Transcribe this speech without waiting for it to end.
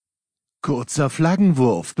Kurzer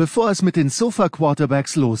Flaggenwurf, bevor es mit den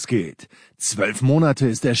Sofa-Quarterbacks losgeht. 12 Monate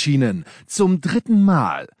ist erschienen, zum 3.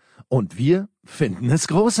 Mal. Und wir finden es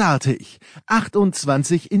großartig.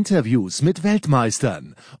 28 Interviews mit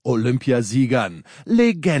Weltmeistern, Olympiasiegern,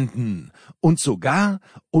 Legenden und sogar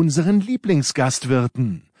unseren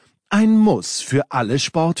Lieblingsgastwirten. Ein Muss für alle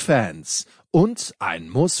Sportfans und ein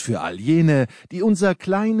Muss für all jene, die unser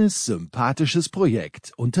kleines, sympathisches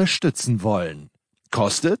Projekt unterstützen wollen.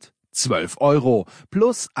 Kostet 12 €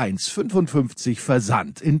 plus 1,55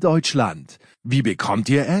 Versand in Deutschland. Wie bekommt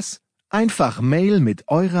ihr es? Einfach Mail mit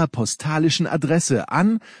eurer postalischen Adresse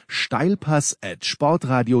an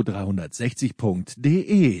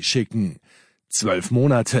steilpass@sportradio360.de schicken. 12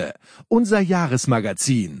 Monate. Unser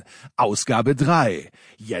Jahresmagazin. Ausgabe 3.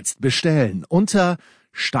 Jetzt bestellen unter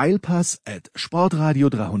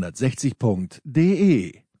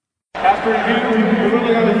steilpass@sportradio360.de. After review, the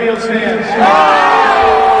ruling on the field stands.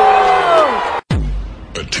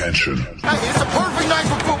 Attention. Hey, it's a perfect night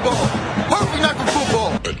for football. Perfect night for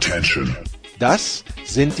football. Attention. Das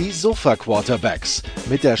sind die Sofa-Quarterbacks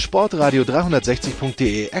mit der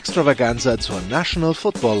Sportradio360.de Extravaganza zur National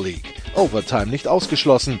Football League. Overtime nicht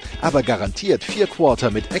ausgeschlossen, aber garantiert 4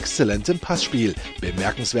 Quarter mit exzellentem Passspiel,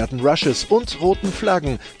 bemerkenswerten Rushes und roten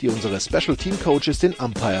Flaggen, die unsere Special Team Coaches den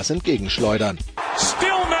Umpires entgegenschleudern. Still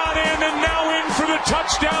not in and now in for the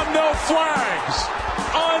touchdown, no flags.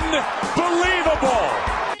 Unbelievable.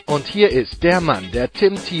 Und hier ist der Mann, der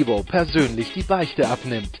Tim Tebow persönlich die Beichte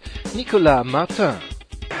abnimmt. Nicolas Martin.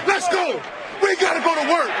 Let's go. We gotta go to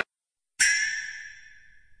work.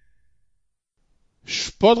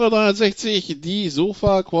 Sportradio 360, die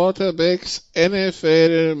Sofa Quarterbacks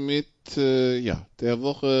NFL mit der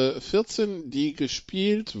Woche 14, die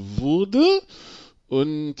gespielt wurde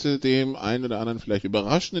und dem ein oder anderen vielleicht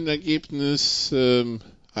überraschenden Ergebnis,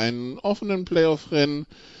 einen offenen Playoff-Rennen.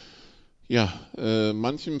 Ja,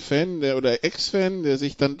 manchem Fan oder Ex-Fan, der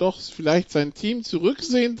sich dann doch vielleicht sein Team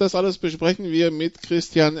zurücksehnt, das alles besprechen wir mit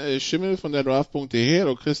Christian Schimmel von der Draft.de.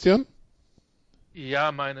 Hallo Christian.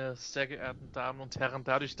 Ja, meine sehr geehrten Damen und Herren,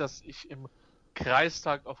 dadurch, dass ich im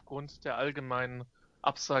Kreistag aufgrund der allgemeinen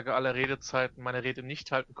Absage aller Redezeiten meine Rede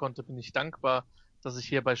nicht halten konnte, bin ich dankbar, dass ich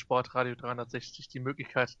hier bei Sportradio 360 die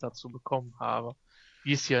Möglichkeit dazu bekommen habe,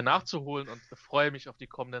 dies hier nachzuholen und freue mich auf die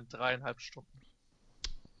kommenden 3,5 Stunden.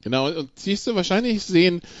 Genau, und siehst du, wahrscheinlich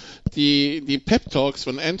sehen die Pep-Talks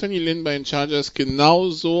von Anthony Lynn bei den Chargers genau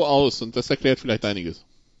so aus und das erklärt vielleicht einiges.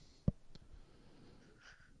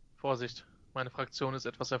 Vorsicht, meine Fraktion ist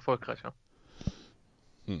etwas erfolgreicher.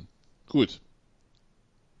 Gut.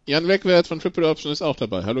 Jan Wegwert von Triple Option ist auch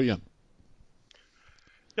dabei. Hallo Jan.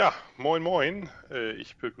 Ja, moin moin.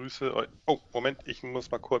 Ich begrüße euch. Oh, Moment, ich muss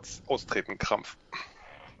mal kurz austreten, Krampf.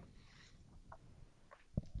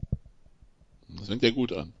 Das fängt ja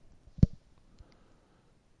gut an.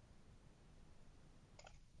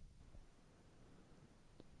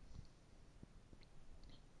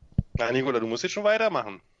 Na, Nicola, du musst jetzt schon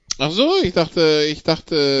weitermachen. Ach so, ich dachte,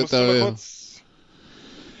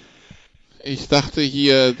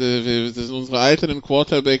 hier, unsere alternden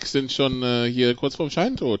Quarterbacks sind schon hier kurz vorm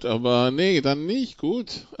Scheintod, aber nee, dann nicht,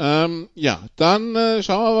 gut. Dann schauen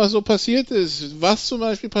wir, was so passiert ist. Was zum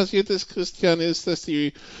Beispiel passiert ist, Christian, ist, dass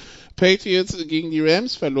die Patriots gegen die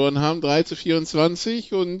Rams verloren haben,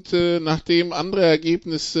 3-24, und nachdem andere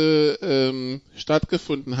Ergebnisse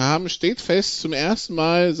stattgefunden haben, steht fest, zum ersten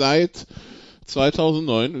Mal seit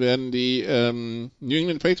 2009 werden die New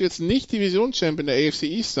England Patriots nicht Division-Champion der AFC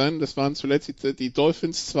East sein. Das waren zuletzt die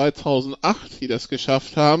Dolphins 2008, die das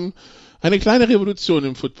geschafft haben. Eine kleine Revolution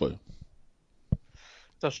im Football.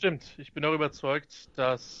 Das stimmt. Ich bin auch überzeugt,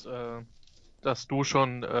 dass du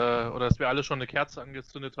schon oder dass wir alle schon eine Kerze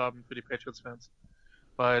angezündet haben für die Patriots-Fans.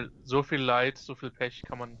 Weil so viel Leid, so viel Pech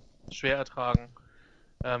kann man schwer ertragen.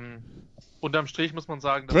 Unterm Strich muss man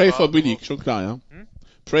sagen, das Pray for Billy, schon klar, ja.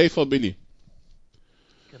 Pray for Billy.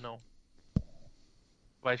 Genau.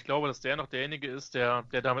 Weil ich glaube, dass der noch derjenige ist, der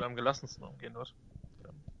damit am gelassensten umgehen wird.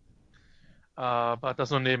 Aber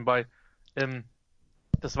das nur nebenbei.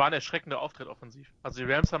 Das war ein erschreckender Auftritt offensiv. Also die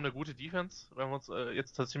Rams haben eine gute Defense, wenn wir uns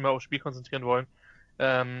jetzt tatsächlich mal aufs Spiel konzentrieren wollen.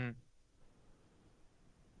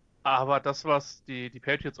 Aber das, was die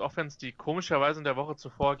Patriots Offense, die komischerweise in der Woche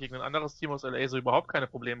zuvor gegen ein anderes Team aus LA so überhaupt keine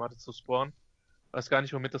Probleme hatte zu scoren, weiß gar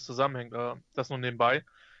nicht, womit das zusammenhängt, aber das nur nebenbei.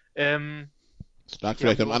 Das lag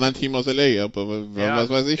vielleicht am anderen Team aus LA, aber was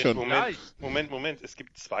weiß ich schon. Moment, es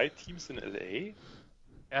gibt 2 Teams in LA?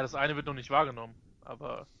 Ja, das eine wird noch nicht wahrgenommen,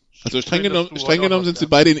 aber... Also streng genommen sind sie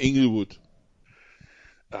beide in Inglewood.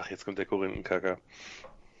 Ach, jetzt kommt der Korinthenkacker.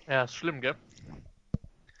 Ja, ist schlimm, gell?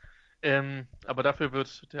 Aber dafür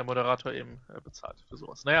wird der Moderator eben bezahlt für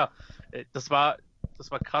sowas. Naja, das war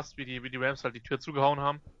krass, wie die Rams halt die Tür zugehauen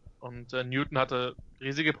haben. Und Newton hatte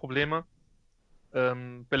riesige Probleme.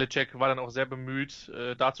 Belichick war dann auch sehr bemüht,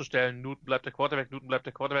 darzustellen, Newton bleibt der Quarterback.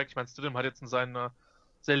 Ich meine, Stidham hat jetzt in seiner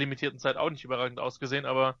sehr limitierten Zeit auch nicht überragend ausgesehen,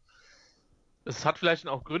 aber es hat vielleicht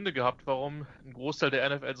auch Gründe gehabt, warum ein Großteil der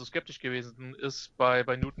NFL so skeptisch gewesen ist bei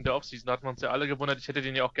Newton der Offseason. Da hatten wir uns ja alle gewundert. Ich hätte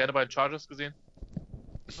den ja auch gerne bei den Chargers gesehen.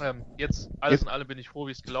 Jetzt, alles in allem bin ich froh,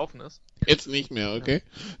 wie es gelaufen ist. Jetzt nicht mehr, okay?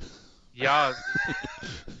 Ja.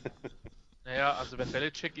 Naja, also wenn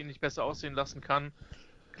Belichick ihn nicht besser aussehen lassen kann,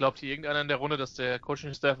 glaubt hier irgendeiner in der Runde, dass der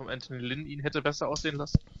Coaching-Staff von Anthony Lynn ihn hätte besser aussehen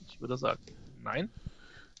lassen? Ich würde sagen, nein.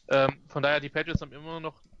 Von daher, die Patriots haben immer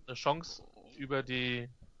noch eine Chance, über eine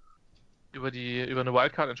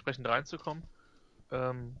Wildcard entsprechend reinzukommen.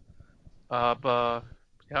 Aber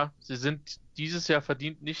ja, sie sind dieses Jahr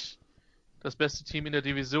verdient nicht das beste Team in der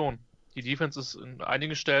Division. Die Defense ist in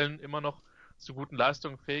einigen Stellen immer noch zu guten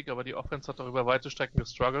Leistungen fähig, aber die Offense hat auch über weite Strecken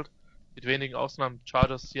gestruggelt. Mit wenigen Ausnahmen,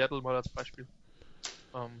 Chargers, Seattle mal als Beispiel.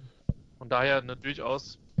 Von daher eine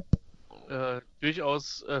durchaus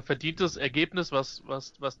verdientes Ergebnis,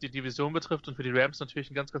 was die Division betrifft, und für die Rams natürlich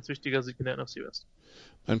ein ganz, ganz wichtiger Sieg in der NFC West.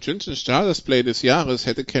 Beim schönsten Stars-Play des Jahres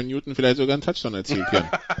hätte Cam Newton vielleicht sogar einen Touchdown erzielt können.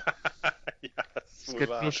 Ja, es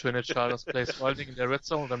gibt nur schöne Stars-Plays, vor allen Dingen in der Red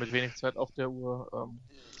Zone oder mit wenig Zeit auf der Uhr.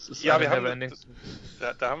 Ja,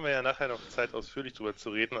 da haben wir ja nachher noch Zeit, ausführlich drüber zu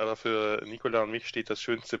reden, aber für Nicola und mich steht das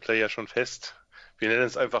schönste Play ja schon fest. Wir nennen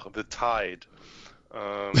es einfach The Tide.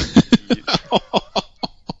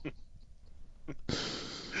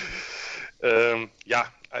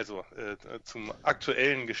 Zum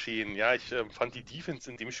aktuellen Geschehen. Ja, ich fand die Defense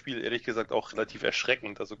in dem Spiel ehrlich gesagt auch relativ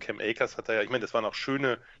erschreckend. Also Cam Akers hat da ja, ich meine, das waren auch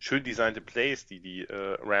schön designte Plays, die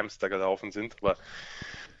Rams da gelaufen sind, aber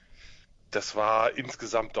das war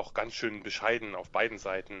insgesamt doch ganz schön bescheiden auf beiden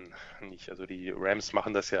Seiten nicht. Also die Rams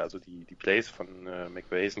machen das ja, also die Plays von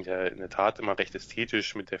McVay sind ja in der Tat immer recht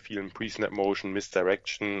ästhetisch mit der vielen Pre-Snap-Motion,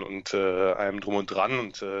 Misdirection und allem drum und dran,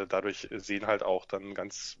 und dadurch sehen halt auch dann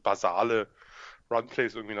ganz basale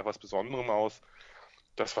Run-Plays irgendwie nach was Besonderem aus.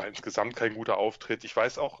 Das war insgesamt kein guter Auftritt. Ich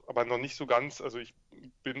weiß auch aber noch nicht so ganz, also ich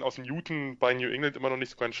bin aus Newton bei New England immer noch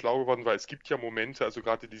nicht so ganz schlau geworden, weil es gibt ja Momente, also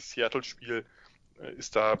gerade dieses Seattle-Spiel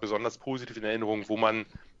ist da besonders positiv in Erinnerung, wo man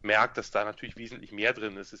merkt, dass da natürlich wesentlich mehr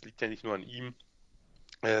drin ist. Es liegt ja nicht nur an ihm,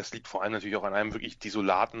 es liegt vor allem natürlich auch an einem wirklich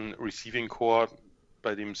desolaten Receiving Core,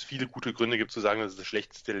 bei dem es viele gute Gründe gibt zu sagen, das ist das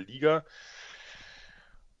schlechteste der Liga.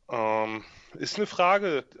 Ist eine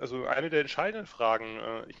Frage, also eine der entscheidenden Fragen.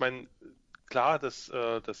 Ich meine, klar, das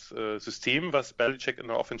System, was Belichick in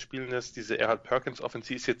der Offense spielen lässt, diese Erhard Perkins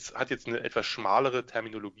Offense, hat jetzt eine etwas schmalere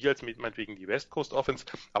Terminologie als meinetwegen die West Coast Offense,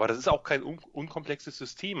 aber das ist auch kein unkomplexes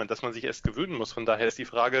System, an das man sich erst gewöhnen muss. Von daher ist die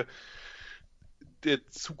Frage der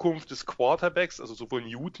Zukunft des Quarterbacks, also sowohl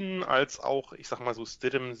Newton als auch, ich sag mal so,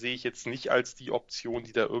 Stidham sehe ich jetzt nicht als die Option,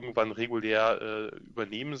 die da irgendwann regulär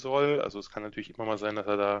übernehmen soll. Also es kann natürlich immer mal sein, dass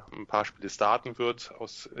er da ein paar Spiele starten wird,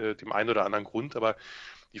 aus dem einen oder anderen Grund, aber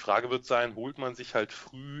die Frage wird sein, holt man sich halt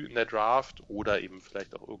früh in der Draft oder eben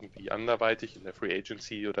vielleicht auch irgendwie anderweitig in der Free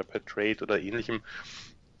Agency oder per Trade oder ähnlichem,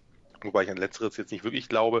 wobei ich an Letzteres jetzt nicht wirklich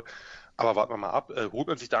glaube, aber warten wir mal ab, holt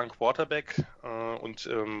man sich da einen Quarterback und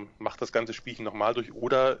macht das ganze Spielchen nochmal durch,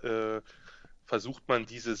 oder versucht man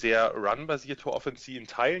diese sehr run-basierte Offensive, in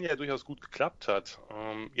Teilen ja durchaus gut geklappt hat,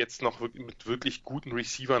 jetzt noch mit wirklich guten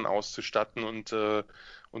Receivern auszustatten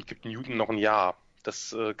und gibt Newton noch ein Jahr.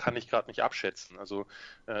 Das kann ich gerade nicht abschätzen. Also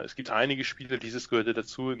es gibt einige Spiele, dieses gehörte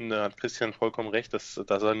dazu, und da hat Christian vollkommen recht, da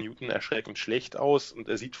sah Newton erschreckend schlecht aus, und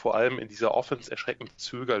er sieht vor allem in dieser Offense erschreckend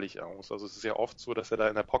zögerlich aus. Also es ist ja oft so, dass er da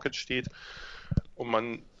in der Pocket steht und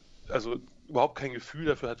man also überhaupt kein Gefühl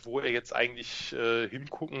dafür hat, wo er jetzt eigentlich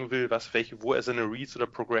hingucken will, wo er seine Reads oder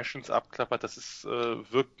Progressions abklappert. Das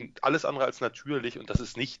wirkt alles andere als natürlich, und das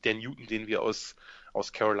ist nicht der Newton, den wir aus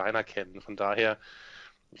Carolina kennen. Von daher,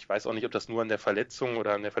 ich weiß auch nicht, ob das nur an der Verletzung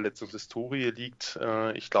oder an der Verletzungshistorie liegt.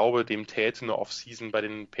 Ich glaube, dem täte eine Offseason bei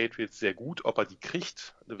den Patriots sehr gut. Ob er die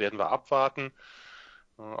kriegt, werden wir abwarten.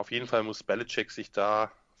 Auf jeden Fall muss Belichick sich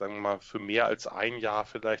da, sagen wir mal, für mehr als ein Jahr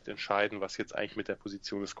vielleicht entscheiden, was jetzt eigentlich mit der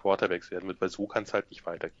Position des Quarterbacks werden wird, weil so kann es halt nicht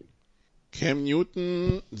weitergehen. Cam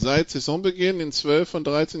Newton seit Saisonbeginn in 12 von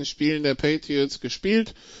 13 Spielen der Patriots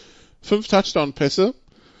gespielt. 5 Touchdown-Pässe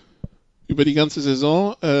über die ganze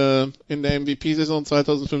Saison. In der MVP-Saison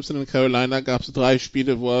 2015 in Carolina gab es 3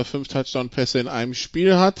 Spiele, wo er 5 Touchdown-Pässe in einem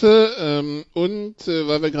Spiel hatte.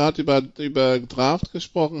 Weil wir gerade über Draft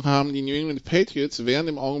gesprochen haben, die New England Patriots wären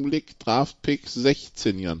im Augenblick Draft-Pick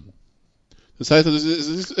 16 Jahren. Das heißt, also,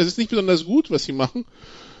 es ist nicht besonders gut, was sie machen.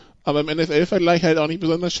 aber im NFL-Vergleich halt auch nicht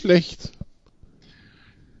besonders schlecht.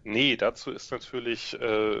 Nee, dazu ist natürlich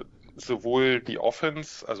sowohl die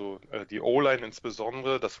Offense, also die O-Line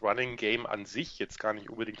insbesondere, das Running Game an sich, jetzt gar nicht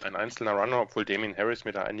unbedingt ein einzelner Runner, obwohl Damien Harris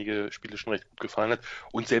mir da einige Spiele schon recht gut gefallen hat,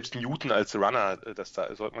 und selbst Newton als Runner, das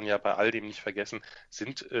da sollte man ja bei all dem nicht vergessen,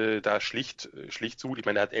 sind da schlicht so gut. Ich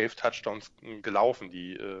meine, er hat 11 Touchdowns gelaufen,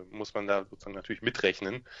 die muss man da sozusagen natürlich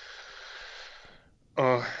mitrechnen.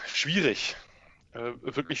 Schwierig.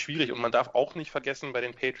 Wirklich schwierig. Und man darf auch nicht vergessen bei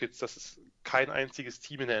den Patriots, dass es kein einziges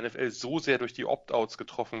Team in der NFL so sehr durch die Opt-outs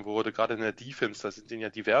getroffen wurde, gerade in der Defense. Da sind denen ja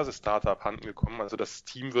diverse Starter abhanden gekommen. Also das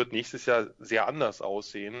Team wird nächstes Jahr sehr anders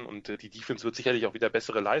aussehen und die Defense wird sicherlich auch wieder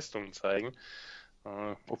bessere Leistungen zeigen.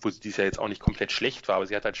 Obwohl sie dieses Jahr jetzt auch nicht komplett schlecht war, aber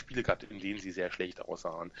sie hat halt Spiele gehabt, in denen sie sehr schlecht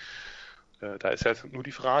aussahen. Da ist halt nur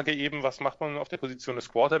die Frage eben, was macht man auf der Position des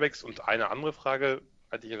Quarterbacks? Und eine andere Frage,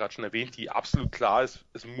 hatte ich ja gerade schon erwähnt, die absolut klar ist,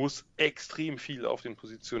 es muss extrem viel auf den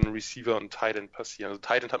Positionen Receiver und Tight End passieren. Also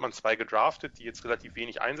Tight End hat man 2 gedraftet, die jetzt relativ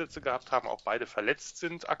wenig Einsätze gehabt haben, auch beide verletzt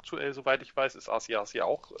sind aktuell, soweit ich weiß, ist Asiasi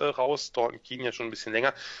auch raus, Dalton Keene ja schon ein bisschen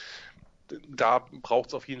länger. Da braucht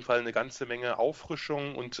es auf jeden Fall eine ganze Menge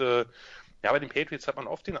Auffrischung und bei den Patriots hat man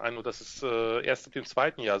oft den Eindruck, dass es erst ab dem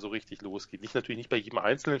zweiten Jahr so richtig losgeht. Natürlich nicht bei jedem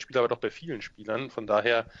einzelnen Spieler, aber doch bei vielen Spielern. Von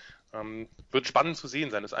daher wird spannend zu sehen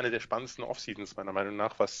sein. Das ist eine der spannendsten Offseasons meiner Meinung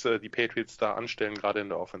nach, was die Patriots da anstellen, gerade in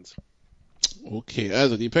der Offense. Okay,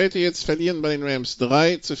 also die Patriots verlieren bei den Rams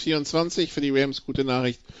 3-24. Für die Rams gute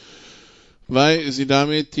Nachricht, weil sie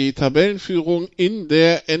damit die Tabellenführung in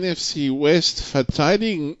der NFC West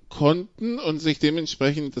verteidigen konnten und sich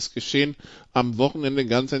dementsprechend das Geschehen am Wochenende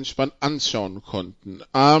ganz entspannt anschauen konnten.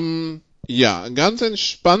 Ganz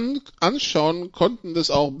entspannt anschauen konnten das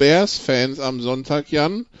auch Bears-Fans am Sonntag,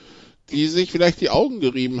 Jan, die sich vielleicht die Augen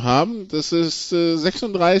gerieben haben. Das ist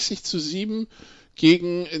 36-7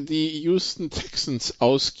 gegen die Houston Texans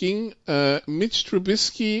ausging. Mitch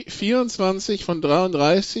Trubisky 24 von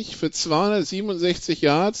 33 für 267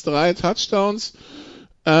 Yards, 3 Touchdowns.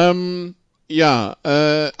 Eine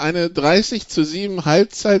 30-7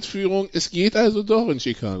 Halbzeitführung. Es geht also doch in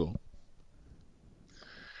Chicago.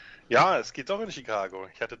 Ja, es geht doch in Chicago.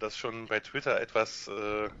 Ich hatte das schon bei Twitter etwas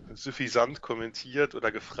suffisant kommentiert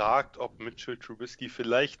oder gefragt, ob Mitchell Trubisky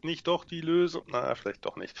vielleicht nicht doch die Lösung... Na, vielleicht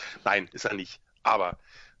doch nicht. Nein, ist er nicht. Aber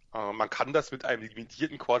man kann das mit einem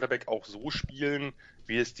limitierten Quarterback auch so spielen,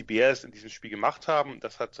 wie es die Bears in diesem Spiel gemacht haben.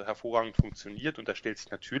 Das hat hervorragend funktioniert und da stellt sich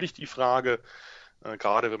natürlich die Frage,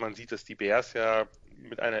 gerade wenn man sieht, dass die Bears ja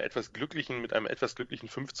mit einem etwas glücklichen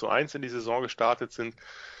 5-1 in die Saison gestartet sind,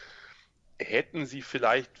 hätten sie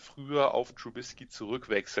vielleicht früher auf Trubisky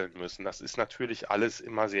zurückwechseln müssen. Das ist natürlich alles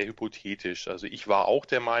immer sehr hypothetisch. Also ich war auch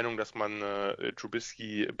der Meinung, dass man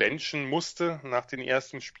Trubisky benchen musste nach den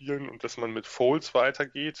ersten Spielen und dass man mit Foles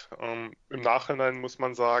weitergeht. Im Nachhinein muss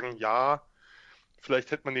man sagen, ja, vielleicht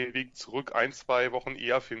hätte man den Weg zurück 1-2 Wochen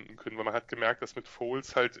eher finden können, weil man hat gemerkt, dass mit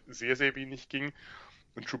Foles halt sehr, sehr wenig ging.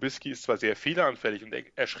 Und Trubisky ist zwar sehr fehleranfällig und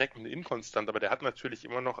erschreckend inkonstant, aber der hat natürlich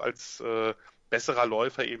immer noch als besserer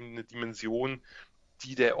Läufer eben eine Dimension,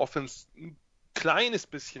 die der Offense ein kleines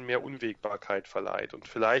bisschen mehr Unwägbarkeit verleiht. Und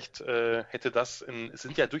vielleicht hätte es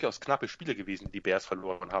sind ja durchaus knappe Spiele gewesen, die Bears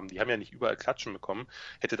verloren haben. Die haben ja nicht überall Klatschen bekommen.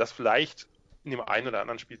 Hätte das vielleicht in dem einen oder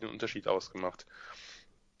anderen Spiel den Unterschied ausgemacht.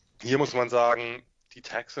 Hier muss man sagen, die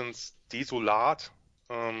Texans desolat.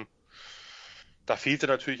 Da fehlte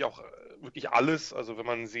natürlich auch wirklich alles, also wenn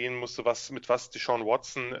man sehen musste, mit was Deshaun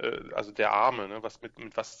Watson, also der Arme, ne,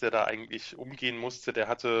 mit was der da eigentlich umgehen musste, der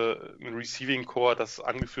hatte ein Receiving Core, das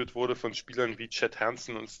angeführt wurde von Spielern wie Chet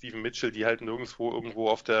Hansen und Steven Mitchell, die halt irgendwo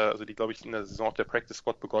die glaube ich in der Saison auf der Practice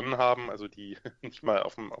Squad begonnen haben, also die nicht mal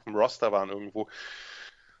auf dem Roster waren irgendwo.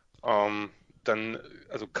 Dann,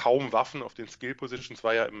 also kaum Waffen auf den Skill Positions,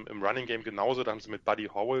 war ja im Running Game genauso, da haben sie mit Buddy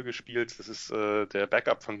Howell gespielt, das ist der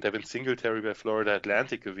Backup von Devin Singletary bei Florida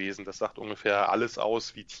Atlantic gewesen, das sagt ungefähr alles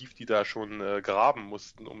aus, wie tief die da schon graben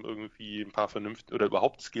mussten, um irgendwie ein paar vernünftige oder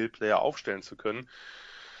überhaupt Skill-Player aufstellen zu können.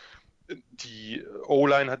 Die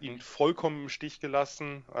O-Line hat ihn vollkommen im Stich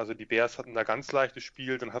gelassen. Also die Bears hatten da ganz leichtes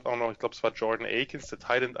Spiel. Dann hat auch noch, ich glaube, es war Jordan Akins, der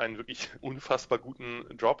Tight End, einen wirklich unfassbar guten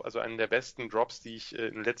Drop, also einen der besten Drops, die ich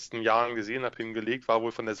in den letzten Jahren gesehen habe, hingelegt. War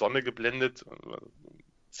wohl von der Sonne geblendet.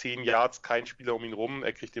 10 Yards, kein Spieler um ihn rum.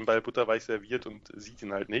 Er kriegt den Ball butterweich serviert und sieht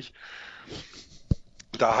ihn halt nicht.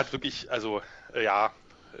 Da hat wirklich,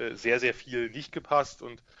 sehr, sehr viel nicht gepasst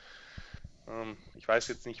und ich weiß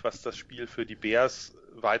jetzt nicht, was das Spiel für die Bears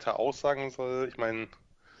weiter aussagen soll. Ich meine,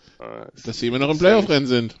 dass sie immer noch im Playoff-Rennen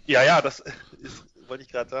sind. Ja, das wollte ich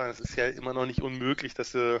gerade sagen. Es ist ja immer noch nicht unmöglich,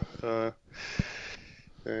 dass sie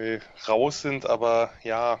raus sind, aber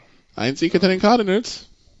ja. Ein Sieg hinter den Cardinals.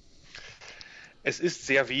 Es ist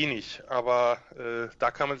sehr wenig, aber da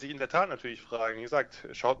kann man sich in der Tat natürlich fragen. Wie gesagt,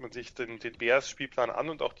 schaut man sich den Bears-Spielplan an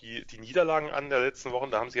und auch die Niederlagen an der letzten Wochen,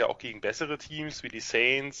 da haben sie ja auch gegen bessere Teams wie die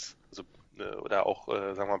Saints, also, oder auch,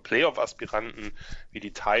 sagen wir mal, Playoff-Aspiranten wie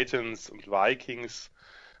die Titans und Vikings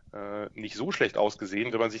nicht so schlecht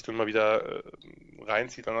ausgesehen, wenn man sich dann mal wieder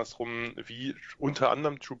reinzieht, andersrum, wie unter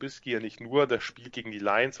anderem Trubisky ja nicht nur das Spiel gegen die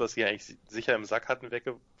Lions, was sie eigentlich sicher im Sack hatten,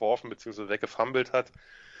 weggeworfen bzw. weggefummelt hat.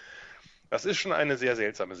 Das ist schon eine sehr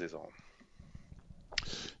seltsame Saison.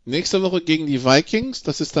 Nächste Woche gegen die Vikings,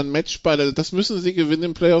 das ist dann Matchball, das müssen sie gewinnen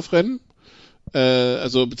im Playoff-Rennen.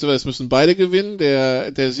 Also beziehungsweise müssen beide gewinnen.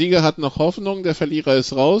 Der Sieger hat noch Hoffnung, der Verlierer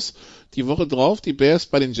ist raus. Die Woche drauf die Bears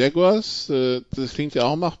bei den Jaguars, das klingt ja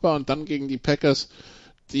auch machbar. Und dann gegen die Packers,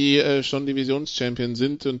 die schon Divisionschampion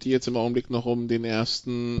sind und die jetzt im Augenblick noch um den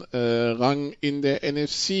ersten Rang in der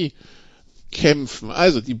NFC kämpfen.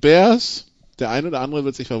 Also die Bears, der eine oder andere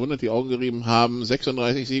wird sich verwundert die Augen gerieben haben,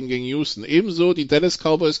 36-7 gegen Houston. Ebenso die Dallas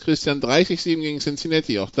Cowboys, Christian, 30-7 gegen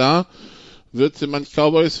Cincinnati. Auch da wird manch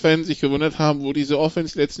Cowboys-Fan sich gewundert haben, wo diese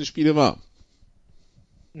Offense die letzten Spiele war.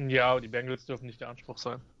 Ja, aber die Bengals dürfen nicht der Anspruch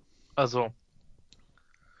sein. Also.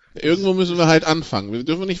 Irgendwo müssen wir halt anfangen. Wir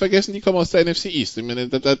dürfen nicht vergessen, die kommen aus der NFC East. Ich meine,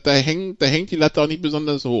 da hängt die Latte auch nicht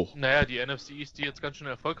besonders hoch. Naja, die NFC East, die jetzt ganz schön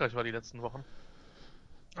erfolgreich war die letzten Wochen.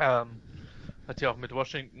 Hat ja auch mit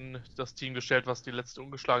Washington das Team gestellt, was die letzte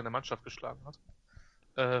ungeschlagene Mannschaft geschlagen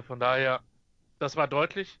hat. Von daher, das war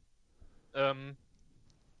deutlich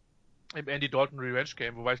im Andy Dalton Revenge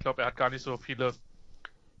Game, wobei ich glaube, er hat gar nicht so viele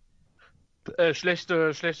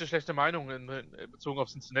schlechte Meinungen bezogen auf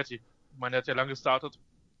Cincinnati. Ich meine, er hat ja lange gestartet,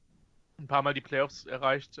 ein paar Mal die Playoffs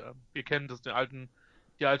erreicht. Wir kennen das,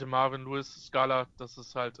 die alte Marvin Lewis Skala, dass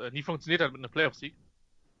es halt nie funktioniert hat mit einem Playoff-Sieg.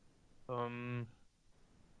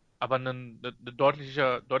 Aber ein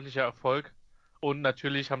deutlicher Erfolg. Und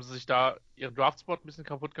natürlich haben sie sich da ihren Draftspot ein bisschen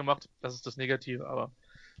kaputt gemacht. Das ist das Negative, aber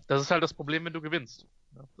das ist halt das Problem, wenn du gewinnst.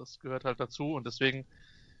 Ja, das gehört halt dazu und deswegen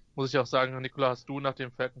muss ich auch sagen, Nikola, hast du nach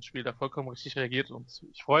dem Falcons-Spiel da vollkommen richtig reagiert und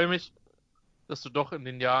ich freue mich, dass du doch in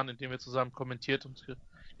den Jahren, in denen wir zusammen kommentiert und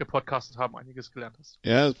gepodcastet haben, einiges gelernt hast.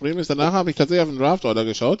 Ja, das Problem ist, danach habe ich tatsächlich auf den Draft-Order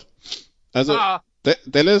geschaut. Also,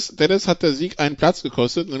 Dallas hat der Sieg einen Platz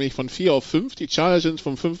gekostet, nämlich von 4 auf 5, die Chargers sind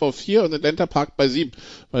von 5 auf 4 und Atlanta parkt bei 7.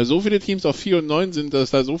 Weil so viele Teams auf 4 und 9 sind,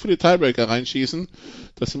 dass da so viele Tiebreaker reinschießen,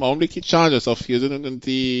 dass im Augenblick die Chargers auf 4 sind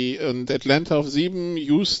und Atlanta auf 7,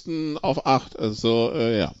 Houston auf 8. Also,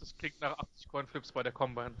 ja. Das klingt nach 80 Coinflips bei der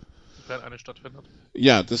Combine, sofern eine stattfindet.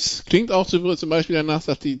 Ja, das klingt auch zum Beispiel danach,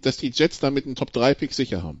 dass die Jets damit einen Top-3-Pick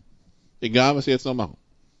sicher haben. Egal, was sie jetzt noch machen.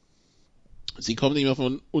 Sie kommen nicht mehr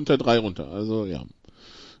von unter 3 runter, also ja.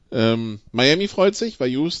 Miami freut sich, weil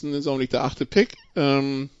Houston ist auch nicht der 8. Pick.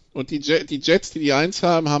 Und die Jets, die 1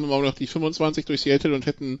 haben auch noch die 25 durch Seattle und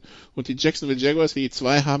die Jacksonville Jaguars, die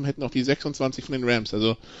 2 haben, hätten auch die 26 von den Rams.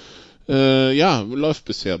 Also ja, läuft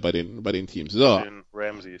bisher bei den Teams. So. Bei den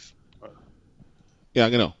Ramses. Ja,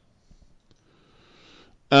 genau.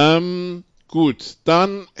 Gut,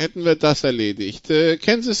 dann hätten wir das erledigt.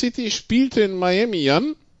 Kansas City spielte in Miami,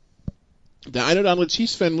 Jan. Der ein oder andere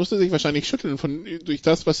Chiefs-Fan musste sich wahrscheinlich schütteln durch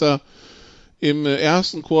das, was er im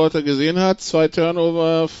ersten Quarter gesehen hat. 2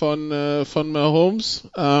 Turnover von Mahomes.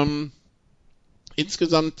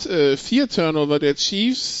 Insgesamt 4 Turnover der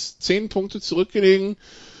Chiefs, 10 Punkte zurückgelegen.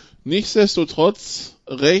 Nichtsdestotrotz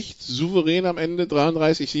recht souverän am Ende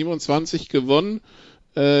 33-27 gewonnen.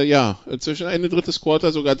 Ja, zwischen Ende drittes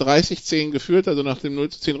Quarter sogar 30-10 geführt, also nach dem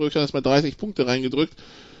 0-10 Rückstand erstmal 30 Punkte reingedrückt.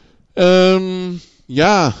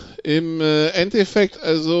 Ja, im Endeffekt,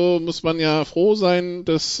 also muss man ja froh sein,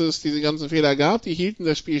 dass es diese ganzen Fehler gab. Die hielten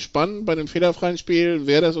das Spiel spannend. Bei dem fehlerfreien Spiel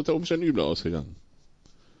wäre das unter Umständen übel ausgegangen.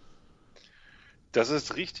 Das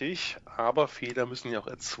ist richtig, aber Fehler müssen ja auch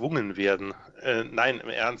erzwungen werden. Nein, im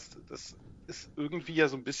Ernst, das ist irgendwie ja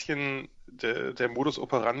so ein bisschen der Modus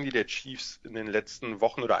operandi der Chiefs in den letzten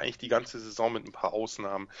Wochen oder eigentlich die ganze Saison mit ein paar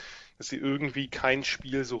Ausnahmen, dass sie irgendwie kein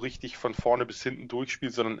Spiel so richtig von vorne bis hinten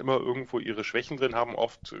durchspielen, sondern immer irgendwo ihre Schwächen drin haben.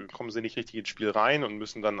 Oft kommen sie nicht richtig ins Spiel rein und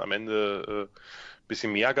müssen dann am Ende ein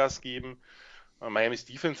bisschen mehr Gas geben. Miamis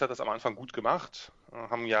Defense hat das am Anfang gut gemacht,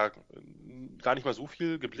 haben ja gar nicht mal so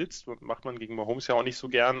viel geblitzt, macht man gegen Mahomes ja auch nicht so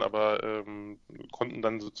gern, aber konnten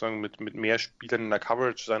dann sozusagen mit mehr Spielern in der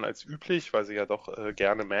Coverage sein als üblich, weil sie ja doch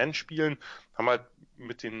gerne Man spielen, haben halt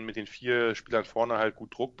mit den 4 Spielern vorne halt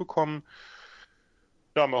gut Druck bekommen.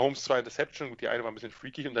 Ja, Mahomes 2 Interception, gut, die eine war ein bisschen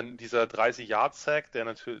freakig und dann dieser 30-Yard-Sack,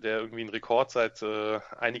 der irgendwie ein Rekord seit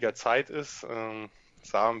einiger Zeit ist.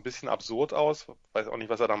 sah ein bisschen absurd aus, weiß auch nicht,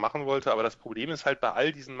 was er da machen wollte, aber das Problem ist halt bei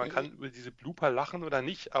all diesen, man kann über diese Blooper lachen oder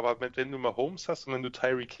nicht, aber wenn du Mahomes hast und wenn du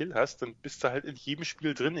Tyreek Hill hast, dann bist du halt in jedem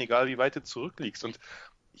Spiel drin, egal wie weit du zurückliegst. Und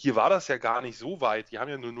hier war das ja gar nicht so weit, die haben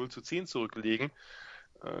ja nur 0-10 zurückgelegen.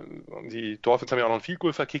 Die Dolphins haben ja auch noch ein Field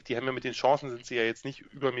Goal verkickt, die haben ja mit den Chancen, sind sie ja jetzt nicht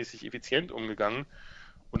übermäßig effizient umgegangen.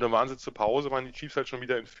 Und dann waren sie zur Pause, waren die Chiefs halt schon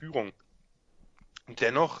wieder in Führung. Und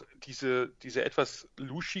dennoch, diese etwas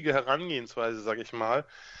luschige Herangehensweise, sage ich mal,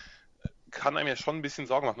 kann einem ja schon ein bisschen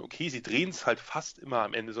Sorgen machen. Okay, sie drehen es halt fast immer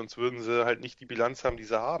am Ende, sonst würden sie halt nicht die Bilanz haben, die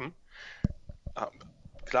sie haben.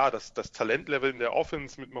 Klar, das Talentlevel in der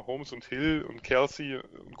Offense mit Mahomes und Hill und Kelsey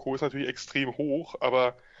und Co. ist natürlich extrem hoch,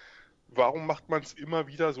 aber warum macht man es immer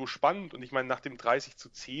wieder so spannend? Und ich meine, nach dem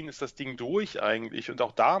 30-10 ist das Ding durch eigentlich. Und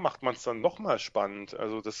auch da macht man es dann nochmal spannend.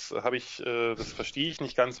 Also das verstehe ich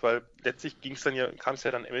nicht ganz, weil letztlich kam es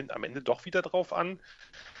ja dann am Ende doch wieder drauf an,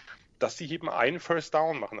 dass sie eben einen First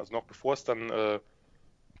Down machen. Also noch bevor es dann,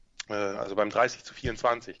 also beim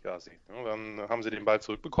 30-24 quasi. Ja, dann haben sie den Ball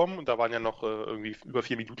zurückbekommen und da waren ja noch irgendwie über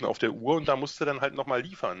 4 Minuten auf der Uhr und da musste dann halt nochmal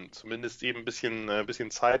liefern. Zumindest eben ein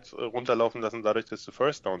bisschen Zeit runterlaufen lassen, dadurch, dass du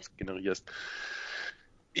First Downs generierst.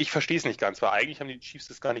 Ich verstehe es nicht ganz, weil eigentlich haben die Chiefs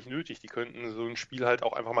das gar nicht nötig. Die könnten so ein Spiel halt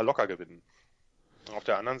auch einfach mal locker gewinnen. Auf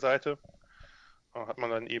der anderen Seite hat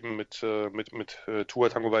man dann eben mit Tua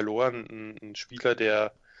Tagovailoa einen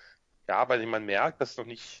Spieler, bei dem man merkt, dass noch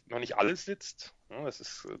nicht alles sitzt. Ja,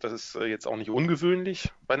 das ist jetzt auch nicht ungewöhnlich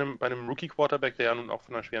bei einem Rookie-Quarterback, der ja nun auch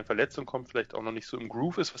von einer schweren Verletzung kommt, vielleicht auch noch nicht so im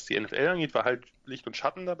Groove ist, was die NFL angeht, war halt Licht und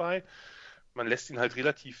Schatten dabei. Man lässt ihn halt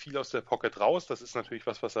relativ viel aus der Pocket raus. Das ist natürlich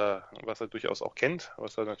was er durchaus auch kennt,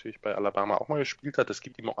 was er natürlich bei Alabama auch mal gespielt hat. Das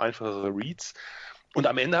gibt ihm auch einfachere Reads. Und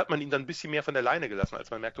am Ende hat man ihn dann ein bisschen mehr von der Leine gelassen,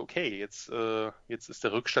 als man merkte, okay, jetzt ist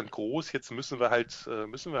der Rückstand groß, jetzt müssen wir halt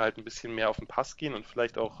ein bisschen mehr auf den Pass gehen und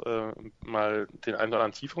vielleicht auch mal den einen oder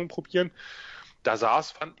anderen tieferen probieren. Da sah es,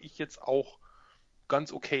 fand ich, jetzt auch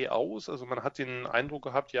ganz okay aus. Also man hat den Eindruck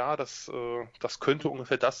gehabt, ja, das könnte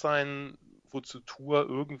ungefähr das sein, wozu Tua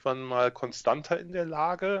irgendwann mal konstanter in der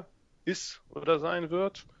Lage ist oder sein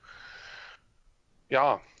wird.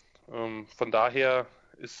 Ja, von daher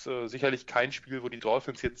ist sicherlich kein Spiel, wo die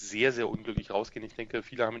Dolphins jetzt sehr, sehr unglücklich rausgehen. Ich denke,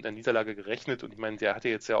 viele haben mit einer Niederlage gerechnet und ich meine, der hatte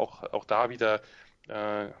jetzt ja auch da wieder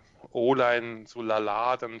O-Line so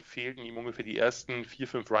lala, dann fehlten ihm ungefähr die ersten 4,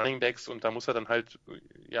 5 Runningbacks und da muss er dann halt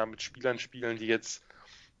mit Spielern spielen, die jetzt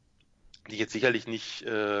sicherlich nicht,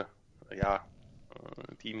 die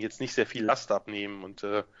ihm jetzt nicht sehr viel Last abnehmen und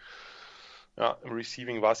im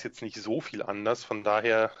Receiving war es jetzt nicht so viel anders. Von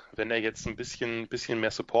daher, wenn er jetzt ein bisschen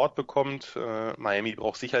mehr Support bekommt, Miami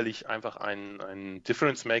braucht sicherlich einfach einen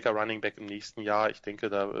Difference-Maker Running Back im nächsten Jahr. Ich denke,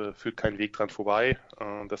 da führt kein Weg dran vorbei.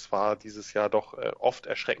 Das war dieses Jahr doch oft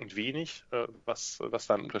erschreckend wenig, was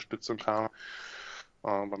da an Unterstützung kam.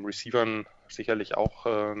 Beim Receivern sicherlich auch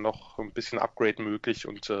noch ein bisschen Upgrade möglich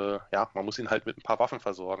und man muss ihn halt mit ein paar Waffen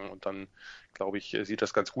versorgen und dann, glaube ich, sieht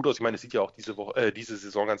das ganz gut aus. Ich meine, es sieht ja auch diese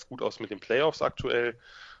Saison ganz gut aus mit den Playoffs aktuell.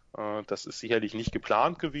 Das ist sicherlich nicht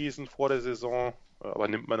geplant gewesen vor der Saison, aber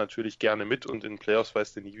nimmt man natürlich gerne mit und in Playoffs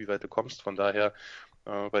weißt du nie, wie weit du kommst. Von daher,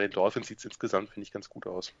 bei den Dolphins sieht es insgesamt, finde ich, ganz gut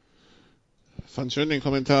aus. Fand schön den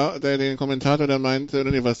Kommentator, der meinte,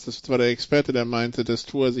 das war der Experte, der meinte, dass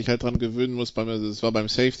Tua sich halt dran gewöhnen muss, das war beim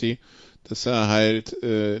Safety, dass er halt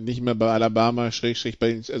nicht mehr bei Alabama dass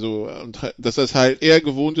er es halt eher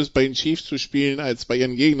gewohnt ist, bei den Chiefs zu spielen, als bei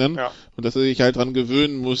ihren Gegnern. Ja. Und dass er sich halt dran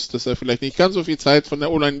gewöhnen muss, dass er vielleicht nicht ganz so viel Zeit von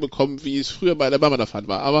der O-Line bekommt, wie es früher bei Alabama der Fall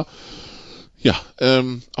war. Aber ja,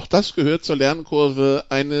 auch das gehört zur Lernkurve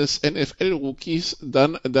eines NFL-Rookies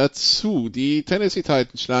dann dazu. Die Tennessee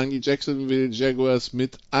Titans schlagen die Jacksonville Jaguars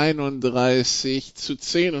mit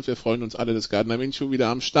 31-10 und wir freuen uns alle, dass Gardner Minshew wieder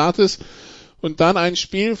am Start ist. Und dann ein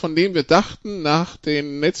Spiel, von dem wir dachten, nach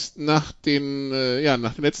den letzten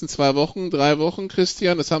 3 Wochen,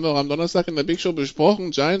 Christian, das haben wir auch am Donnerstag in der Big Show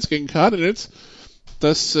besprochen, Giants gegen Cardinals,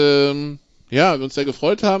 dass wir uns sehr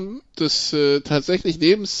gefreut haben, dass tatsächlich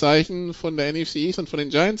Lebenszeichen von der NFC East und von den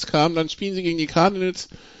Giants kamen. Dann spielen sie gegen die Cardinals,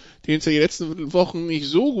 denen es ja die letzten Wochen nicht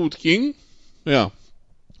so gut ging. Ja,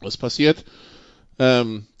 was passiert?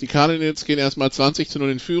 Die Cardinals gehen erstmal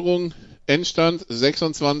 20-0 in Führung. Endstand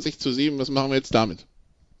 26-7. Was machen wir jetzt damit?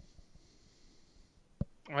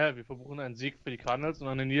 Ja, wir verbuchen einen Sieg für die Cardinals und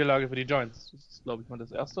eine Niederlage für die Giants. Das ist, glaube ich, mal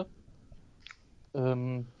das Erste.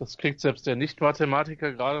 Das kriegt selbst der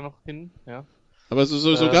Nicht-Mathematiker gerade noch hin, ja. Aber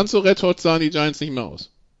so ganz so red hot sahen die Giants nicht mehr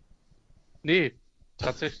aus. Nee,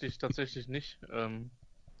 tatsächlich nicht.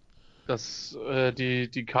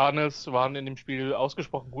 Die Cardinals waren in dem Spiel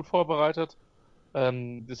ausgesprochen gut vorbereitet.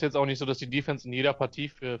 Ist jetzt auch nicht so, dass die Defense in jeder Partie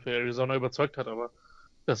für Arizona überzeugt hat, aber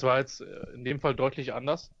Das war jetzt in dem Fall deutlich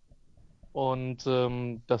anders. Und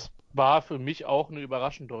das war für mich auch eine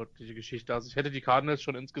überraschend deutliche Geschichte. Also ich hätte die Cardinals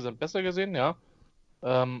schon insgesamt besser gesehen, ja.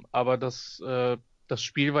 Aber das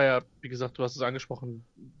Spiel war ja, wie gesagt, du hast es angesprochen,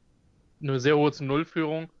 eine sehr hohe zu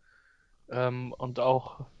Null-Führung. Und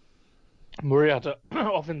auch Murray hatte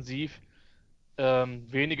offensiv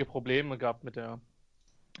wenige Probleme gehabt mit der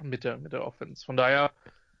Offense. Von daher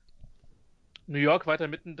New York weiter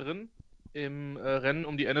mittendrin im Rennen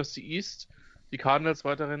um die NFC East. Die Cardinals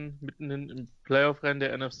weiterhin mittendrin im Playoff-Rennen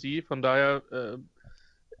der NFC. Von daher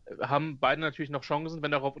haben beide natürlich noch Chancen,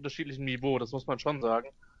 wenn auch auf unterschiedlichem Niveau. Das muss man schon sagen.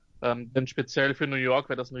 Denn speziell für New York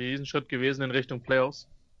wäre das ein Riesenschritt gewesen in Richtung Playoffs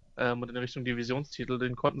und in Richtung Divisionstitel.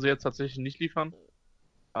 Den konnten sie jetzt tatsächlich nicht liefern.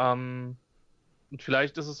 Und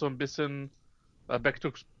vielleicht ist es so ein bisschen back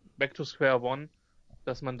to square one,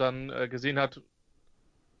 dass man dann gesehen hat,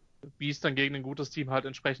 wie es dann gegen ein gutes Team halt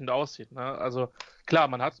entsprechend aussieht. Ne? Also klar,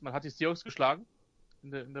 man hat die Seahawks geschlagen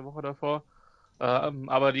in der Woche davor,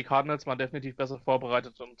 aber die Cardinals waren definitiv besser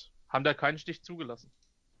vorbereitet und haben da keinen Stich zugelassen.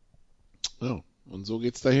 Ja, und so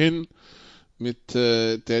geht's dahin mit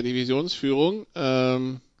der Divisionsführung.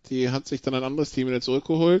 Die hat sich dann ein anderes Team wieder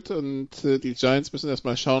zurückgeholt und die Giants müssen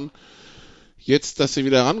erstmal schauen, jetzt, dass sie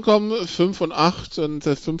wieder rankommen. 5-8 und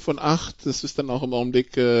 5-8, das ist dann auch im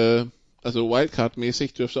Augenblick, also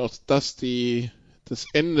Wildcard-mäßig dürfte auch das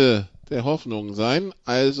Ende der Hoffnung sein.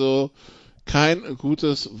 Also kein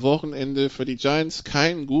gutes Wochenende für die Giants,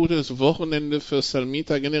 kein gutes Wochenende für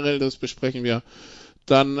Salmita. Generell, das besprechen wir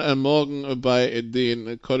dann morgen bei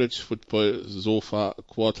den College Football Sofa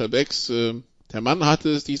Quarterbacks. Der Mann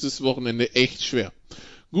hatte es dieses Wochenende echt schwer.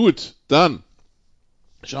 Gut, dann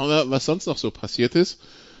schauen wir, was sonst noch so passiert ist.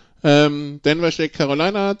 Denver schlägt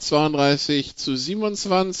Carolina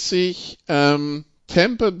 32-27.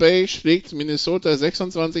 Tampa Bay schlägt Minnesota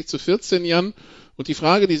 26-14, Jan. Und die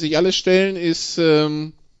Frage, die sich alle stellen, ist,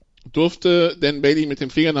 durfte Dan Bailey mit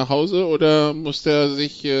dem Flieger nach Hause oder musste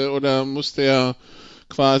er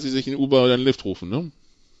quasi sich in Uber oder einen Lift rufen, ne?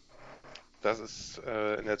 Das ist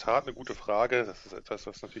in der Tat eine gute Frage. Das ist etwas,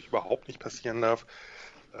 was natürlich überhaupt nicht passieren darf.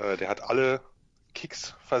 Der hat alle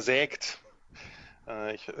Kicks versägt.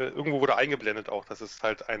 Irgendwo wurde eingeblendet auch, dass es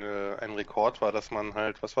halt ein Rekord war, dass man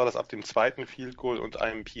halt, was war das, ab dem zweiten Field Goal und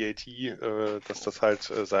einem PAT, dass das halt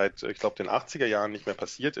seit, ich glaube, den 80er Jahren nicht mehr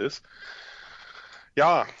passiert ist.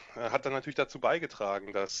 Ja, hat dann natürlich dazu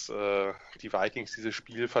beigetragen, dass die Vikings dieses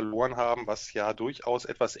Spiel verloren haben, was ja durchaus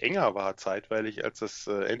etwas enger war zeitweilig, als das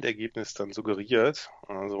Endergebnis dann suggeriert.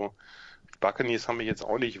 Also die Buccaneers haben mich jetzt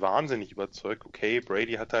auch nicht wahnsinnig überzeugt. Okay,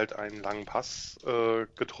 Brady hat halt einen langen Pass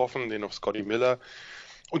getroffen, den auf Scotty Miller.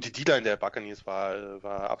 Und die D-Line der Buccaneers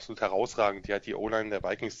war absolut herausragend. Die hat die O-Line der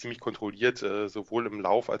Vikings ziemlich kontrolliert, sowohl im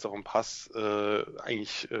Lauf als auch im Pass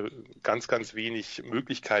eigentlich ganz, ganz wenig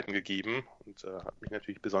Möglichkeiten gegeben. Und hat mich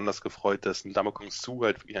natürlich besonders gefreut, dass ein Ndamukong Suh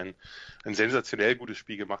halt wirklich ein sensationell gutes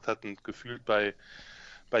Spiel gemacht hat und gefühlt bei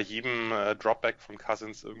jedem Dropback von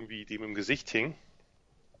Cousins irgendwie dem im Gesicht hing.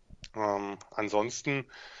 Ansonsten,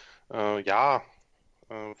 war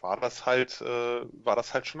das halt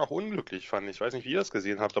schon auch unglücklich, fand ich. Ich weiß nicht, wie ihr das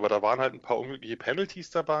gesehen habt, aber da waren halt ein paar unglückliche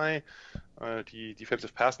Penalties dabei. Die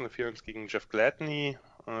Defensive Pass Interference gegen Jeff Gladney,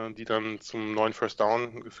 die dann zum neuen First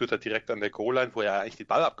Down geführt hat, direkt an der Goal-Line, wo er eigentlich den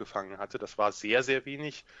Ball abgefangen hatte. Das war sehr, sehr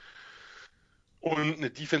wenig. Und eine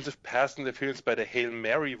Defensive Pass Interference bei der Hail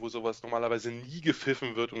Mary, wo sowas normalerweise nie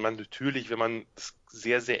gepfiffen wird und man natürlich, wenn man es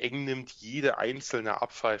sehr, sehr eng nimmt, jede einzelne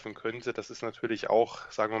abpfeifen könnte. Das ist natürlich auch,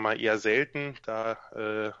 sagen wir mal, eher selten. Da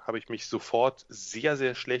habe ich mich sofort sehr,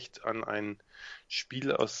 sehr schlecht an ein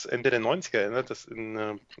Spiel aus Ende der 90er erinnert.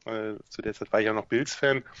 Zu der Zeit war ich ja noch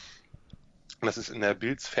Bills-Fan. Das ist in der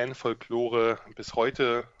Bills-Fan-Folklore bis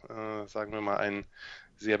heute, sagen wir mal, ein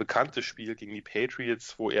sehr bekanntes Spiel gegen die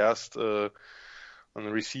Patriots, wo erst ein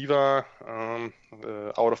Receiver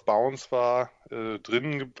out of bounds war,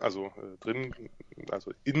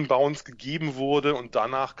 in bounds gegeben wurde und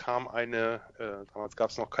danach kam damals gab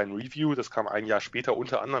es noch kein Review, das kam ein Jahr später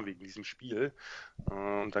unter anderem wegen diesem Spiel.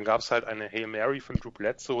 Und dann gab es halt eine Hail Mary von Drew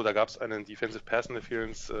Bledsoe, da gab es einen Defensive Pass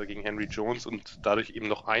Interference gegen Henry Jones und dadurch eben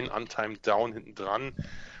noch ein Untimed Down hinten dran,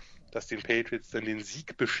 das den Patriots dann den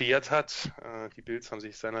Sieg beschert hat. Die Bills haben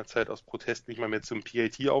sich seinerzeit aus Protest nicht mal mehr zum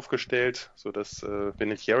PAT aufgestellt, sodass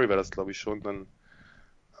Vinatieri war das, glaube ich, schon, dann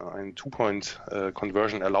einen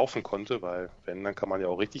Two-Point-Conversion erlaufen konnte, weil wenn, dann kann man ja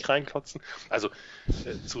auch richtig reinklotzen. Also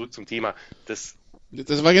zurück zum Thema. Das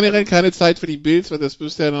war generell keine Zeit für die Bills, weil das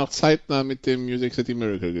müsste ja noch zeitnah mit dem Music City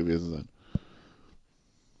Miracle gewesen sein.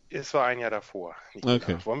 Es war ein Jahr davor.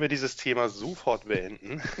 Okay. Wollen wir dieses Thema sofort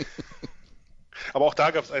beenden? Aber auch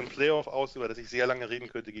da gab es einen Playoff aus, über das ich sehr lange reden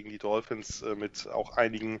könnte, gegen die Dolphins, mit auch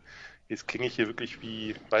einigen, jetzt klinge ich hier wirklich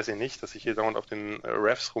wie, weiß ich nicht, dass ich hier dauernd auf den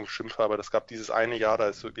Refs rumschimpfe, aber das gab dieses eine Jahr, da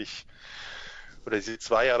ist wirklich, oder diese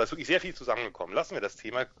 2 Jahre, da ist wirklich sehr viel zusammengekommen. Lassen wir das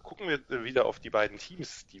Thema, gucken wir wieder auf die beiden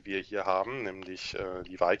Teams, die wir hier haben, nämlich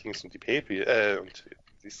die Vikings und die Patriots, und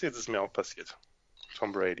siehst du, jetzt ist mir auch passiert.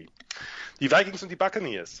 Tom Brady. Die Vikings und die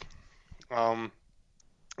Buccaneers.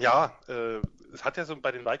 Es hat ja so,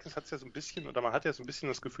 bei den Vikings hat es ja so ein bisschen, oder man hat ja so ein bisschen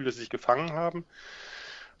das Gefühl, dass sie sich gefangen haben.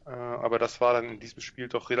 Aber das war dann in diesem Spiel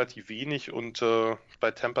doch relativ wenig und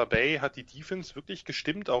bei Tampa Bay hat die Defense wirklich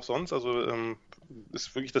gestimmt, auch sonst. Also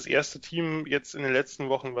ist wirklich das erste Team jetzt in den letzten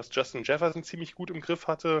Wochen, was Justin Jefferson ziemlich gut im Griff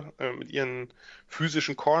hatte, mit ihren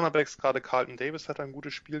physischen Cornerbacks. Gerade Carlton Davis hat ein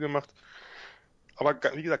gutes Spiel gemacht. Aber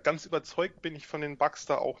wie gesagt, ganz überzeugt bin ich von den Bucks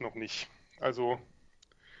da auch noch nicht. Also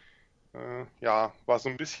war so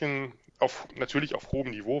ein bisschen natürlich auf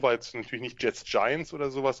hohem Niveau, war jetzt natürlich nicht Jets Giants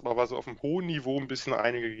oder sowas, aber war so auf einem hohen Niveau ein bisschen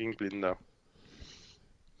einige gegen Blinder.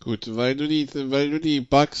 Gut, weil du die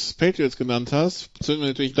Bucks Patriots genannt hast, zünden wir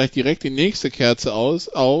natürlich gleich direkt die nächste Kerze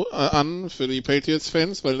an für die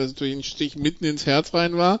Patriots-Fans, weil das natürlich ein Stich mitten ins Herz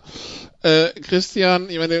rein war. Christian,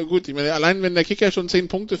 ich meine, allein wenn der Kicker schon 10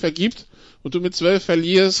 Punkte vergibt und du mit 12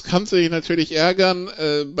 verlierst, kannst du dich natürlich ärgern.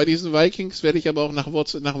 Bei diesen Vikings werde ich aber auch nach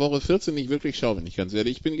Woche 14 nicht wirklich schauen, wenn ich ganz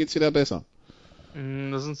ehrlich bin, geht's dir da besser.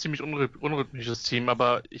 Das ist ein ziemlich unrhythmisches Team,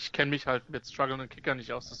 aber ich kenne mich halt mit strugglenden Kicker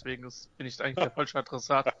nicht aus, deswegen bin ich eigentlich der falsche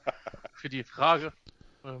Adressat für die Frage.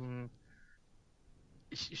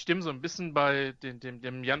 Ich stimme so ein bisschen bei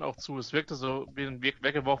dem Jan auch zu. Es wirkte so wie ein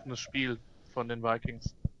weggeworfenes Spiel von den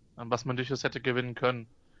Vikings, was man durchaus hätte gewinnen können.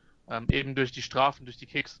 Eben durch die Strafen, durch die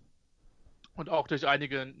Kicks und auch durch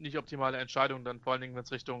einige nicht optimale Entscheidungen, dann vor allen Dingen, wenn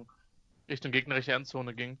es Richtung gegnerische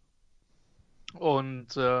Endzone ging.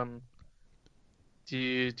 Und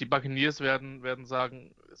die Buccaneers werden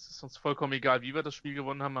sagen, es ist uns vollkommen egal, wie wir das Spiel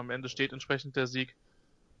gewonnen haben. Am Ende steht entsprechend der Sieg.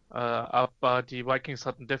 Aber die Vikings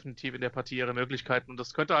hatten definitiv in der Partie ihre Möglichkeiten und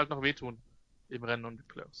das könnte halt noch wehtun im Rennen um die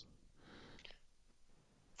Playoffs.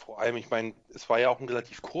 Vor allem, ich meine, es war ja auch ein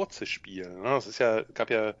relativ kurzes Spiel. Ne? Gab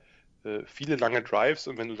ja viele lange Drives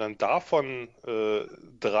und wenn du dann davon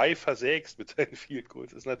 3 versägst mit deinen Field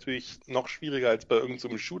Goals, ist natürlich noch schwieriger als bei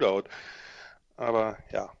irgendeinem Shootout. Aber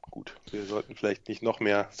ja, gut, wir sollten vielleicht nicht noch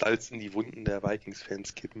mehr Salz in die Wunden der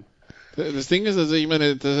Vikings-Fans kippen. Das Ding ist, also ich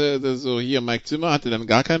meine, so hier Mike Zimmer hatte dann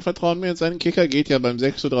gar kein Vertrauen mehr in seinen Kicker, geht ja beim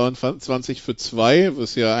 6:23 für 2,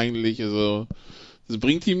 was ja eigentlich, also das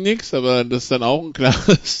bringt ihm nichts, aber das ist dann auch ein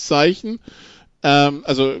klares Zeichen.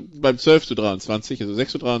 Also beim 12:23, also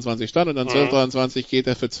 6:23 stand und dann 12:23 geht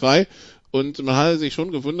er für 2. Und man hatte sich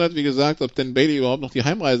schon gewundert, wie gesagt, ob Dan Bailey überhaupt noch die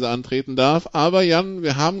Heimreise antreten darf. Aber Jan,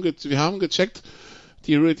 wir haben gecheckt,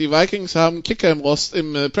 die Vikings haben Kicker im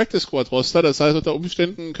Practice Squad Roster. Das heißt, unter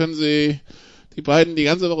Umständen können sie die beiden die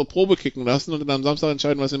ganze Woche Probe kicken lassen und dann am Samstag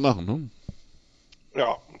entscheiden, was sie machen. Ne?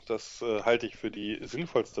 Ja, das halte ich für die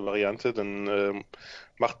sinnvollste Variante. Dann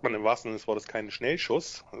macht man im wahrsten Sinne des Wortes keinen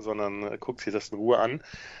Schnellschuss, sondern guckt sich das in Ruhe an.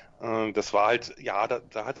 Das war halt, ja,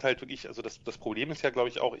 da hat halt wirklich, also das Problem ist ja, glaube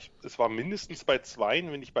ich, auch, es war mindestens bei 2,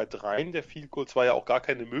 wenn nicht bei 3 der Field Goals, war ja auch gar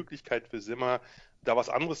keine Möglichkeit für Zimmer, da was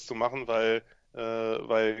anderes zu machen, weil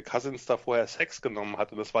Cousins da vorher Sacks genommen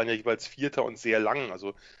hat und das waren ja jeweils 4. und sehr lang,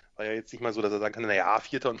 also war ja jetzt nicht mal so, dass er sagen kann, naja,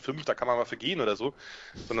 4. und 5, da kann man mal für gehen oder so,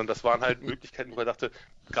 sondern das waren halt Möglichkeiten, wo er dachte,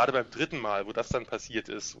 gerade beim 3. Mal, wo das dann passiert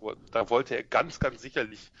ist, da wollte er ganz, ganz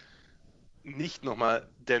sicherlich nicht nochmal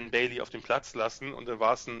Dan Bailey auf den Platz lassen und dann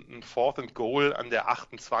war es ein 4th and Goal an der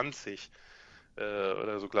 28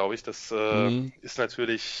 oder so, glaube ich. Das ist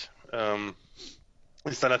natürlich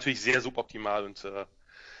ist dann natürlich sehr suboptimal und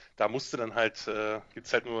da musste dann halt,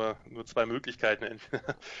 gibt's halt nur 2 Möglichkeiten.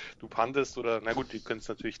 Entweder du puntest oder, na gut, du könntest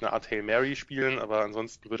natürlich eine Art Hail Mary spielen, aber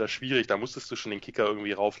ansonsten wird das schwierig. Da musstest du schon den Kicker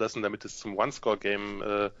irgendwie rauflassen, damit es zum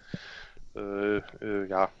One-Score-Game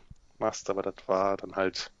machst, aber das war dann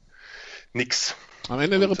halt nix. Am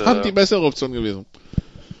Ende wäre Punt die bessere Option gewesen.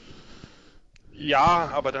 Ja,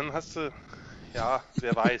 aber dann hast du, ja,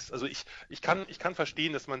 wer weiß. Also ich kann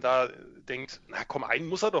verstehen, dass man da denkt, na komm, einen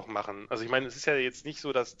muss er doch machen. Also ich meine, es ist ja jetzt nicht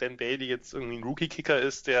so, dass Dan Bailey jetzt irgendwie ein Rookie-Kicker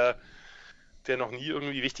ist, der noch nie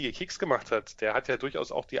irgendwie wichtige Kicks gemacht hat. Der hat ja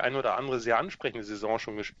durchaus auch die ein oder andere sehr ansprechende Saison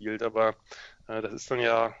schon gespielt, aber das ist dann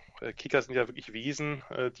ja, Kicker sind ja wirklich Wesen,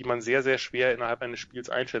 die man sehr, sehr schwer innerhalb eines Spiels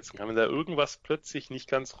einschätzen kann. Wenn da irgendwas plötzlich nicht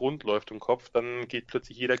ganz rund läuft im Kopf, dann geht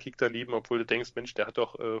plötzlich jeder Kick daneben, obwohl du denkst, Mensch, der hat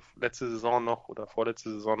doch letzte Saison noch oder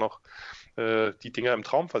vorletzte Saison noch die Dinger im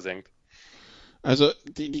Traum versenkt. Also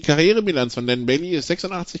die Karrierebilanz von Dan Bailey ist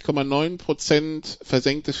 86,9%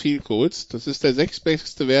 versenkte Field Goals. Das ist der 6.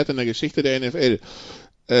 beste Wert in der Geschichte der NFL.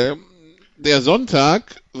 der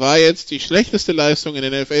Sonntag war jetzt die schlechteste Leistung in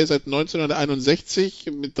der NFL seit 1961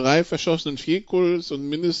 mit 3 verschossenen Field Goals und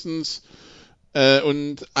mindestens 3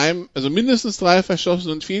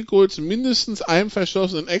 verschossenen Field Goals, mindestens einem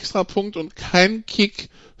verschossenen Extrapunkt und kein Kick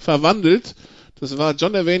verwandelt. Das war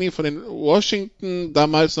John Devaney von den Washington,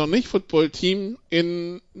 damals noch nicht Football-Team,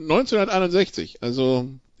 in 1961. Also,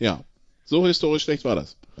 ja, so historisch schlecht war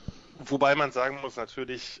das. Wobei man sagen muss,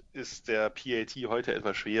 natürlich ist der PAT heute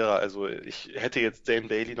etwas schwerer. Also ich hätte jetzt Dane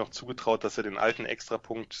Bailey noch zugetraut, dass er den alten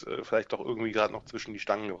Extrapunkt vielleicht doch irgendwie gerade noch zwischen die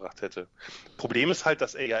Stangen gebracht hätte. Problem ist halt,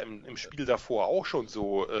 dass er ja im Spiel davor auch schon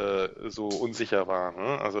so unsicher war.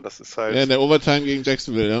 Ne? Also das ist halt... Ja, in der Overtime gegen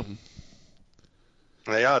Jacksonville, ja.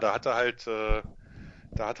 Naja, da hat er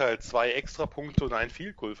halt 2 Extrapunkte und ein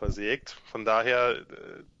Field Goal versägt. Von daher,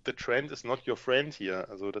 the trend is not your friend hier.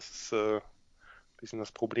 Also das ist bisschen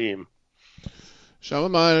das Problem. Schauen wir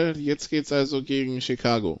mal, jetzt geht's also gegen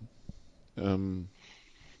Chicago. Wenn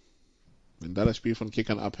da das Spiel von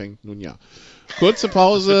Kickern abhängt, nun ja. Kurze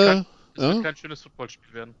Pause. Das wird kein schönes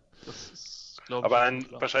Footballspiel werden. Das ist, glaube ich, aber ein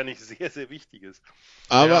wahrscheinlich sehr, sehr wichtiges.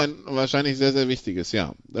 Aber ein wahrscheinlich sehr, sehr wichtiges,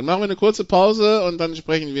 ja. Dann machen wir eine kurze Pause und dann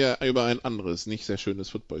sprechen wir über ein anderes, nicht sehr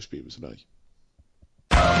schönes Footballspiel. Bis gleich.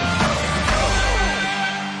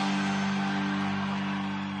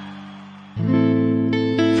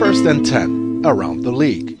 First and 10 around the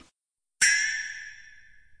league.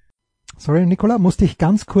 Sorry, Nicola, musste ich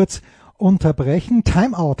ganz kurz unterbrechen.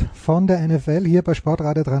 Timeout von der NFL hier bei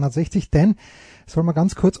Sportradio 360, denn es soll mal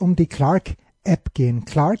ganz kurz um die Clark-App gehen.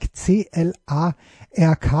 Clark,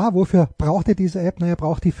 C-L-A-R-K. Wofür braucht ihr diese App? Ihr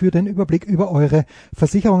braucht die für den Überblick über eure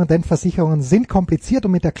Versicherungen, denn Versicherungen sind kompliziert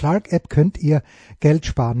und mit der Clark-App könnt ihr Geld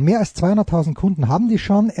sparen. Mehr als 200.000 Kunden haben die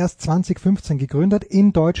schon, erst 2015 gegründet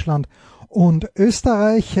in Deutschland und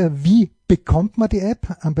Österreich. Wie bekommt man die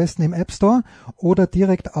App? Am besten im App Store oder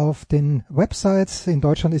direkt auf den Websites. In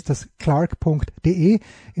Deutschland ist das clark.de,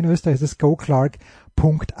 in Österreich ist es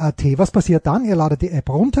goclark.at. Was passiert dann? Ihr ladet die App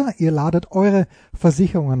runter, ihr ladet eure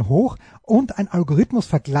Versicherungen hoch und ein Algorithmus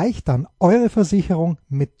vergleicht dann eure Versicherung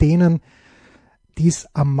mit denen, die es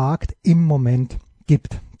am Markt im Moment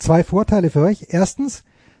gibt. 2 Vorteile für euch. Erstens,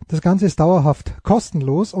 das Ganze ist dauerhaft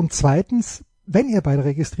kostenlos und zweitens, wenn ihr bei der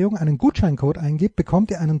Registrierung einen Gutscheincode eingebt,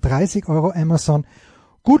 bekommt ihr einen 30 € Amazon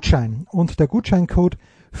Gutschein. Und der Gutscheincode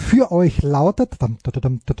für euch lautet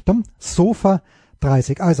SOFA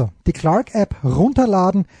 30. Also die Clark App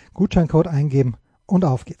runterladen, Gutscheincode eingeben und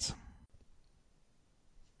auf geht's.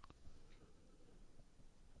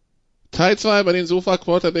 Teil 2 bei den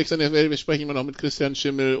Sofa-Quarterbacks NFL. Wir sprechen immer noch mit Christian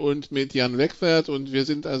Schimmel und mit Jan Wegwert und wir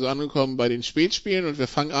sind also angekommen bei den Spätspielen und wir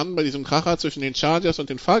fangen an bei diesem Kracher zwischen den Chargers und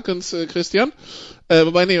den Falcons, Christian.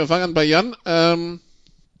 Wir fangen an bei Jan.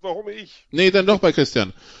 Warum ich? Nee, dann doch bei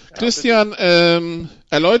Christian. Ja, Christian,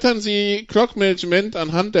 erläutern Sie Clock Management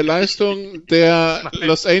anhand der Leistung der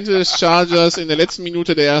Los Angeles Chargers in der letzten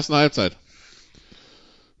Minute der ersten Halbzeit.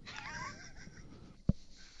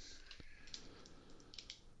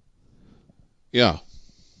 Ja.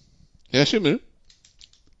 Herr Schimmel?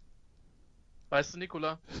 Weißt du,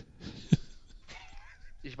 Nicola?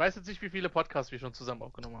 Ich weiß jetzt nicht, wie viele Podcasts wir schon zusammen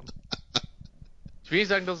aufgenommen haben. Ich will nicht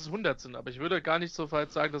sagen, dass es 100 sind, aber ich würde gar nicht so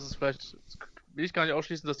weit sagen, dass es vielleicht, will ich gar nicht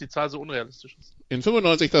ausschließen, dass die Zahl so unrealistisch ist. In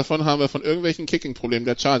 95 davon haben wir von irgendwelchen Kicking-Problemen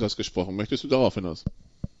der Chargers gesprochen. Möchtest du darauf hinaus?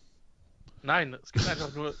 Nein, es geht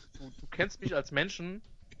einfach nur, du kennst mich als Menschen,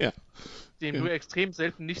 dem nur extrem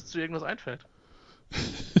selten nichts zu irgendwas einfällt.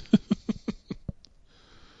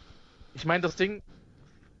 Ich meine, das Ding,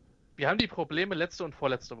 wir haben die Probleme letzte und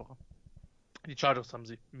vorletzte Woche. Die Chargers haben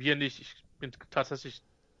sie. Wir nicht. Ich bin tatsächlich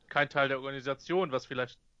kein Teil der Organisation, was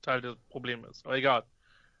vielleicht Teil des Problems ist. Aber egal.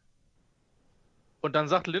 Und dann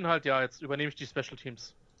sagt Lynn halt, ja, jetzt übernehme ich die Special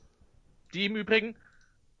Teams. Die im Übrigen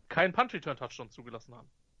keinen Punt-Return-Touchdown zugelassen haben.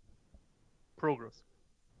 Progress.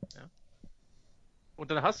 Ja.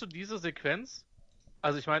 Und dann hast du diese Sequenz,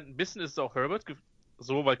 also ich meine, ein bisschen ist es auch Herbert,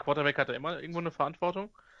 so, weil Quarterback hat ja immer irgendwo eine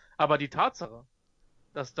Verantwortung. Aber die Tatsache,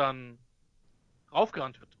 dass dann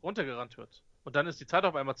raufgerannt wird, runtergerannt wird und dann ist die Zeit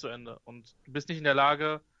auf einmal zu Ende und du bist nicht in der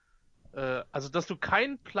Lage, also dass du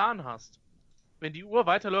keinen Plan hast, wenn die Uhr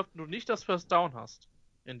weiterläuft und du nicht das First Down hast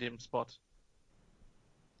in dem Spot,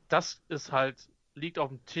 das ist halt, liegt auf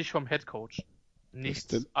dem Tisch vom Head Coach.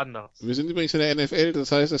 Nichts anderes. Wir sind übrigens in der NFL,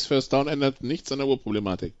 das heißt, das First Down ändert nichts an der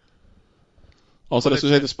Uhrproblematik. Außer dass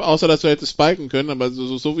du hättest spiken können, aber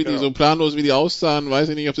so wie die, so planlos wie die aussahen, weiß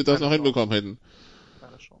ich nicht, ob sie das noch hinbekommen hätten.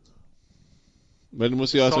 Keine Chance. Weil du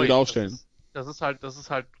musst sie erst wieder aufstellen. Das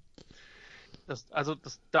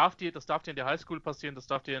darf dir in der Highschool passieren, das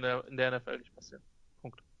darf dir in der NFL nicht passieren.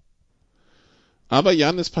 Punkt. Aber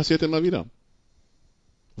Jan, es passiert immer wieder.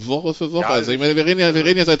 Woche für Woche. Ja, also ich meine, wir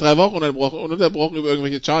reden ja seit 3 Wochen ununterbrochen über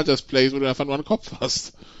irgendwelche Chargers-Plays, wo du einfach nur einen Kopf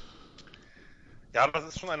hast. Ja, das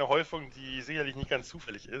ist schon eine Häufung, die sicherlich nicht ganz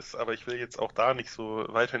zufällig ist, aber ich will jetzt auch da nicht so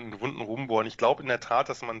weiter in den Wunden rumbohren. Ich glaube in der Tat,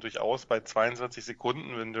 dass man durchaus bei 22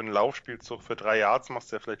 Sekunden, wenn du einen Laufspielzug für 3 Yards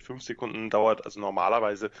machst, der vielleicht 5 Sekunden dauert, also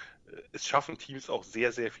normalerweise, es schaffen Teams auch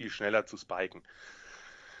sehr, sehr viel schneller zu spiken.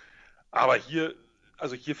 Aber hier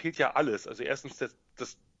fehlt ja alles. Also erstens,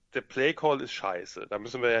 der Play-Call ist scheiße, da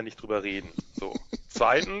müssen wir ja nicht drüber reden. So.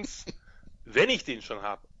 Zweitens, wenn ich den schon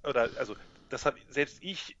habe, das habe selbst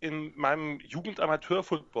ich in meinem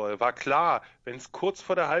Jugendamateur-Football, war klar, wenn es kurz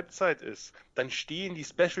vor der Halbzeit ist, dann stehen die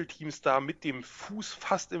Special Teams da mit dem Fuß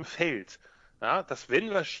fast im Feld. Ja, dass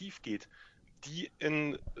wenn was schief geht, die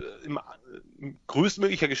in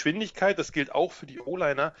größtmöglicher Geschwindigkeit, das gilt auch für die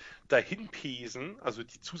O-Liner, dahin pesen, also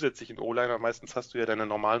die zusätzlichen O-Liner, meistens hast du ja deine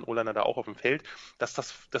normalen O-Liner da auch auf dem Feld, das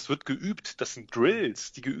wird geübt, das sind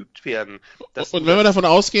Drills, die geübt werden. Und wenn wir davon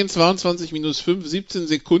ausgehen, 22 minus 5, 17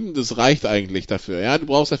 Sekunden, das reicht eigentlich dafür, ja? Du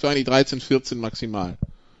brauchst dafür eigentlich 13, 14 maximal.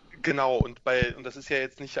 Genau, und das ist ja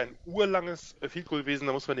jetzt nicht ein urlanges Field Goal gewesen,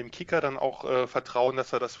 da muss man dem Kicker dann auch vertrauen,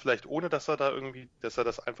 dass er das vielleicht ohne, dass er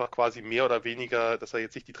das einfach quasi mehr oder weniger, dass er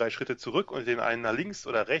jetzt nicht die 3 Schritte zurück und den einen nach links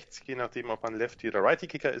oder rechts, je nachdem, ob man Lefty oder Righty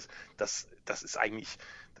Kicker ist, das ist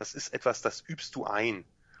etwas, das übst du ein.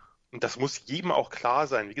 Und das muss jedem auch klar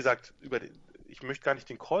sein. Wie gesagt, ich möchte gar nicht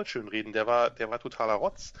den Call schön reden, der war totaler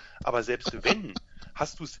Rotz, aber selbst wenn,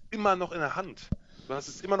 hast du es immer noch in der Hand. Du hast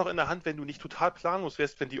es immer noch in der Hand, wenn du nicht total planlos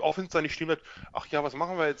wärst, wenn die Offense da nicht stehen bleibt, ach ja, was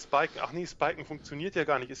machen wir jetzt, Spiken? Ach nee, Spiken funktioniert ja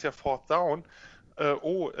gar nicht, ist ja Fourth Down.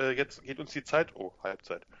 Jetzt geht uns die Zeit,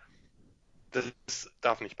 Halbzeit. Das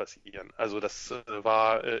darf nicht passieren. Also das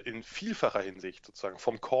war in vielfacher Hinsicht sozusagen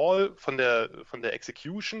vom Call, von der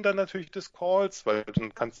Execution dann natürlich des Calls, weil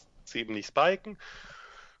dann kannst du eben nicht spiken.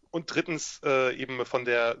 Und drittens eben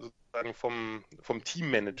sozusagen vom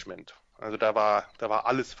Teammanagement. Also da war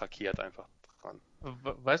alles verkehrt einfach dran.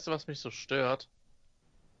 Weißt du, was mich so stört?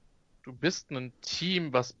 Du bist ein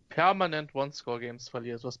Team, was permanent One-Score-Games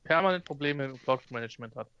verliert, was permanent Probleme im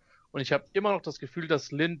Clock-Management hat. Und ich habe immer noch das Gefühl,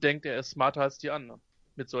 dass Lynn denkt, er ist smarter als die anderen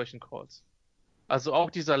mit solchen Calls. Also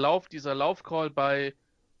auch dieser Laufcall bei,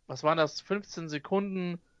 was waren das, 15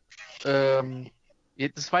 Sekunden, das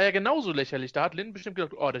war ja genauso lächerlich. Da hat Lynn bestimmt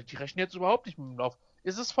gedacht, oh, die rechnen jetzt überhaupt nicht mit dem Lauf.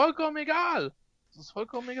 Es ist vollkommen egal.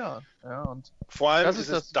 Ja, und vor allem ist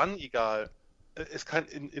es dann egal. Es kann,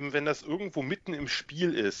 wenn das irgendwo mitten im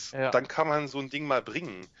Spiel ist, dann kann man so ein Ding mal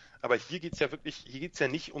bringen. Aber hier geht's ja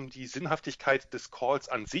nicht um die Sinnhaftigkeit des Calls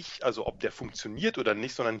an sich, also ob der funktioniert oder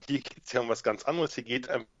nicht, sondern hier geht's ja um was ganz anderes. Hier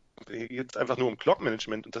geht's einfach nur um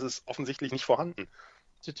Clock-Management und das ist offensichtlich nicht vorhanden.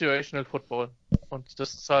 Situational Football. Und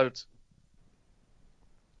das ist halt,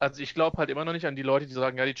 also ich glaube halt immer noch nicht an die Leute, die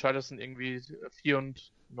sagen, ja, die Chargers sind irgendwie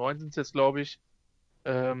 4-9 sind es jetzt, glaube ich.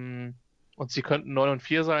 Und sie könnten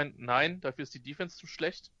 9-4 sein. Nein, dafür ist die Defense zu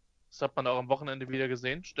schlecht. Das hat man auch am Wochenende wieder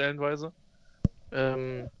gesehen, stellenweise.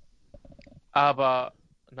 Aber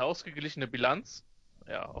eine ausgeglichene Bilanz,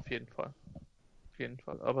 ja, auf jeden Fall.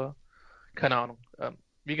 Aber keine Ahnung.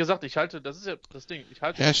 Wie gesagt, das ist ja das Ding.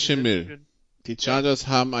 Herr Schimmel, die Chargers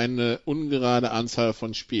haben eine ungerade Anzahl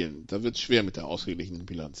von Spielen. Da wird es schwer mit der ausgeglichenen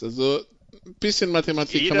Bilanz. Also ein bisschen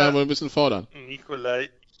Mathematik kann man ja wohl ein bisschen fordern. Nikolai,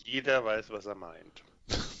 jeder weiß, was er meint.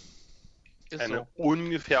 Eine so.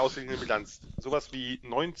 Ungefähr ausgeglichene Bilanz. Sowas wie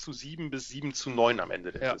 9-7 bis 7-9 am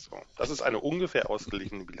Ende der Saison. Das ist eine ungefähr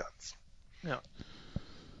ausgeglichene Bilanz. Ja.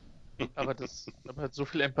 Aber so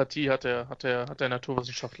viel Empathie hat der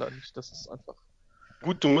Naturwissenschaftler nicht. Das ist einfach.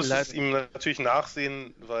 Gut, du musst es ihm natürlich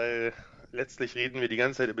nachsehen, weil letztlich reden wir die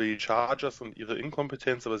ganze Zeit über die Chargers und ihre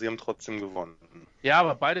Inkompetenz, aber sie haben trotzdem gewonnen. Ja,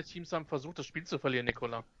 aber beide Teams haben versucht, das Spiel zu verlieren,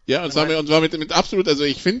 Nikola. Ja, und zwar mit absolut, also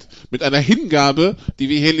ich finde, mit einer Hingabe, die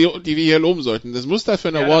wir hier loben sollten. Das muss dafür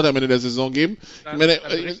eine Award am Ende der Saison geben. Ich meine,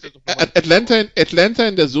 Atlanta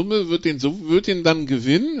in der Summe wird den dann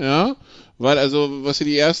gewinnen, ja. Weil also, was sie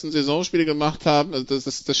die ersten Saisonspiele gemacht haben, also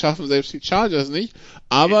das schaffen selbst die Chargers nicht.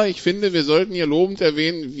 Aber ich finde, wir sollten hier lobend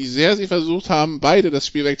erwähnen, wie sehr sie versucht haben, beide das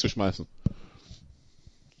Spiel wegzuschmeißen.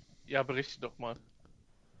 Ja, berichte doch mal.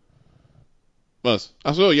 Was?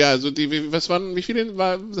 Ach so, ja, also das waren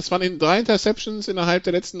 3 Interceptions innerhalb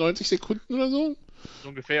der letzten 90 Sekunden oder so?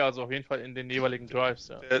 Ungefähr, also auf jeden Fall in den jeweiligen Drives,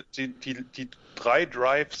 ja. Die 3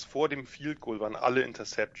 Drives vor dem Field Goal waren alle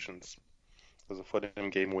Interceptions. Also vor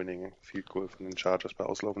dem Game-Winning Field Goal von den Chargers bei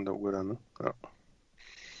auslaufender Uhr dann, ne?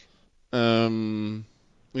 Ja.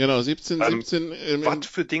 Genau, 17. Was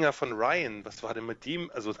für Dinger von Ryan? Was war denn mit dem?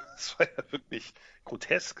 Also, das war ja wirklich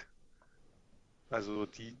grotesk. Also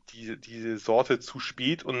diese Sorte zu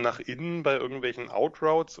spät und nach innen bei irgendwelchen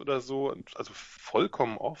Outroutes oder so, also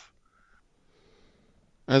vollkommen off.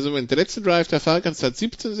 Also der letzte Drive der Falcons hat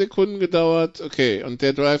 17 Sekunden gedauert, okay, und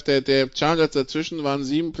der Drive der Chargers dazwischen waren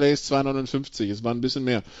 7 Plays, 259, es waren ein bisschen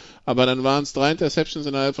mehr. Aber dann waren es 3 Interceptions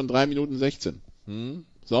innerhalb von 3 Minuten 16.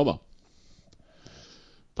 Sauber.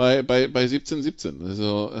 Bei 17-17.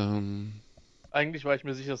 Also, Eigentlich war ich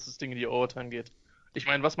mir sicher, dass das Ding in die Overtime geht. Ich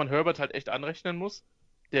meine, was man Herbert halt echt anrechnen muss,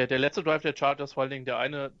 der letzte Drive der Chargers, vor allen Dingen der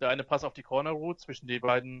eine Pass auf die Corner Route zwischen die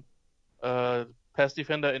beiden Pass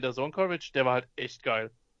Defender in der Zone Coverage, der war halt echt geil.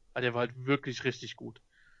 Also der war halt wirklich richtig gut.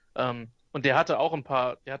 Und der hatte auch ein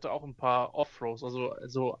paar Off-Throws, also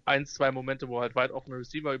so 1, 2 Momente, wo er halt weit offene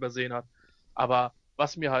Receiver übersehen hat. Aber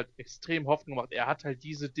was mir halt extrem Hoffnung macht, er hat halt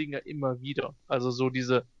diese Dinge immer wieder. Also so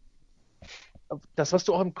das, was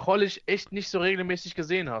du auch im College echt nicht so regelmäßig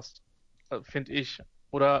gesehen hast, finde ich.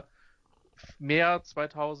 Oder mehr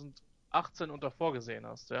 2018 und davor gesehen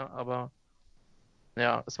hast, ja. Aber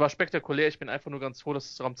ja, es war spektakulär. Ich bin einfach nur ganz froh,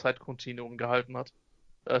 dass es am Zeitkontinuum gehalten hat.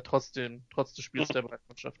 Trotz des Spiels der beiden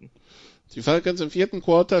Mannschaften. die Falcons im 4.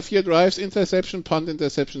 Quarter, 4 Drives, Interception, Punt,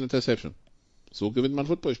 Interception, Interception. So gewinnt man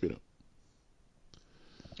Footballspiele.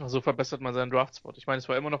 So verbessert man seinen Draftspot. Ich meine, es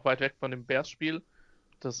war immer noch weit weg von dem Bears-Spiel.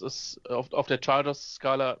 Das ist auf der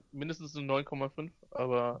Chargers-Skala mindestens eine 9,5,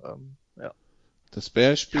 aber ja. Das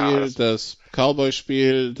Bears-Spiel, ja, das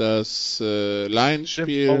Cowboys-Spiel, das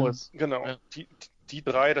Lions-Spiel. Genau, ja. Die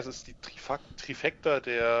drei, das ist die Trifecta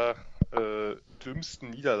der dümmsten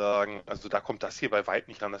Niederlagen. Also da kommt das hier bei weit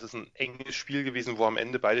nicht ran. Das ist ein enges Spiel gewesen, wo am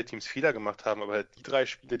Ende beide Teams Fehler gemacht haben, aber die 3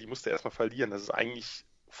 Spiele, die musste er erstmal verlieren. Das ist eigentlich,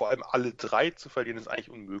 vor allem alle 3 zu verlieren, ist eigentlich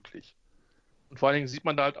unmöglich. Und vor allen Dingen sieht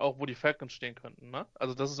man da halt auch, wo die Falcons stehen könnten, ne?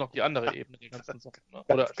 Also das ist noch die andere Ebene, die ganzen Sachen. Ne?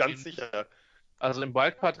 Oder ganz sicher. Also im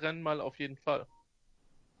Wildcard-Rennen mal auf jeden Fall.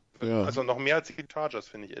 Ja. Also noch mehr als die Chargers,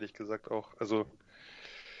 finde ich ehrlich gesagt auch. Also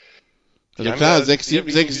klar,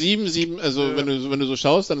 6-7, also wenn du so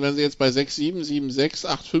schaust, dann wären sie jetzt bei 6-7, 7-6,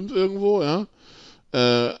 8-5 irgendwo, ja.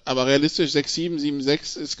 Aber realistisch 6-7,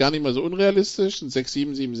 7-6 ist gar nicht mal so unrealistisch. Und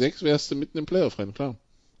 6-7, 7-6 wärst du mitten im Playoff-Rennen, klar.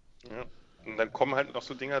 Ja. Und dann kommen halt noch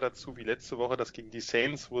so Dinger dazu, wie letzte Woche das gegen die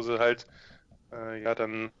Saints, wo sie halt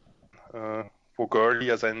wo Gurley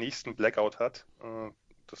ja seinen nächsten Blackout hat.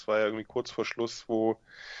 Das war ja irgendwie kurz vor Schluss, wo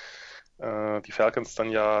die Falcons dann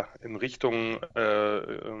ja in Richtung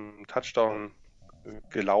Touchdown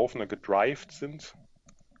gedrived sind,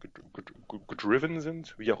 gedriven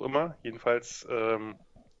sind, wie auch immer. Jedenfalls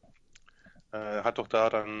hat doch da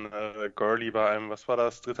dann Gurley bei einem, was war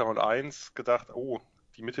das, 3. und 1 gedacht, oh,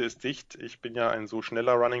 die Mitte ist dicht, ich bin ja ein so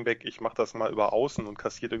schneller Running Back, ich mache das mal über außen und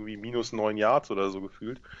kassiert irgendwie minus 9 Yards oder so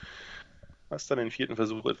gefühlt. Was dann den 4.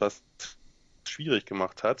 Versuch etwas schwierig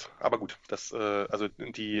gemacht hat. Aber gut, also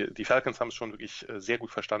die Falcons haben es schon wirklich sehr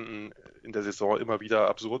gut verstanden, in der Saison immer wieder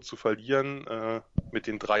absurd zu verlieren, mit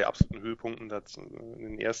den 3 absoluten Höhepunkten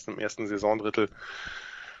im ersten Saisondrittel.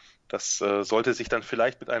 Das sollte sich dann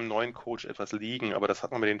vielleicht mit einem neuen Coach etwas legen, aber das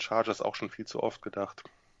hat man mit den Chargers auch schon viel zu oft gedacht.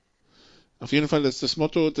 Auf jeden Fall ist das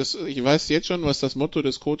Motto, ich weiß jetzt schon, was das Motto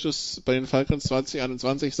des Coaches bei den Falcons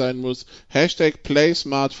 2021 sein muss.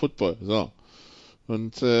 #PlaySmartFootball. So.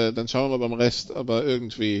 Und dann schauen wir mal beim Rest. Aber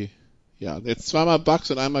irgendwie, ja, jetzt zweimal Bucks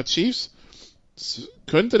und einmal Chiefs. Das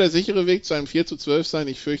könnte der sichere Weg zu einem 4-12 sein.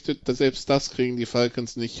 Ich fürchte, dass selbst das kriegen die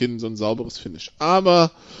Falcons nicht hin, so ein sauberes Finish. Aber,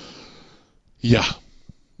 ja.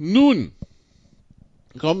 Nun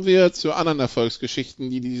kommen wir zu anderen Erfolgsgeschichten,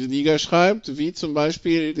 die diese Liga schreibt, wie zum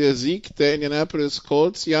Beispiel der Sieg der Indianapolis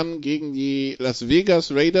Colts, Jan, gegen die Las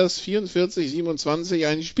Vegas Raiders 44-27,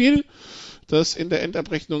 ein Spiel, das in der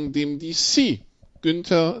Endabrechnung dem DC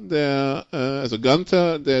Gunther der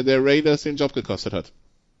Raiders den Job gekostet hat.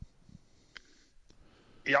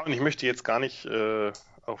 Ja, und ich möchte jetzt gar nicht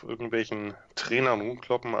auf irgendwelchen Trainern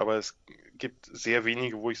rumkloppen, aber es gibt sehr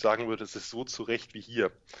wenige, wo ich sagen würde, es ist so zurecht wie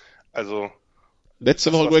hier. Also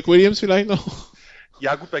letzte Woche Greg Williams vielleicht noch?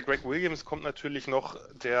 Ja gut, bei Greg Williams kommt natürlich noch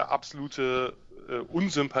der absolute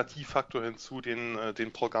Unsympathiefaktor hinzu, den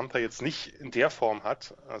Paul Gunther jetzt nicht in der Form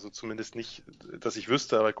hat. Also zumindest nicht, dass ich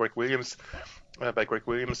wüsste, aber bei Greg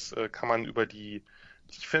Williams kann man über die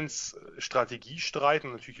Defense-Strategie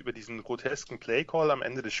streiten, natürlich über diesen grotesken Play-Call am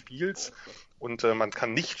Ende des Spiels und man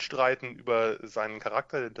kann nicht streiten über seinen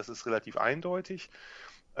Charakter, das ist relativ eindeutig.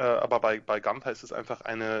 Aber bei Gunther ist es einfach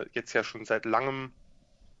eine jetzt ja schon seit langem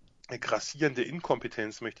grassierende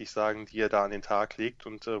Inkompetenz, möchte ich sagen, die er da an den Tag legt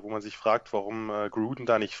und wo man sich fragt, warum Gruden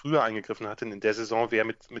da nicht früher eingegriffen hat. Denn in der Saison wäre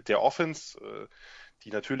mit der Offense,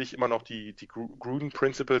 die natürlich immer noch die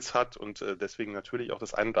Gruden-Principles hat und deswegen natürlich auch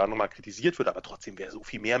das ein oder andere Mal kritisiert wird, aber trotzdem wäre so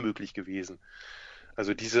viel mehr möglich gewesen.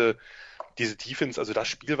 Also diese Defense, also das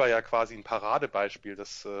Spiel war ja quasi ein Paradebeispiel,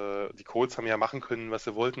 dass die Colts haben ja machen können, was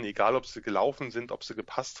sie wollten, egal ob sie gelaufen sind, ob sie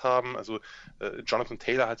gepasst haben. Also Jonathan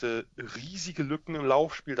Taylor hatte riesige Lücken im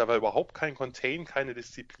Laufspiel, da war überhaupt kein Contain, keine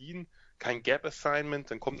Disziplin, kein Gap-Assignment.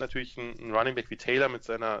 Dann kommt natürlich ein Running Back wie Taylor mit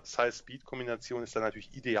seiner Size-Speed-Kombination, ist dann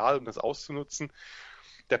natürlich ideal, um das auszunutzen.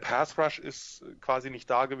 Der Pass-Rush ist quasi nicht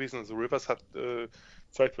da gewesen, also Rivers hat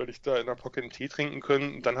zeitweilig da in der Pocket einen Tee trinken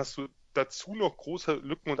können. Dann hast du dazu noch große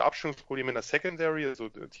Lücken und Abstimmungsprobleme in der Secondary. Also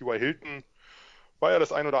T.Y. Hilton war ja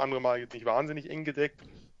das ein oder andere Mal jetzt nicht wahnsinnig eng gedeckt.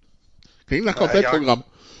 Klingt nach Komplettprogramm.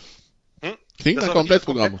 Klingt nach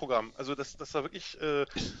Komplettprogramm. Also das war wirklich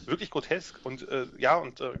grotesk. Und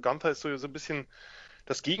und Gunter ist so ein bisschen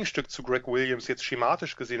das Gegenstück zu Greg Williams, jetzt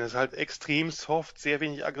schematisch gesehen. Das ist halt extrem soft, sehr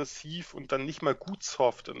wenig aggressiv und dann nicht mal gut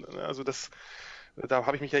soft. Und, also da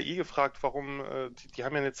habe ich mich ja gefragt, warum, die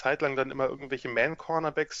haben ja eine Zeit lang dann immer irgendwelche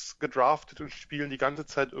Man-Cornerbacks gedraftet und spielen die ganze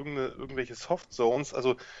Zeit irgendwelche Soft-Zones.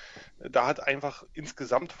 Also da hat einfach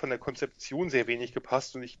insgesamt von der Konzeption sehr wenig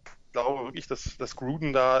gepasst und ich glaube wirklich, dass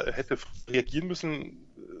Gruden da hätte reagieren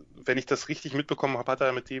müssen. Wenn ich das richtig mitbekommen habe, hat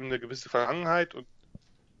er mit dem eine gewisse Vergangenheit und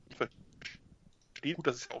verstehe gut,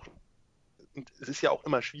 das ist auch. Und es ist ja auch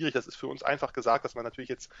immer schwierig, das ist für uns einfach gesagt, dass man natürlich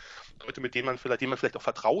jetzt Leute, denen man vielleicht auch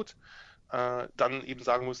vertraut, dann eben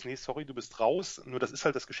sagen muss, nee, sorry, du bist raus. Nur das ist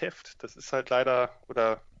halt das Geschäft. Das ist halt leider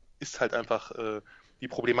oder ist halt einfach die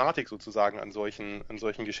Problematik sozusagen an solchen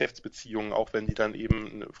Geschäftsbeziehungen, auch wenn die dann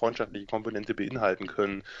eben eine freundschaftliche Komponente beinhalten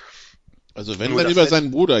können. Also wenn dann über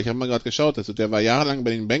seinen Bruder, ich habe mal gerade geschaut, also der war jahrelang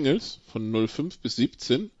bei den Bengals von 05 bis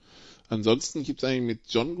 17. Ansonsten gibt es eigentlich mit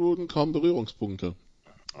John Gruden kaum Berührungspunkte.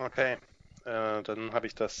 Okay. Dann habe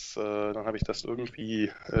ich das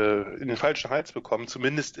irgendwie in den falschen Hals bekommen.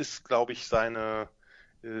 Zumindest ist, glaube ich,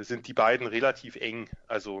 sind die beiden relativ eng.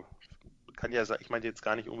 Also kann ja sein, ich meine jetzt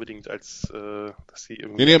gar nicht unbedingt dass sie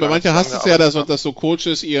irgendwie. Nee, aber manche hast es ja, dass so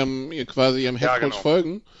Coaches ihrem Headcoach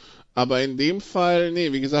folgen. Aber in dem Fall,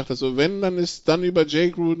 nee, wie gesagt, also wenn, dann ist dann über Jay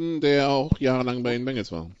Gruden, der auch jahrelang bei den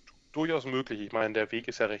Bengals war. Durchaus möglich. Ich meine, der Weg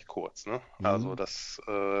ist ja recht kurz, ne? Also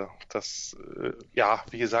wie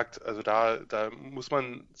gesagt, also da muss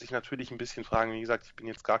man sich natürlich ein bisschen fragen. Wie gesagt, ich bin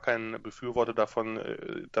jetzt gar kein Befürworter davon,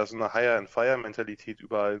 da so eine Hire-and-Fire-Mentalität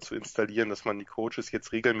überall zu installieren, dass man die Coaches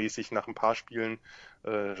jetzt regelmäßig nach ein paar Spielen,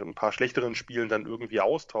 ein paar schlechteren Spielen dann irgendwie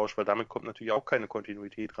austauscht, weil damit kommt natürlich auch keine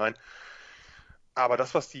Kontinuität rein. Aber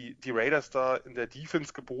das, was die Raiders da in der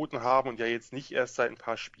Defense geboten haben und ja jetzt nicht erst seit ein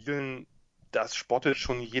paar Spielen, das spottet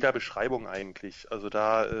schon jeder Beschreibung eigentlich. Also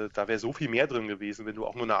da wäre so viel mehr drin gewesen, wenn du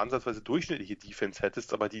auch nur eine ansatzweise durchschnittliche Defense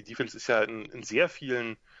hättest. Aber die Defense ist ja in sehr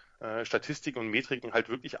vielen Statistiken und Metriken halt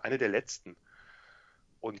wirklich eine der letzten.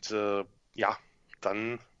 Und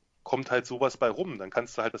dann kommt halt sowas bei rum. Dann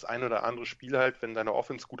kannst du halt das ein oder andere Spiel halt, wenn deine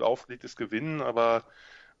Offense gut aufgelegt ist, gewinnen. Aber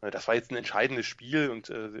das war jetzt ein entscheidendes Spiel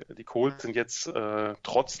und die Colts sind jetzt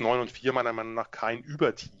trotz 9-4 meiner Meinung nach kein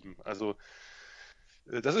Überteam. Also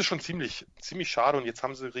das ist schon ziemlich schade und jetzt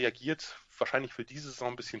haben sie reagiert, wahrscheinlich für diese Saison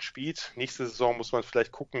ein bisschen spät. Nächste Saison muss man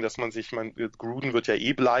vielleicht gucken, dass Gruden wird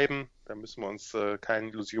ja bleiben, da müssen wir uns keine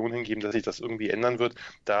Illusion hingeben, dass sich das irgendwie ändern wird.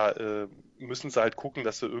 Da müssen sie halt gucken,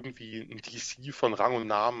 dass sie irgendwie ein DC von Rang und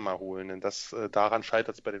Namen mal holen, denn daran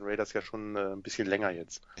scheitert es bei den Raiders ja schon ein bisschen länger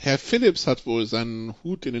jetzt. Herr Phillips hat wohl seinen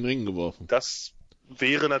Hut in den Ring geworfen. Das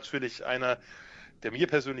wäre natürlich einer, der mir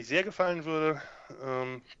persönlich sehr gefallen würde.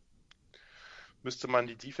 Müsste man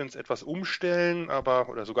die Defense etwas umstellen,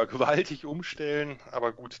 oder sogar gewaltig umstellen.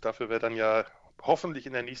 Aber gut, dafür wäre dann ja hoffentlich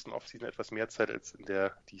in der nächsten Offseason etwas mehr Zeit als in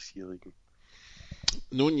der diesjährigen.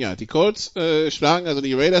 Nun ja, die Colts schlagen also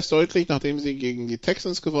die Raiders deutlich, nachdem sie gegen die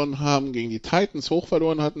Texans gewonnen haben, gegen die Titans hoch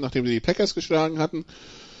verloren hatten, nachdem sie die Packers geschlagen hatten.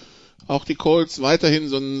 Auch die Colts weiterhin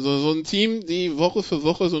so ein Team, die Woche für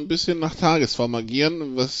Woche so ein bisschen nach Tagesform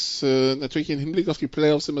agieren, was natürlich im Hinblick auf die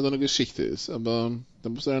Playoffs immer so eine Geschichte ist. Aber da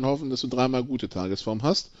musst du dann hoffen, dass du dreimal gute Tagesform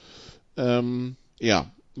hast.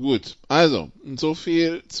 Gut. Also, so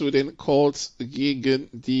viel zu den Colts gegen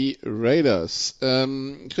die Raiders.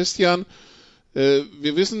 Christian,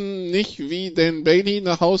 wir wissen nicht, wie Dan Bailey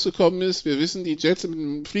nach Hause gekommen ist. Wir wissen, die Jets sind mit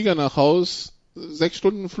dem Flieger nach Haus.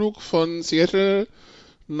 6-Stunden-Flug von Seattle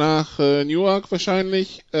nach Newark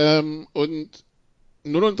wahrscheinlich und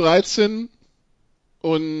 0-13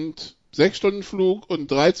 und 6-Stunden-Flug und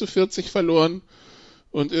 3-40 verloren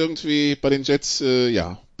und irgendwie bei den Jets,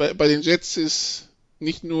 bei den Jets ist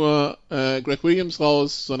nicht nur Greg Williams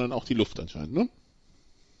raus, sondern auch die Luft anscheinend, ne?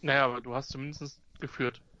 Naja, aber du hast zumindest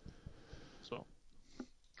geführt. So.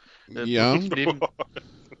 Ja.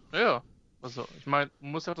 Ja, also ich meine,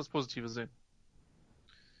 man muss ja auch das Positive sehen.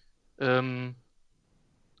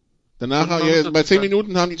 Danach, bei 10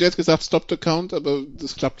 Minuten haben die Jets gesagt, stop the count, aber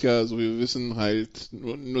das klappt ja, so wie wir wissen, halt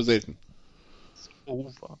nur selten. It's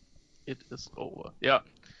over. It is over. Ja.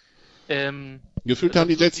 Gefühlt haben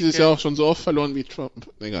die Jets dieses Jahr auch schon so oft verloren wie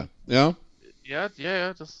Trump. Egal. Ja? Ja,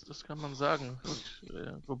 das kann man sagen.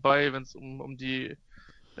 Wobei, wenn es um die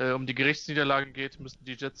Gerichtsniederlage geht, müssten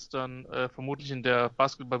die Jets dann vermutlich in der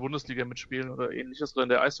Basketball-Bundesliga mitspielen oder ähnliches oder in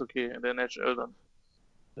der Eishockey, in der NHL dann.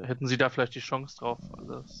 Hätten sie da vielleicht die Chance drauf.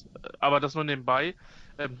 Aber das nur nebenbei.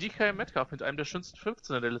 DK Metcalf mit einem der schönsten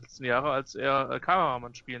 15er der letzten Jahre, als er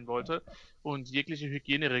Kameramann spielen wollte und jegliche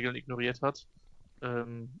Hygieneregeln ignoriert hat.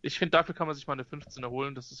 Ich finde, dafür kann man sich mal eine 15er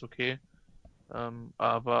holen, das ist okay.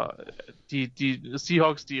 Aber die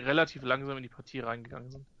Seahawks, die relativ langsam in die Partie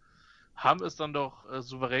reingegangen sind, haben es dann doch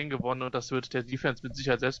souverän gewonnen und das wird der Defense mit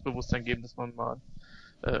Sicherheit Selbstbewusstsein geben, dass man mal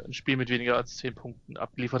ein Spiel mit weniger als 10 Punkten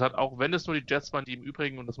abgeliefert hat, auch wenn es nur die Jets waren, die im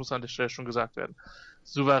Übrigen, und das muss an der Stelle schon gesagt werden,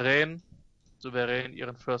 souverän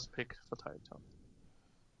ihren First Pick verteilt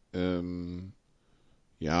haben.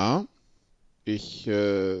 Ja. Ich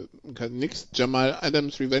kann nix. Jamal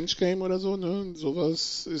Adams Revenge Game oder so, ne?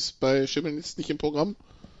 Sowas ist bei Schimmel jetzt nicht im Programm.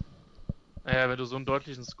 Naja, wenn du so einen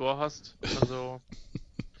deutlichen Score hast, also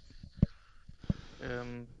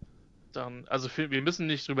dann, also wir müssen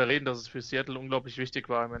nicht drüber reden, dass es für Seattle unglaublich wichtig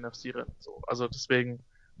war im NFC-Rennen. So. Also deswegen,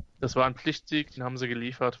 das war ein Pflichtsieg, den haben sie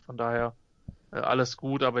geliefert, von daher alles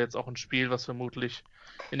gut, aber jetzt auch ein Spiel, was vermutlich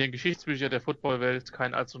in den Geschichtsbüchern der Footballwelt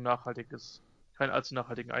keinen allzu nachhaltigen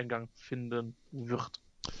Eingang finden wird.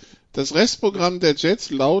 Das Restprogramm der Jets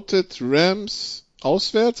lautet Rams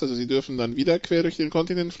auswärts, also sie dürfen dann wieder quer durch den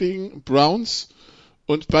Kontinent fliegen, Browns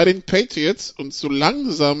und bei den Patriots und so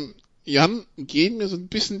langsam, Jan, gehen mir so ein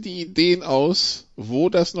bisschen die Ideen aus, wo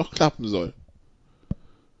das noch klappen soll.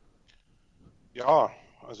 Ja,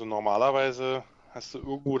 also normalerweise hast du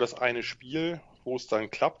irgendwo das eine Spiel, wo es dann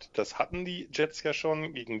klappt. Das hatten die Jets ja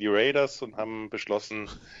schon gegen die Raiders und haben beschlossen,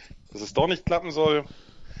 dass es doch nicht klappen soll.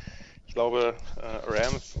 Ich glaube,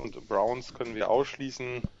 Rams und Browns können wir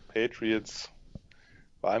ausschließen. Patriots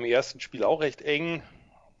war im ersten Spiel auch recht eng.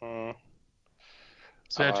 Das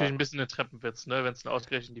wäre natürlich ein bisschen ein Treppenwitz, ne, wenn es dann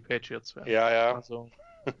ausgerechnet die Patriots wären. Ja. Also.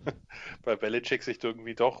 Weil Belichick sich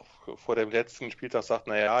irgendwie doch vor dem letzten Spieltag sagt,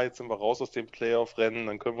 naja, jetzt sind wir raus aus dem Playoff-Rennen,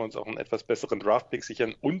 dann können wir uns auch einen etwas besseren Draftpick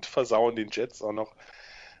sichern und versauen den Jets auch noch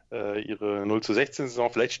ihre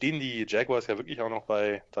 0-16-Saison. Vielleicht stehen die Jaguars ja wirklich auch noch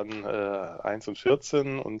bei dann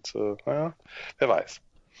 1-14 und naja, wer weiß.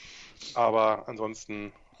 Aber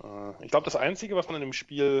ansonsten, ich glaube, das Einzige, was man in dem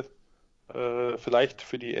Spiel vielleicht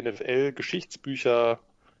für die NFL-Geschichtsbücher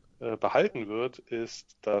behalten wird,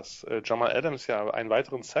 ist, dass Jamal Adams ja einen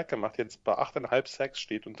weiteren Sack gemacht, jetzt bei 8,5 Sacks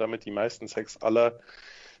steht und damit die meisten Sacks aller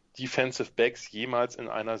Defensive Backs jemals in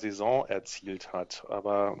einer Saison erzielt hat.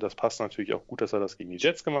 Aber das passt natürlich auch gut, dass er das gegen die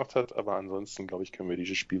Jets gemacht hat, aber ansonsten, glaube ich, können wir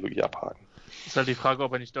dieses Spiel wirklich abhaken. Ist halt die Frage,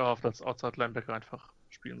 ob er nicht darauf als Outside Linebacker einfach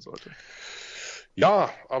spielen sollte.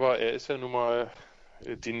 Ja, aber er ist ja nun mal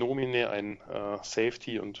de nomine ein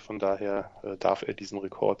Safety und von daher darf er diesen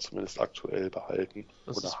Rekord zumindest aktuell behalten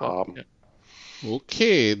oder haben. Ja.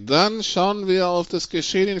 Okay, dann schauen wir auf das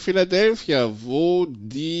Geschehen in Philadelphia, wo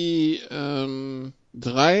die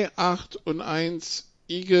 3-8-1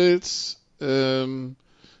 Eagles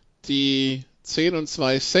die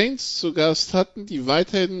 10-2 Saints zu Gast hatten, die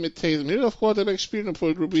weiterhin mit Taysom Hill auf Quarterback spielen,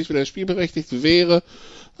 obwohl Drew Brees wieder spielberechtigt wäre.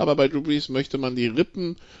 Aber bei Drew Brees möchte man die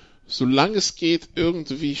Rippen, solange es geht,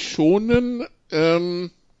 irgendwie schonen.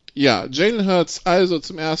 Jalen Hurts also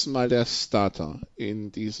zum ersten Mal der Starter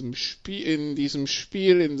in diesem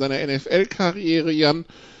Spiel, in seiner NFL-Karriere, Jan.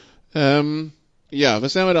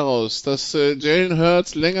 Was lernen wir daraus? Dass Jalen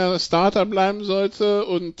Hurts länger Starter bleiben sollte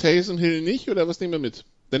und Taysom Hill nicht, oder was nehmen wir mit?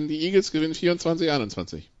 Denn die Eagles gewinnen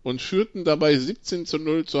 24-21 und führten dabei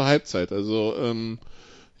 17-0 zur Halbzeit. Also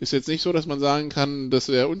ist jetzt nicht so, dass man sagen kann, das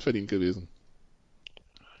wäre unverdient gewesen.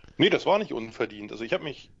 Nee, das war nicht unverdient. Also ich habe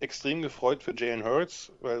mich extrem gefreut für Jalen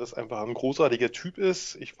Hurts, weil das einfach ein großartiger Typ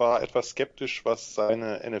ist. Ich war etwas skeptisch, was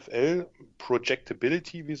seine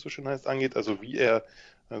NFL-Projectability, wie es so schön heißt, angeht. Also wie er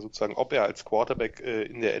sozusagen, ob er als Quarterback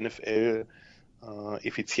in der NFL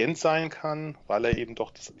effizient sein kann, weil er eben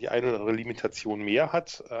doch die eine oder andere Limitation mehr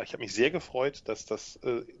hat. Ich habe mich sehr gefreut, dass das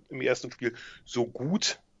im ersten Spiel so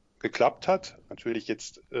gut geklappt hat. Natürlich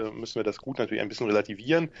jetzt müssen wir das gut natürlich ein bisschen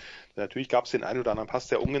relativieren. Natürlich gab es den einen oder anderen Pass,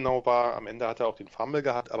 der ungenau war. Am Ende hat er auch den Fumble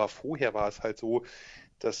gehabt, aber vorher war es halt so,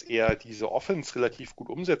 dass er diese Offense relativ gut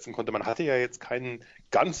umsetzen konnte. Man hatte ja jetzt keinen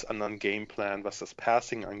ganz anderen Gameplan, was das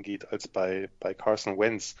Passing angeht, als bei Carson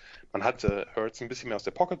Wentz. Man hat Hurts ein bisschen mehr aus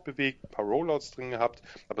der Pocket bewegt, ein paar Rollouts drin gehabt,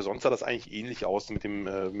 aber sonst sah das eigentlich ähnlich aus mit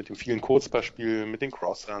dem vielen Kurzpassspiel, mit den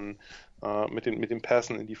Crossern, mit dem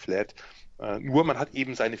Passen in die Flat. Nur man hat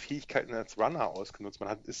eben seine Fähigkeiten als Runner ausgenutzt.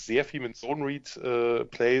 Ist sehr viel mit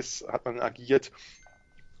Zone-Read-Plays hat man agiert.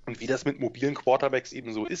 Und wie das mit mobilen Quarterbacks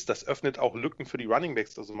eben so ist, das öffnet auch Lücken für die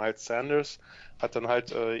Runningbacks. Also Miles Sanders hat dann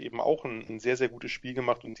halt eben auch ein sehr, sehr gutes Spiel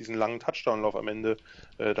gemacht und diesen langen Touchdown-Lauf am Ende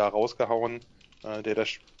da rausgehauen, der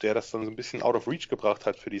das dann so ein bisschen out of reach gebracht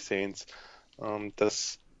hat für die Saints.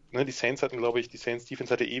 Die Saints hatten, glaube ich, die Saints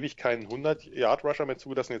Defense hatte ewig keinen 100-Yard-Rusher mehr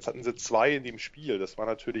zugelassen. Jetzt hatten sie 2 in dem Spiel. Das war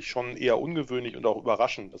natürlich schon eher ungewöhnlich und auch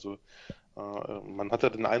überraschend. Also man hatte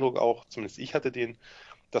den Eindruck auch, zumindest ich hatte den,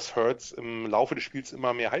 dass Hurts im Laufe des Spiels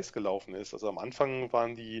immer mehr heiß gelaufen ist. Also am Anfang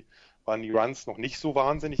waren die Runs noch nicht so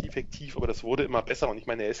wahnsinnig effektiv, aber das wurde immer besser. Und ich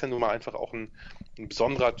meine, er ist ja nun mal einfach auch ein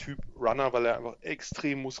besonderer Typ Runner, weil er einfach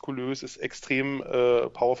extrem muskulös ist, extrem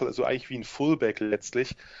powerful, also eigentlich wie ein Fullback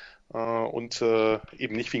letztlich. Und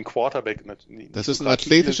eben nicht wie ein Quarterback. Das ist ein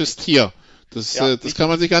athletisches Tier. Das kann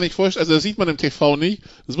man sich gar nicht vorstellen. Also das sieht man im TV nicht.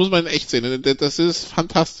 Das muss man in echt sehen. Das ist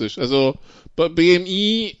fantastisch. Also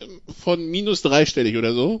BMI von minus 3-stellig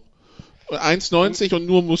oder so. 1,90 und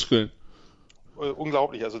nur Muskeln.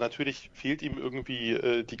 Unglaublich. Also natürlich fehlt ihm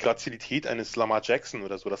irgendwie die Grazilität eines Lamar Jackson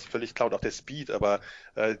oder so. Das ist völlig klar, und auch der Speed. Aber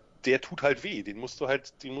der tut halt weh. Den musst du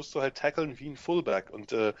halt tackeln wie ein Fullback.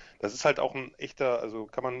 Und das ist halt auch ein echter, also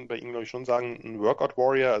kann man bei ihm, glaube ich, schon sagen, ein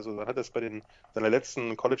Workout-Warrior. Also man hat das bei seiner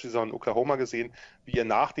letzten College-Saison in Oklahoma gesehen, wie er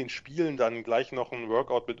nach den Spielen dann gleich noch ein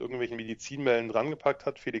Workout mit irgendwelchen Medizinbällen drangepackt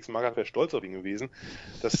hat. Felix Magath wäre stolz auf ihn gewesen.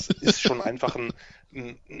 Das ist schon einfach ein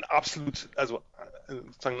absolut, also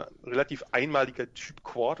sozusagen relativ einmaliger Typ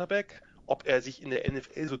Quarterback. Ob er sich in der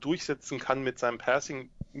NFL so durchsetzen kann mit seinem Passing,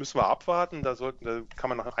 müssen wir abwarten. Da kann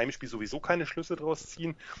man nach einem Spiel sowieso keine Schlüsse draus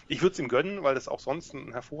ziehen. Ich würde es ihm gönnen, weil das auch sonst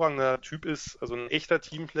ein hervorragender Typ ist, also ein echter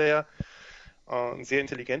Teamplayer, ein sehr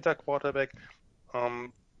intelligenter Quarterback.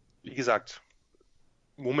 Wie gesagt,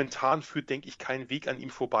 momentan führt, denke ich, kein Weg an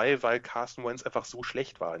ihm vorbei, weil Carson Wentz einfach so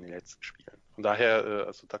schlecht war in den letzten Spielen. Von daher,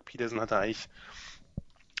 also Doug Peterson hatte eigentlich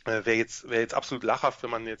wäre jetzt absolut lachhaft, wenn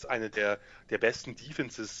man jetzt eine der besten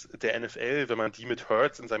Defenses der NFL, wenn man die mit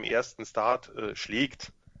Hurts in seinem ersten Start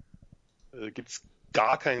schlägt, gibt es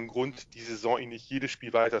gar keinen Grund, die Saison ihn nicht jedes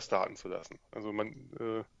Spiel weiter starten zu lassen. Also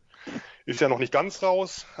man ist ja noch nicht ganz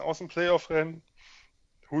raus aus dem Playoff-Rennen.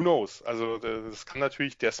 Who knows? Also das kann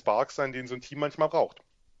natürlich der Spark sein, den so ein Team manchmal braucht.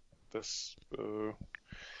 Das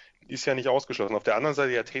ist ja nicht ausgeschlossen. Auf der anderen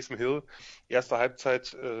Seite, ja, Taysom Hill, erste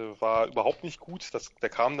Halbzeit war überhaupt nicht gut. Der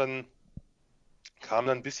kam dann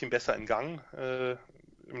ein bisschen besser in Gang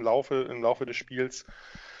im Laufe des Spiels.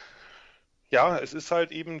 Ja, es ist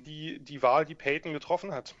halt eben die Wahl, die Peyton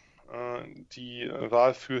getroffen hat. Die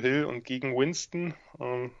Wahl für Hill und gegen Winston.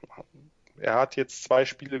 Er hat jetzt 2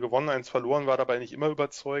 Spiele gewonnen, 1 verloren, war dabei nicht immer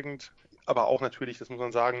überzeugend. Aber auch natürlich, das muss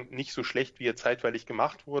man sagen, nicht so schlecht, wie er zeitweilig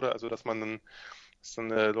gemacht wurde. Also, dass dann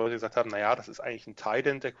Leute gesagt haben, naja, das ist eigentlich ein Tight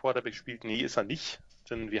End, der Quarterback spielt. Nee, ist er nicht.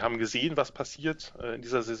 Denn wir haben gesehen, was passiert in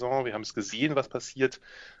dieser Saison. Wir haben es gesehen, was passiert,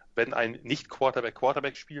 wenn ein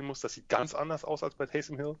Nicht-Quarterback spielen muss. Das sieht ganz anders aus als bei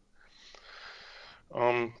Taysom Hill.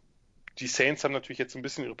 Die Saints haben natürlich jetzt ein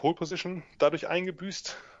bisschen ihre Pole Position dadurch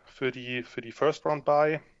eingebüßt für die First Round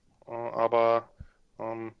Bye. Aber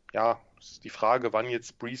ist die Frage, wann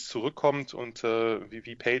jetzt Breeze zurückkommt und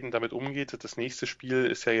wie Peyton damit umgeht. Das nächste Spiel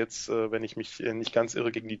ist ja jetzt, wenn ich mich nicht ganz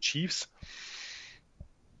irre, gegen die Chiefs.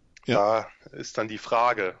 Ja. Da ist dann die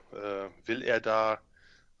Frage, will er da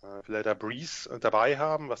Breeze dabei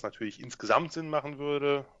haben, was natürlich insgesamt Sinn machen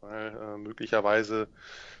würde, weil möglicherweise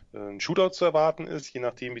ein Shootout zu erwarten ist, je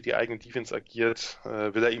nachdem wie die eigene Defense agiert.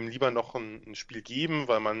 Will er ihm lieber noch ein Spiel geben,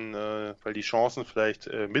 weil die Chancen vielleicht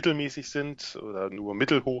mittelmäßig sind oder nur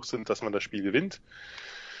mittelhoch sind, dass man das Spiel gewinnt.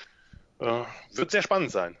 Wird sehr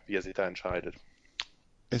spannend sein, wie er sich da entscheidet.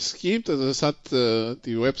 Es hat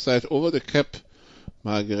die Website Over the Cap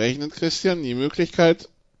mal gerechnet, Christian, die Möglichkeit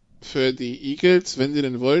für die Eagles, wenn sie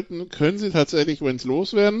denn wollten, können sie tatsächlich Wentz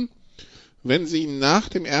loswerden. Wenn sie ihn nach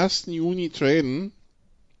dem 1. Juni traden,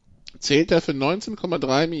 zählt er für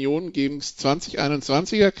 19,3 Millionen gegen das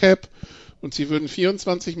 2021er Cap und sie würden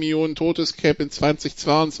 24 Millionen totes Cap in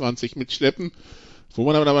 2022 mitschleppen, wo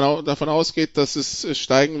man aber davon ausgeht, dass es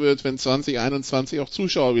steigen wird, wenn 2021 auch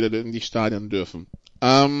Zuschauer wieder in die Stadien dürfen.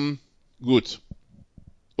 Gut.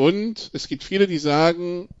 Und es gibt viele, die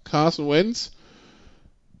sagen, Carson Wentz,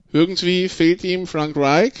 irgendwie fehlt ihm Frank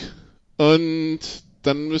Reich und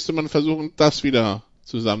dann müsste man versuchen, das wieder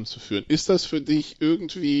zusammenzuführen. Ist das für dich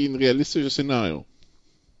irgendwie ein realistisches Szenario?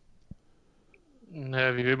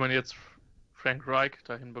 Naja, wie will man jetzt Frank Reich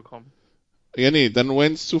dahin bekommen? Ja, nee, dann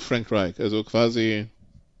Wentz zu Frank Reich, also quasi.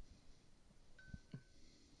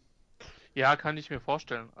 Ja, kann ich mir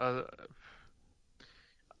vorstellen.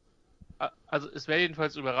 Also es wäre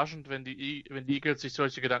jedenfalls überraschend, wenn die Eagles sich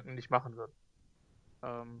solche Gedanken nicht machen würden.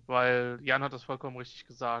 Weil Jan hat das vollkommen richtig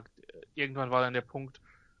gesagt. Irgendwann war dann der Punkt,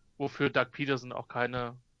 wofür Doug Peterson auch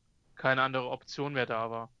keine andere Option mehr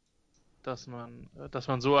da war. Dass man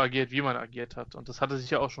so agiert, wie man agiert hat. Und das hatte sich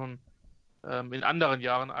ja auch schon in anderen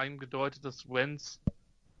Jahren eingedeutet, dass Wentz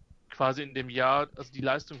quasi in dem Jahr, also die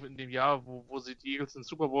Leistung in dem Jahr, wo sie die Eagles ins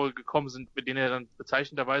Super Bowl gekommen sind, mit denen er dann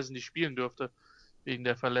bezeichnenderweise nicht spielen durfte, wegen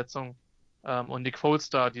der Verletzung, und Nick Foles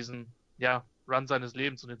da diesen, Run seines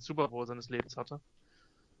Lebens und den Super Bowl seines Lebens hatte,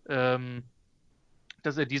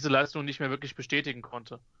 dass er diese Leistung nicht mehr wirklich bestätigen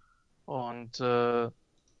konnte. Und von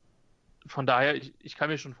daher, ich kann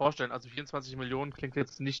mir schon vorstellen, also 24 Millionen klingt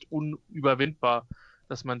jetzt nicht unüberwindbar,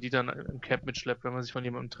 dass man die dann im Cap mitschleppt, wenn man sich von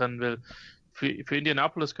jemandem trennen will. Für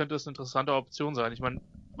Indianapolis könnte es eine interessante Option sein. Ich meine,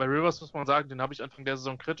 bei Rivers muss man sagen, den habe ich Anfang der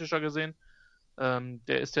Saison kritischer gesehen.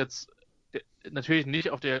 Der ist jetzt natürlich nicht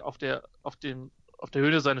auf der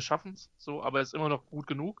Höhe seines Schaffens, so, aber er ist immer noch gut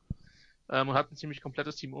genug und hat ein ziemlich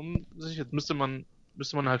komplettes Team um sich. Jetzt müsste man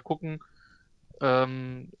halt gucken.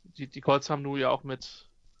 Die Colts haben nun ja auch mit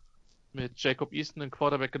Jacob Easton einen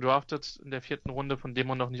Quarterback gedraftet in der 4. Runde, von dem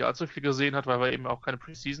man noch nicht allzu viel gesehen hat, weil wir eben auch keine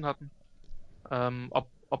Preseason hatten.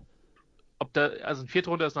 Also ein 4.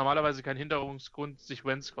 Runde ist normalerweise kein Hinderungsgrund, sich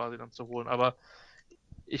Wentz quasi dann zu holen, aber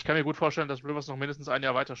ich kann mir gut vorstellen, dass Rivers noch mindestens ein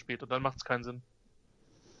Jahr weiterspielt und dann macht es keinen Sinn.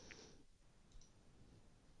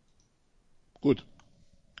 Gut.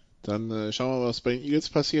 Dann schauen wir mal, was bei den Eagles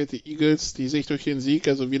passiert. Die Eagles, die sich durch den Sieg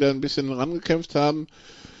also wieder ein bisschen rangekämpft haben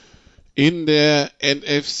in der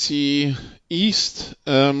NFC East,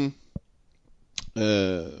 aber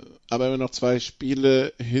immer noch 2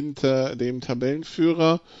 Spiele hinter dem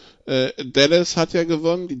Tabellenführer. Dallas hat ja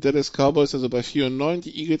gewonnen, die Dallas Cowboys also bei 4-9,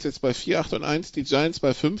 die Eagles jetzt bei 4-8-1, die Giants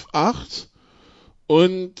bei 5-8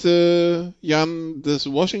 und Jan,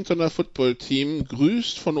 das Washingtoner Football Team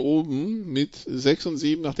grüßt von oben mit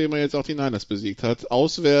 6-7, nachdem er jetzt auch die Niners besiegt hat,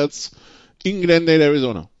 auswärts in Glendale,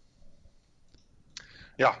 Arizona.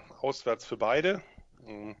 Ja, auswärts für beide.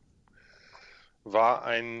 War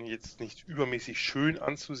ein jetzt nicht übermäßig schön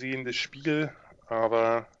anzusehendes Spiel,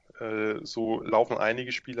 aber so laufen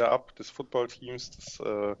einige Spiele ab des Footballteams. Das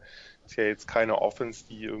ist ja jetzt keine Offense,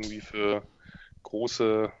 die irgendwie für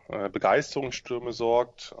große Begeisterungsstürme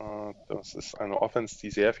sorgt. Das ist eine Offense,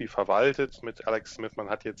 die sehr viel verwaltet mit Alex Smith. Man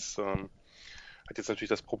hat jetzt natürlich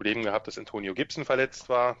das Problem gehabt, dass Antonio Gibson verletzt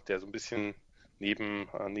war, der so ein bisschen neben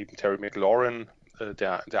Terry McLaurin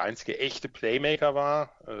der einzige echte Playmaker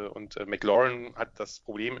war. Und McLaurin hat das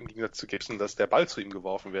Problem im Gegensatz zu Gibson, dass der Ball zu ihm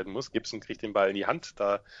geworfen werden muss. Gibson kriegt den Ball in die Hand.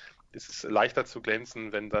 Da ist es leichter zu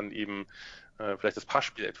glänzen, wenn dann eben vielleicht das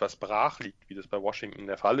Passspiel etwas brach liegt, wie das bei Washington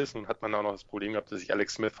der Fall ist. Nun hat man auch noch das Problem gehabt, dass sich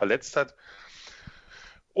Alex Smith verletzt hat.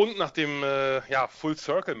 Und nach dem Full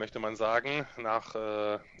Circle, möchte man sagen, nach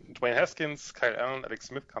Dwayne Haskins, Kyle Allen, Alex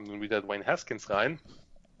Smith kam nun wieder Dwayne Haskins rein.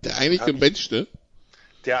 Der eigentlich gebenchte?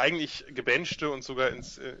 Der eigentlich gebenchte und sogar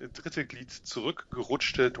ins dritte Glied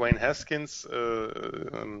zurückgerutschte Dwayne Haskins.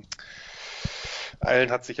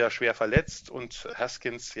 Allen hat sich ja schwer verletzt und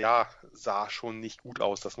Haskins, sah schon nicht gut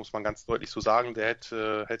aus. Das muss man ganz deutlich so sagen. Der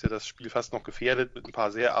hätte das Spiel fast noch gefährdet mit ein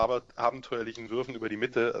paar sehr abenteuerlichen Würfen über die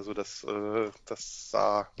Mitte. Also das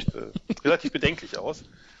sah relativ bedenklich aus.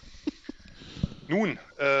 Nun,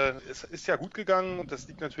 es ist ja gut gegangen und das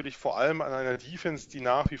liegt natürlich vor allem an einer Defense, die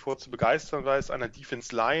nach wie vor zu begeistern weiß, einer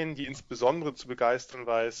Defense-Line, die insbesondere zu begeistern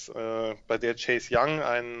weiß, bei der Chase Young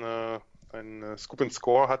ein Scoop and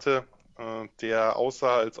Score hatte, der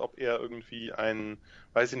aussah, als ob er irgendwie ein,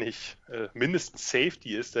 weiß ich nicht, mindestens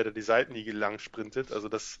Safety ist, der die Seitenlinie lang sprintet. Also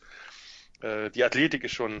die Athletik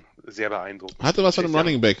ist schon sehr beeindruckend. Hatte was von einem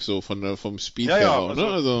Running Back so vom Speed her auch, ne?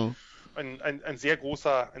 Also ein sehr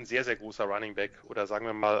großer Running Back oder sagen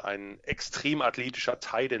wir mal ein extrem athletischer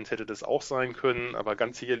Tight End hätte das auch sein können, aber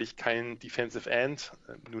ganz sicherlich kein Defensive End.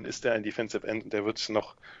 Nun ist er ein Defensive End und der wird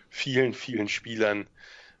noch vielen, vielen Spielern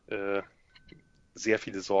sehr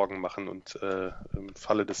viele Sorgen machen und im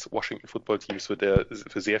Falle des Washington Football Teams wird er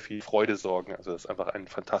für sehr viel Freude sorgen. Also das ist einfach ein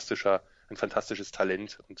fantastisches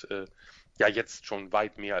Talent und jetzt schon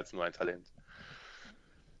weit mehr als nur ein Talent.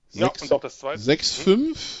 Und auch das zweite.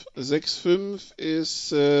 6'5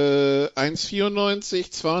 ist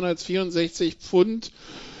 1,94, 264 Pfund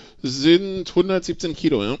sind 117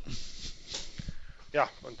 Kilo, ja. Ja,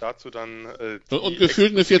 und dazu dann und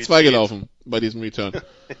gefühlt eine 4-2 gelaufen bei diesem Return.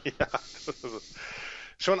 Ja, das ist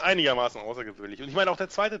schon einigermaßen außergewöhnlich. Und ich meine, auch der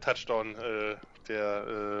zweite Touchdown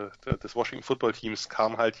des Washington Football Teams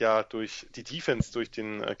kam halt ja durch die Defense, durch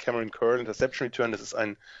den Cameron Curl Interception Return. Das ist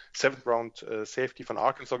ein 7th Round Safety von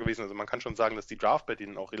Arkansas gewesen. Also man kann schon sagen, dass die Draft bei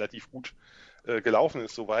denen auch relativ gut gelaufen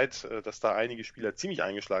ist, soweit, dass da einige Spieler ziemlich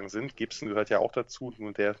eingeschlagen sind. Gibson gehört ja auch dazu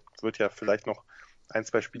und der wird ja vielleicht noch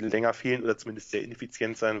 1-2 Spiele länger fehlen oder zumindest sehr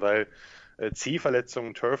ineffizient sein, weil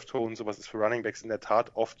C-Verletzungen, Turf-Toe und sowas ist für Runningbacks in der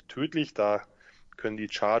Tat oft tödlich. Da können die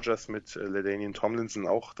Chargers mit LaDainian Tomlinson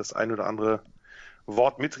auch das ein oder andere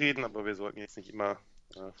Wort mitreden, aber wir sollten jetzt nicht immer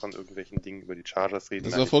von irgendwelchen Dingen über die Chargers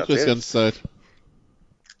reden. Das war vor Christians Zeit.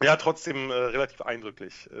 Ja, trotzdem relativ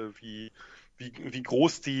eindrücklich, wie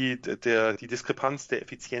groß die Diskrepanz der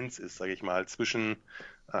Effizienz ist, sage ich mal, zwischen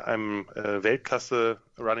einem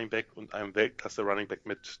Weltklasse-Running-Back und einem Weltklasse-Running-Back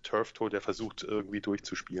mit Turf-Toe, der versucht irgendwie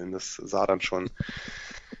durchzuspielen. Das sah dann schon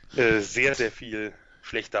sehr, sehr viel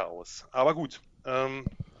schlechter aus. Aber gut,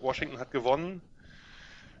 Washington hat gewonnen.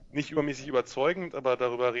 Nicht übermäßig überzeugend, aber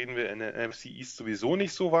darüber reden wir in der NFC East sowieso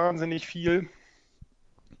nicht so wahnsinnig viel.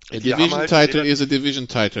 A Division Title is a Division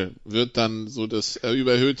Title. Wird dann so das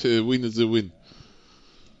überhöhte Win is a Win.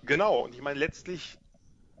 Genau, und ich meine letztlich,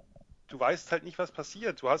 du weißt halt nicht, was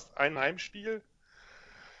passiert. Du hast ein Heimspiel,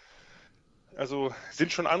 also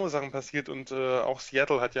sind schon andere Sachen passiert und auch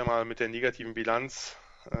Seattle hat ja mal mit der negativen Bilanz,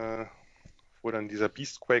 wo dann dieser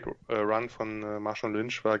Beastquake-Run von Marshawn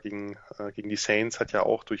Lynch war gegen die Saints, hat ja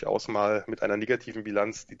auch durchaus mal mit einer negativen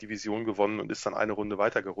Bilanz die Division gewonnen und ist dann eine Runde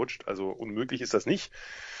weitergerutscht. Also unmöglich ist das nicht.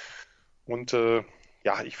 Und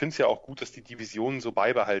ja, ich finde es ja auch gut, dass die Divisionen so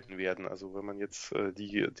beibehalten werden. Also wenn man jetzt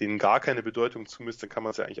denen gar keine Bedeutung zumisst, dann kann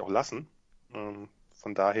man es ja eigentlich auch lassen.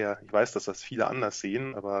 Von daher, ich weiß, dass das viele anders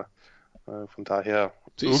sehen, aber von daher...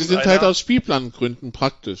 Sie sind halt aus Spielplangründen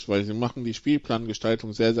praktisch, weil sie machen die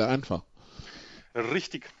Spielplangestaltung sehr, sehr einfach.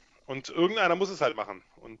 Richtig. Und irgendeiner muss es halt machen.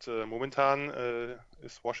 Und momentan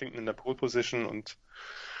ist Washington in der Pole Position und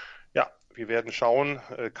ja, wir werden schauen.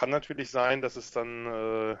 Kann natürlich sein, dass es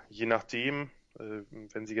dann je nachdem,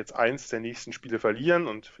 wenn sie jetzt eins der nächsten Spiele verlieren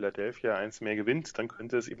und Philadelphia eins mehr gewinnt, dann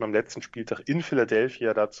könnte es eben am letzten Spieltag in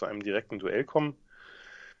Philadelphia da zu einem direkten Duell kommen.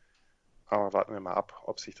 Aber warten wir mal ab,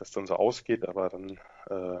 ob sich das dann so ausgeht. Aber dann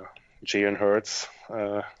Jalen Hurts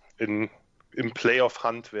im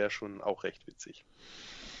Playoff-Hunt wäre schon auch recht witzig.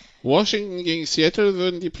 Washington gegen Seattle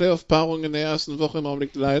würden die Playoff-Paarungen in der ersten Woche im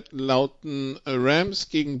Augenblick lauten Rams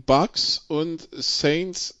gegen Bucks und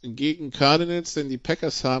Saints gegen Cardinals, denn die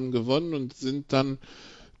Packers haben gewonnen und sind dann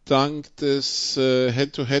dank des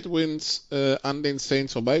Head-to-Head-Wins an den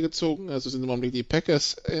Saints vorbeigezogen. Also sind im Augenblick die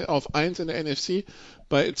Packers auf 1 in der NFC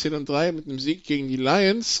bei 10-3 mit einem Sieg gegen die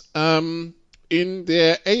Lions. In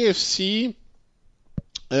der AFC,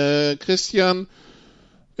 Christian,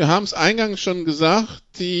 wir haben es eingangs schon gesagt,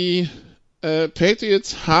 die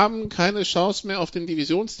Patriots haben keine Chance mehr auf den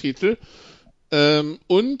Divisionstitel.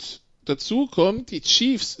 Und dazu kommt, die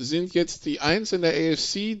Chiefs sind jetzt die 1 in der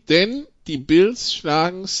AFC, denn die Bills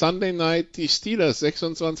schlagen Sunday Night die Steelers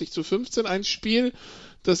 26-15. Ein Spiel,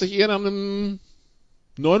 das sich eher nach einem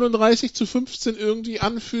 39-15 irgendwie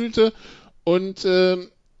anfühlte. Und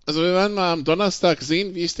also wir werden mal am Donnerstag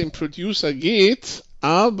sehen, wie es dem Producer geht.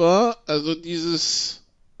 Aber also diese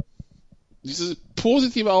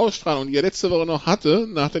positive Ausstrahlung, die er letzte Woche noch hatte,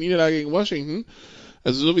 nach der Niederlage gegen Washington,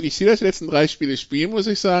 also so wie die Steelers die letzten 3 Spiele spielen, muss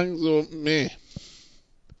ich sagen, so, meh.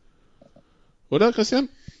 Oder, Christian?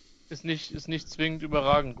 Ist nicht zwingend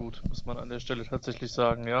überragend gut, muss man an der Stelle tatsächlich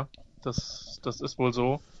sagen, ja. Das ist wohl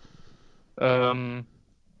so. War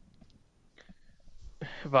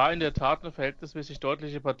in der Tat eine verhältnismäßig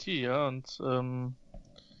deutliche Partie, ja, und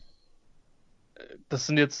das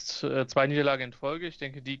sind jetzt 2 Niederlagen in Folge. Ich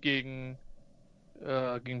denke, die gegen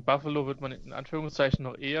Buffalo wird man in Anführungszeichen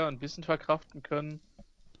noch eher ein bisschen verkraften können,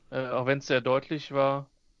 auch wenn es sehr deutlich war,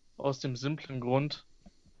 aus dem simplen Grund,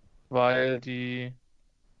 weil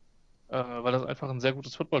das einfach ein sehr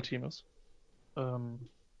gutes Footballteam ist.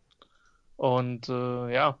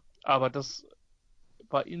 Ja, aber das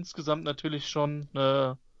war insgesamt natürlich schon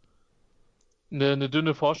eine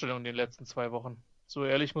dünne Vorstellung in den letzten 2 Wochen. So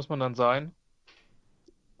ehrlich muss man dann sein.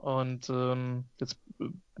 Und jetzt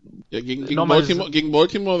ja, gegen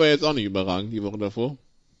Baltimore wäre jetzt auch nicht überragend die Woche davor.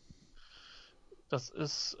 Das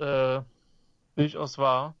ist durchaus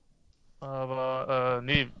wahr. Aber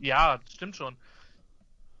nee, ja, stimmt schon.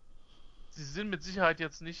 Sie sind mit Sicherheit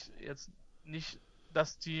jetzt nicht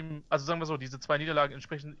das Team, also sagen wir so, diese 2 Niederlagen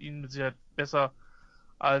entsprechen ihnen mit Sicherheit besser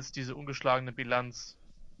als diese ungeschlagene Bilanz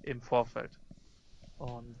im Vorfeld.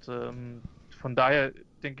 Und von daher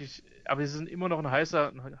denke ich, aber sie sind immer noch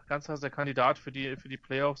ein ganz heißer Kandidat für die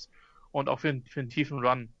Playoffs und auch für einen tiefen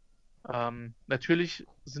Run. Natürlich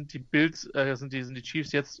sind die Bills, sind die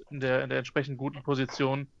Chiefs jetzt in der entsprechend guten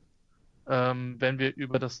Position, wenn wir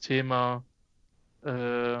über das Thema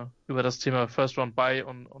First Round Bye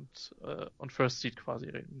und First Seed quasi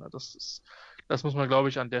reden. Das muss man, glaube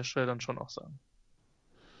ich, an der Stelle dann schon auch sagen.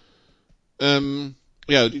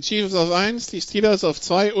 Ja, die Chiefs auf 1, die Steelers auf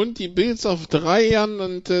 2 und die Bills auf 3, Jan.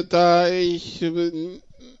 Und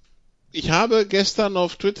ich habe gestern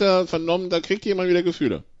auf Twitter vernommen, da kriegt jemand wieder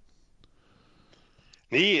Gefühle.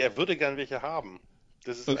 Nee, er würde gern welche haben.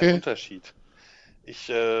 Das ist Okay. ein Unterschied.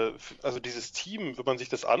 Also dieses Team, wenn man sich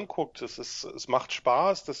das anguckt, es macht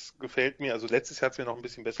Spaß, das gefällt mir. Also letztes Jahr hat es mir noch ein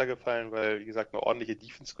bisschen besser gefallen, weil, wie gesagt, eine ordentliche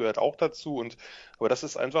Defense gehört auch dazu. Aber das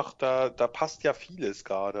ist einfach, da passt ja vieles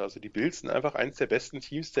gerade. Also die Bills sind einfach eins der besten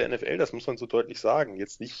Teams der NFL, das muss man so deutlich sagen.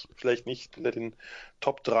 Jetzt vielleicht nicht unter den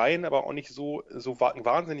Top 3, aber auch nicht so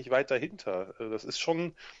wahnsinnig weit dahinter. Das ist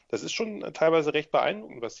schon teilweise recht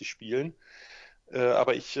beeindruckend, was die spielen.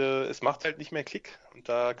 Aber es macht halt nicht mehr Klick und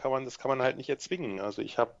das kann man halt nicht erzwingen. Also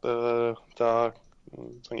ich gucke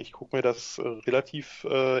mir das relativ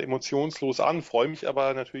emotionslos an, freue mich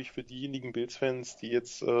aber natürlich für diejenigen Bills-Fans, die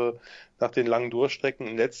jetzt nach den langen Durchstrecken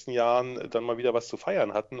in den letzten Jahren dann mal wieder was zu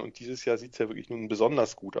feiern hatten und dieses Jahr sieht es ja wirklich nun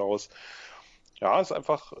besonders gut aus. Ja, ist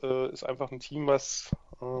einfach ein Team, was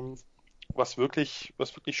wirklich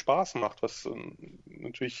Spaß macht, was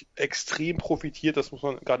natürlich extrem profitiert, das muss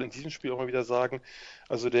man gerade in diesem Spiel auch mal wieder sagen.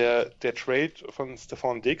 Also der Trade von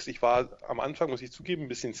Stefon Diggs, ich war am Anfang, muss ich zugeben, ein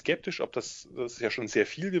bisschen skeptisch, ob das ist ja schon sehr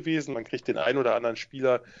viel gewesen. Man kriegt den einen oder anderen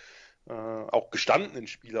Spieler, auch gestandenen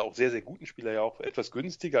Spieler, auch sehr, sehr guten Spieler ja auch etwas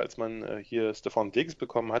günstiger, als man hier Stefon Diggs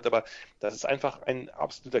bekommen hat, aber das ist einfach ein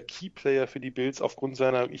absoluter Keyplayer für die Bills aufgrund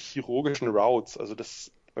seiner chirurgischen Routes. Also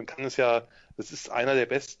das ist einer der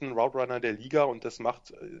besten Route Runner der Liga und das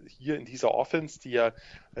macht hier in dieser Offense, die ja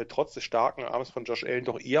trotz des starken Arms von Josh Allen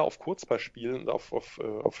doch eher auf Kurzballspielen und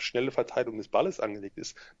auf schnelle Verteilung des Balles angelegt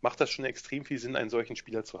ist, macht das schon extrem viel Sinn, einen solchen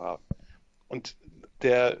Spieler zu haben. Und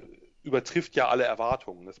der übertrifft ja alle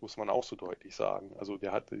Erwartungen, das muss man auch so deutlich sagen. Also die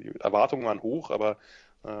Erwartungen waren hoch, aber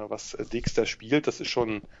was Diggs da spielt, das ist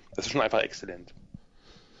schon einfach exzellent.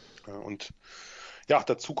 Und ja,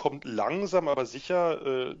 dazu kommt langsam, aber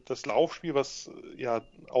sicher das Laufspiel, was ja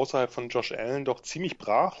außerhalb von Josh Allen doch ziemlich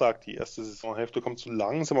brach lag. Die erste Saisonhälfte kommt so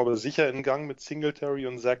langsam, aber sicher in Gang mit Singletary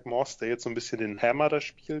und Zach Moss, der jetzt so ein bisschen den Hammer da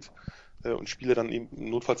spielt und Spiele dann eben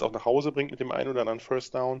notfalls auch nach Hause bringt mit dem einen oder anderen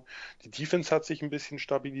First Down. Die Defense hat sich ein bisschen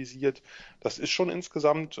stabilisiert. Das ist schon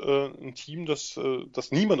insgesamt ein Team, das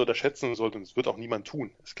niemand unterschätzen sollte. Und das wird auch niemand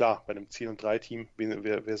tun. Ist klar, bei einem 10-3-Team,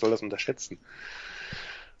 wer soll das unterschätzen?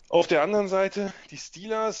 Auf der anderen Seite, die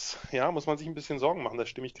Steelers, ja, muss man sich ein bisschen Sorgen machen, da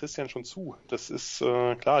stimme ich Christian schon zu. Das ist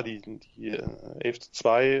klar, die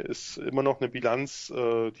 11-2 ist immer noch eine Bilanz,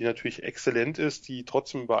 die natürlich exzellent ist, die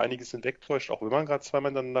trotzdem über einiges hinwegtäuscht, auch wenn man gerade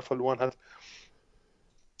zweimal miteinander verloren hat.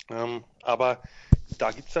 Aber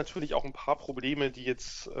da gibt es natürlich auch ein paar Probleme, die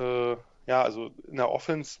jetzt, also in der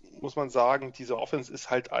Offense muss man sagen, diese Offense ist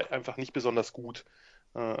halt einfach nicht besonders gut.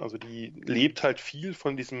 Also die lebt halt viel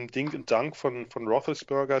von diesem Ding und Dunk von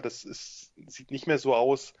Roethlisberger. Sieht nicht mehr so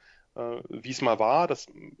aus, wie es mal war. Das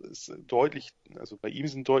ist deutlich, also bei ihm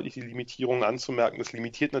sind deutlich die Limitierungen anzumerken. Das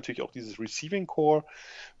limitiert natürlich auch dieses Receiving Core,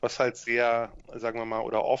 was halt sehr, sagen wir mal,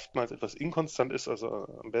 oder oftmals etwas inkonstant ist. Also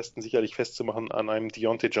am besten sicherlich festzumachen an einem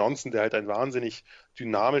Deontay Johnson, der halt ein wahnsinnig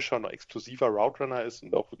dynamischer und explosiver Route Runner ist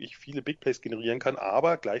und auch wirklich viele Big Plays generieren kann,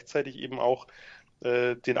 aber gleichzeitig eben auch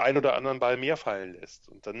den ein oder anderen Ball mehr fallen lässt.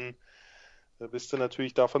 Und dann bist du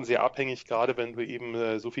natürlich davon sehr abhängig, gerade wenn du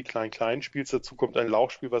eben so viel Klein-Klein spielst. Dazu kommt ein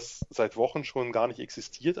Laufspiel, was seit Wochen schon gar nicht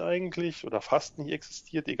existiert eigentlich oder fast nicht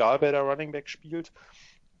existiert, egal wer der Running Back spielt.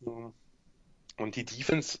 Und die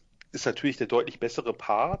Defense ist natürlich der deutlich bessere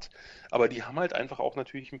Part, aber die haben halt einfach auch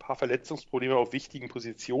natürlich ein paar Verletzungsprobleme auf wichtigen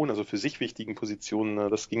Positionen, also für sich wichtigen Positionen.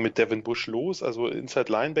 Das ging mit Devin Bush los, also Inside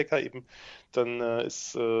Linebacker eben. Dann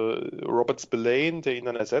ist Robert Spillane, der ihn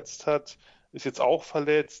dann ersetzt hat, ist jetzt auch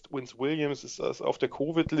verletzt. Vince Williams ist auf der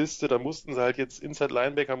Covid-Liste. Da mussten sie halt jetzt, Inside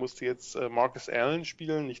Linebacker musste jetzt Marcus Allen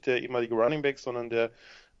spielen, nicht der ehemalige Running Back, sondern der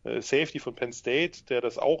Safety von Penn State, der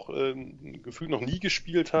das auch gefühlt noch nie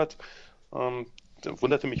gespielt hat.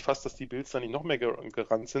 Wunderte mich fast, dass die Bills da nicht noch mehr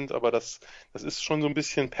gerannt sind, aber das ist schon so ein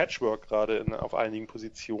bisschen Patchwork gerade auf einigen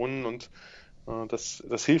Positionen und das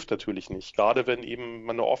hilft natürlich nicht. Gerade wenn eben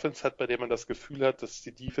man eine Offense hat, bei der man das Gefühl hat, dass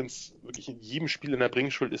die Defense wirklich in jedem Spiel in der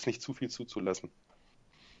Bringschuld ist, nicht zu viel zuzulassen.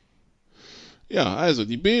 Ja, also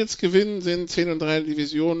die Bills gewinnen, sind 10-3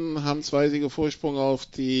 Divisionen, haben 2 Siege Vorsprung auf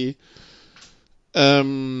die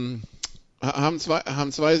haben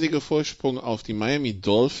zwei Siege Vorsprung auf die Miami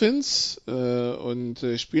Dolphins und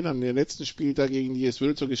spielen am letzten Spieltag gegen die, es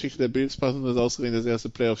würde zur Geschichte der Bills passen, das ausgerechnet das erste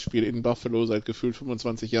Playoff-Spiel in Buffalo seit gefühlt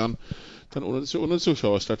 25 Jahren dann ohne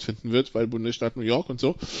Zuschauer stattfinden wird, weil Bundesstaat New York und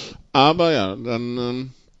so. Aber ja,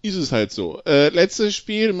 dann ist es halt so. Letztes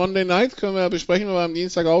Spiel, Monday Night, können wir besprechen, wenn wir am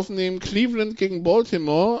Dienstag aufnehmen. Cleveland gegen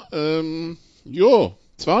Baltimore.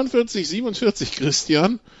 42-47,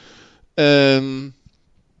 Christian.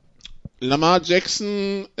 Lamar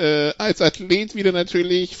Jackson als Athlet wieder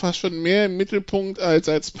natürlich fast schon mehr im Mittelpunkt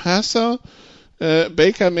als Passer.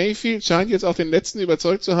 Baker Mayfield scheint jetzt auch den Letzten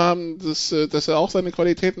überzeugt zu haben, dass er auch seine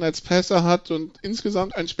Qualitäten als Passer hat und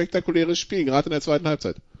insgesamt ein spektakuläres Spiel, gerade in der zweiten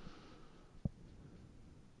Halbzeit.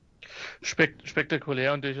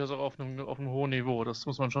 Spektakulär und durchaus auch auf einem hohen Niveau, das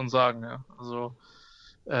muss man schon sagen. Ja. Also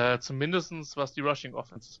zumindestens was die Rushing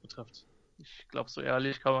Offenses betrifft. Ich glaube, so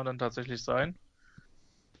ehrlich kann man dann tatsächlich sein.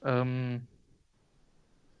 Habe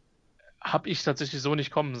ich tatsächlich so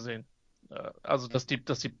nicht kommen sehen. Also, dass die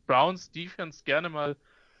Browns Defense gerne mal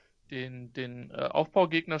den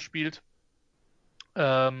Aufbaugegner spielt,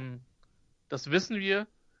 das wissen wir.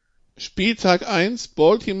 Spieltag 1,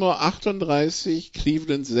 Baltimore 38,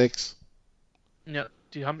 Cleveland 6. Ja,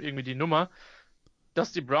 die haben irgendwie die Nummer.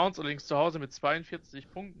 Dass die Browns allerdings zu Hause mit 42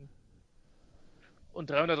 Punkten und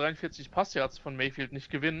 343 Passyards von Mayfield nicht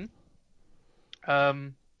gewinnen,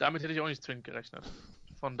 damit hätte ich auch nicht zwingend gerechnet.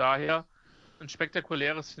 Von daher ein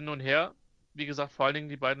spektakuläres Hin und Her. Wie gesagt, vor allen Dingen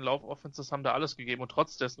die beiden Laufoffenses haben da alles gegeben und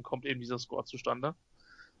trotz dessen kommt eben dieser Score zustande,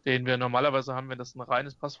 den wir normalerweise haben, wenn das ein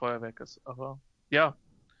reines Passfeuerwerk ist. Aber ja,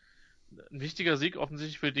 ein wichtiger Sieg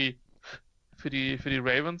offensichtlich für die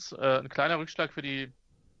Ravens. Ein kleiner Rückschlag für die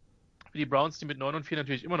Browns, die mit 9-4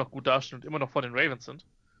 natürlich immer noch gut dastehen und immer noch vor den Ravens sind.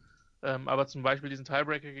 Aber zum Beispiel diesen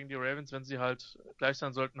Tiebreaker gegen die Ravens, wenn sie halt gleich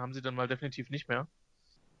sein sollten, haben sie dann mal definitiv nicht mehr.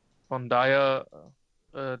 Von daher,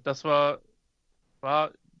 das war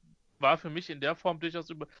für mich in der Form durchaus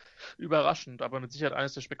überraschend, aber mit Sicherheit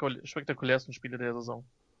eines der spektakulärsten Spiele der Saison.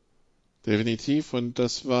 Definitiv, und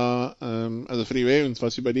das war, also für die Ravens war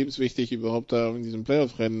es überlebenswichtig, überhaupt da in diesem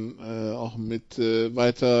Playoff-Rennen auch mit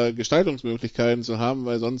weiter Gestaltungsmöglichkeiten zu haben,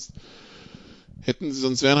 weil sonst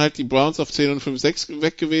wären halt die Browns auf 10 und 5-6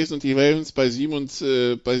 weg gewesen und die Ravens bei 7 und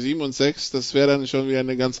 6, das wäre dann schon wieder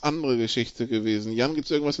eine ganz andere Geschichte gewesen. Jan, gibt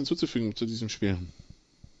es irgendwas hinzuzufügen zu diesem Spiel?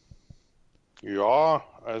 Ja,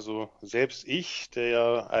 also selbst ich, der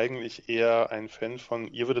ja eigentlich eher ein Fan von,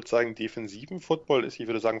 ihr würdet sagen, defensiven Football ist, ich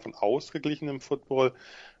würde sagen von ausgeglichenem Football.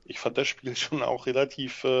 Ich fand das Spiel schon auch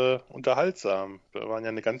relativ unterhaltsam. Da waren ja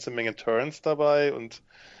eine ganze Menge Turns dabei und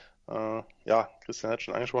ja, Christian hat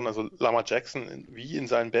schon angesprochen, also Lamar Jackson wie in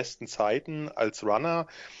seinen besten Zeiten als Runner.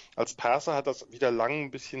 Als Passer hat das wieder lang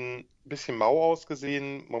ein bisschen mau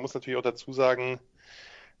ausgesehen. Man muss natürlich auch dazu sagen,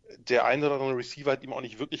 der ein oder andere Receiver hat ihm auch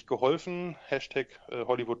nicht wirklich geholfen.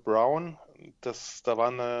 Hollywood Brown. Da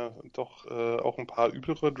waren doch auch ein paar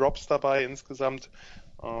üblere Drops dabei insgesamt.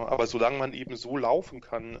 Aber solange man eben so laufen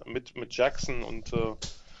kann mit Jackson und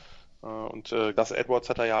Gus Edwards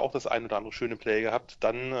hat da ja auch das ein oder andere schöne Play gehabt,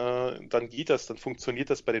 dann geht das, dann funktioniert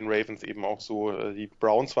das bei den Ravens eben auch so. Die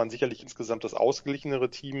Browns waren sicherlich insgesamt das ausgeglichenere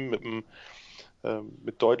Team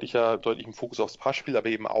mit deutlichem Fokus aufs Passspiel, aber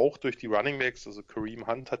eben auch durch die Running Backs. Also Kareem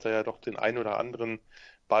Hunt hat da ja doch den einen oder anderen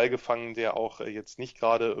Ball gefangen, der auch jetzt nicht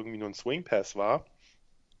gerade irgendwie nur ein Swing Pass war.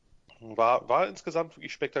 War insgesamt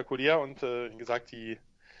wirklich spektakulär und wie gesagt, die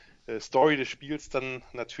Story des Spiels dann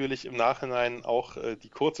natürlich im Nachhinein auch die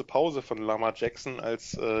kurze Pause von Lamar Jackson,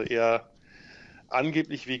 als er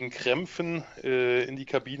angeblich wegen Krämpfen in die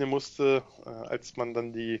Kabine musste, als man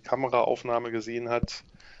dann die Kameraaufnahme gesehen hat,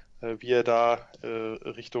 wie er da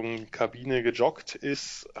Richtung Kabine gejoggt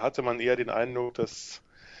ist, hatte man eher den Eindruck, dass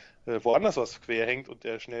woanders was quer hängt und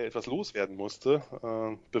er schnell etwas loswerden musste,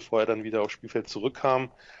 bevor er dann wieder aufs Spielfeld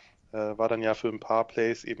zurückkam. War dann ja für ein paar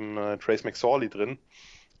Plays eben Trace McSorley drin.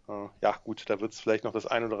 Ja gut, da wird es vielleicht noch das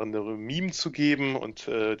ein oder andere Meme zu geben und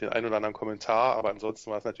den ein oder anderen Kommentar, aber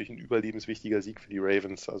ansonsten war es natürlich ein überlebenswichtiger Sieg für die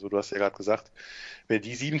Ravens. Also du hast ja gerade gesagt, wenn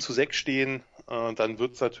die 7-6 stehen, dann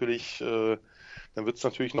wird es natürlich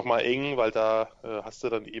nochmal eng, weil da hast du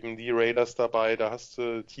dann eben die Raiders dabei, da hast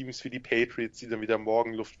du Teams wie die Patriots, die dann wieder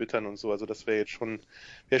Morgenluft wittern und so. Also das wäre schon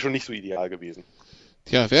nicht so ideal gewesen.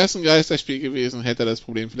 Tja, wäre es ein Geisterspiel gewesen, hätte er das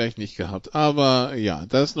Problem vielleicht nicht gehabt. Aber ja,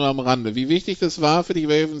 das nur am Rande. Wie wichtig das war für die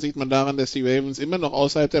Ravens, sieht man daran, dass die Ravens immer noch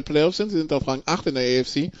außerhalb der Playoffs sind. Sie sind auf Rang 8 in der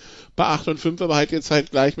AFC, bei 8 und 5, aber halt jetzt halt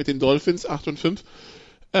gleich mit den Dolphins, 8 und 5.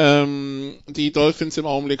 Die Dolphins im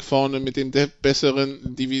Augenblick vorne mit dem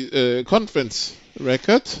besseren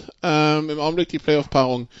Conference-Record. Im Augenblick die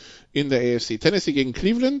Playoff-Paarung in der AFC. Tennessee gegen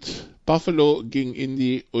Cleveland, Buffalo gegen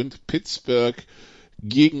Indy und Pittsburgh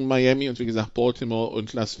gegen Miami. Und wie gesagt, Baltimore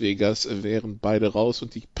und Las Vegas wären beide raus.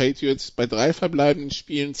 Und die Patriots bei 3 verbleibenden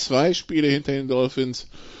Spielen, 2 Spiele hinter den Dolphins.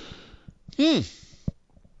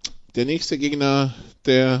 Der nächste Gegner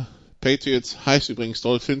der Patriots heißt übrigens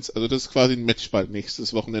Dolphins. Also das ist quasi ein Matchball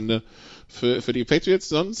nächstes Wochenende für die Patriots.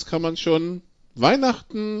 Sonst kann man schon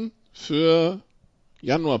Weihnachten für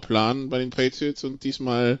Januar planen bei den Patriots und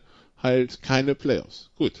diesmal halt keine Playoffs.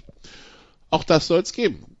 Gut. Auch das soll es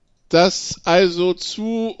geben. Das also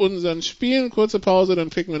zu unseren Spielen. Kurze Pause, dann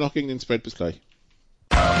picken wir noch gegen den Spread. Bis gleich.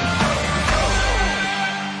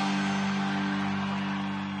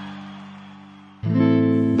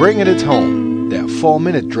 Bring it home, der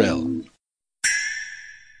 4-Minute-Drill.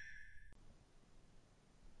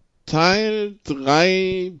 Teil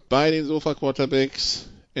 3 bei den Sofa Quarterbacks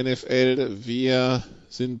NFL. Wir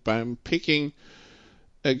sind beim Picking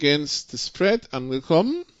against the Spread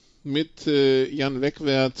angekommen mit Jan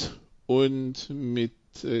Wegwert und mit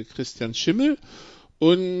Christian Schimmel.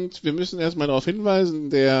 Und wir müssen erstmal darauf hinweisen,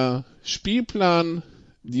 der Spielplan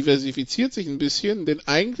diversifiziert sich ein bisschen, denn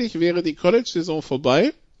eigentlich wäre die College-Saison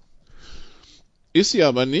vorbei. Ist sie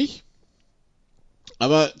aber nicht.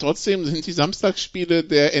 Aber trotzdem sind die Samstagsspiele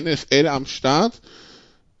der NFL am Start.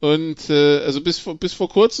 Und also bis vor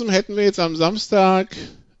kurzem hätten wir jetzt am Samstag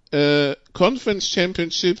Conference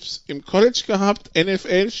Championships im College gehabt,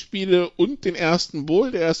 NFL-Spiele und den ersten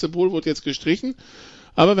Bowl. Der erste Bowl wurde jetzt gestrichen.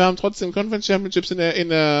 Aber wir haben trotzdem Conference Championships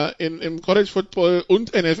im College Football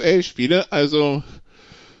und NFL-Spiele. Also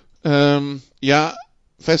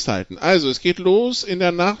festhalten. Also es geht los in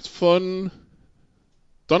der Nacht von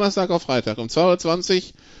Donnerstag auf Freitag um 2:20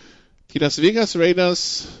 Uhr. Die Las Vegas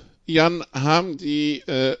Raiders, Jan, haben die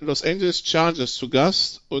Los Angeles Chargers zu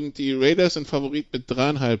Gast und die Raiders sind Favorit mit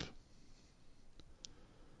 3,5.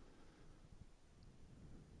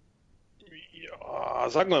 Ja,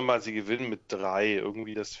 sagen wir mal, sie gewinnen mit 3.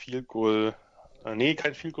 Irgendwie das Field Goal.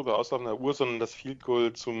 Kein Field Goal bei auslaufender Uhr, sondern das Field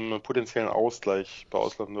Goal zum potenziellen Ausgleich bei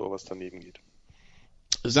auslaufender Uhr, was daneben geht.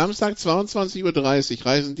 Samstag 22:30 Uhr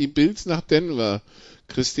reisen die Bills nach Denver,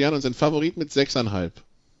 Christian, und sind Favorit mit 6,5.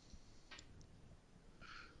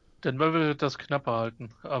 Denver will das knapper halten,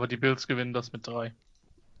 aber die Bills gewinnen das mit 3.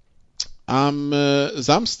 Am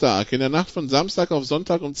Samstag, in der Nacht von Samstag auf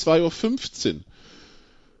Sonntag um 2:15 Uhr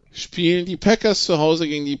spielen die Packers zu Hause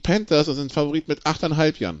gegen die Panthers und sind Favorit mit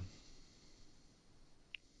 8,5, Jan.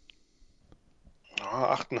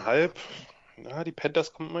 8,5. Ja, die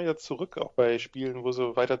Panthers kommen immer jetzt zurück, auch bei Spielen, wo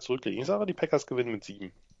sie weiter zurückliegen. Ich sage, die Packers gewinnen mit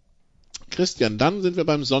 7. Christian, dann sind wir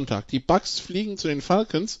beim Sonntag. Die Bucks fliegen zu den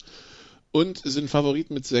Falcons und sind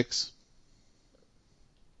Favorit mit 6.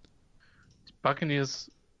 Die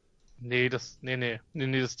Buccaneers, das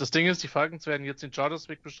Ding ist, die Falcons werden jetzt den Chargers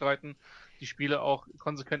Weg bestreiten, die Spiele auch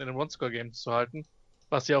konsequent in den One-Score-Games zu halten,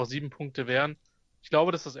 was ja auch 7 Punkte wären. Ich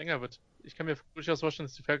glaube, dass das enger wird. Ich kann mir durchaus vorstellen,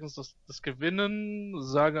 dass die Falcons das gewinnen,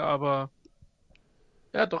 sage aber,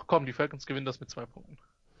 ja doch, komm, die Falcons gewinnen das mit 2 Punkten.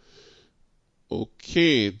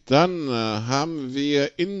 Okay, dann haben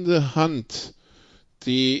wir in der Hand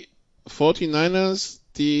die 49ers,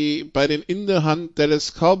 die bei den in der Hand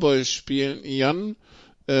Dallas Cowboys spielen, Jan,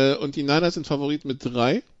 und die Niners sind Favorit mit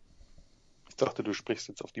 3. Ich dachte, du sprichst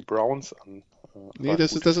jetzt auf die Browns an. Nee,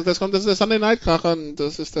 das ist der Sunday Night Kracher.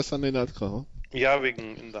 Das ist der Sunday Night Kracher. Ja,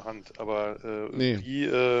 wegen in der Hand. Aber nee.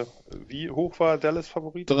 Wie hoch war Dallas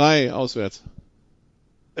Favorit? 3 auswärts.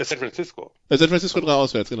 San Francisco. San Francisco 3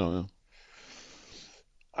 auswärts, genau, ja.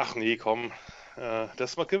 Ach nee, komm.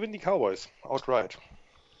 Das gewinnen die Cowboys. Outright.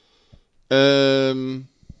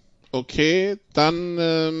 Okay,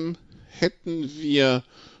 dann hätten wir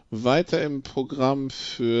weiter im Programm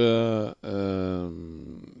für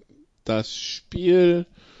das Spiel.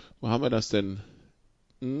 Wo haben wir das denn?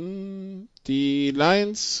 Die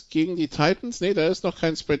Lions gegen die Titans. Nee, da ist noch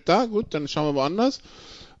kein Spread da. Gut, dann schauen wir woanders.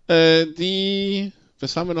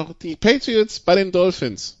 Was haben wir noch? Die Patriots bei den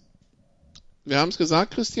Dolphins. Wir haben es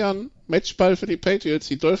gesagt, Christian, Matchball für die Patriots.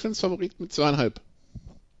 Die Dolphins Favorit mit 2,5.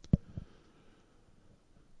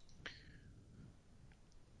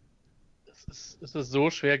 Es ist so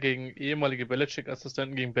schwer gegen ehemalige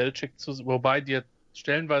Belichick-Assistenten gegen Belichick wobei die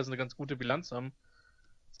stellenweise eine ganz gute Bilanz haben.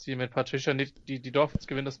 Sie mit Patricia nicht, die Dolphins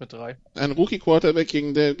gewinnen das mit 3. Ein Rookie-Quarterback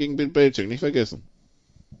gegen Bill Belichick, nicht vergessen.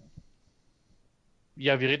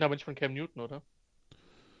 Ja, wir reden aber nicht von Cam Newton, oder?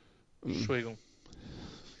 Entschuldigung.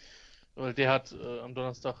 Weil der hat am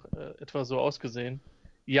Donnerstag etwa so ausgesehen.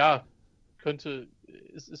 Ja,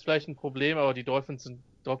 ist vielleicht ein Problem, aber die Dolphins sind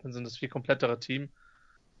das viel komplettere Team.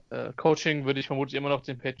 Coaching würde ich vermutlich immer noch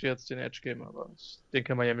den Patriots den Edge geben, aber ich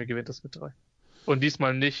denke, Miami gewinnt das mit 3. Und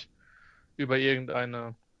diesmal nicht über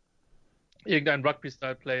irgendeine irgendein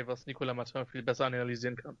Rugby-Style-Play, was Nicolas Martin viel besser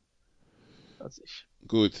analysieren kann als ich.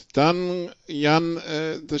 Gut, dann Jan,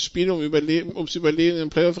 das Spiel ums Überleben im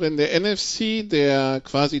Playoff-Rennen der NFC, der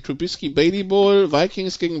quasi Trubisky-Bailey Bowl,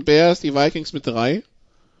 Vikings gegen Bears, die Vikings mit 3.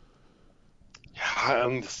 Ja,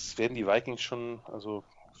 das werden die Vikings schon, also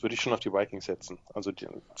würde ich schon auf die Vikings setzen. Also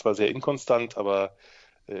zwar sehr inkonstant, aber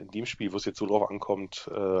in dem Spiel, wo es jetzt so drauf ankommt,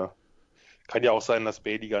 kann ja auch sein, dass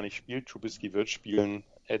Bailey gar nicht spielt. Trubisky wird spielen,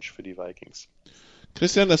 Edge für die Vikings.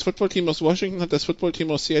 Christian, das Footballteam aus Washington hat das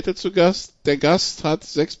Footballteam aus Seattle zu Gast. Der Gast hat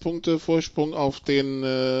 6 Punkte Vorsprung auf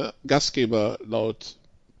den Gastgeber laut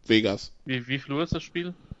Vegas. Wie viel Uhr ist das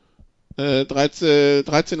Spiel?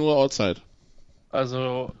 13 Uhr Outside.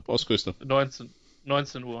 Also Ostküste. 19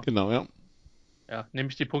 Uhr. Genau, ja. Ja, nehme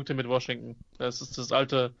ich die Punkte mit Washington. Das ist das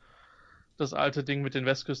alte Ding mit den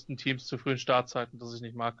Westküstenteams zu frühen Startzeiten, das ich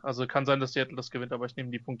nicht mag. Also kann sein, dass Seattle das gewinnt, aber ich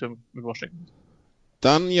nehme die Punkte mit Washington.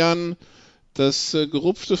 Dann, Jan, das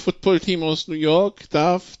gerupfte Footballteam aus New York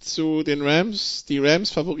darf zu den Rams. Die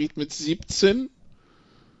Rams Favorit mit 17.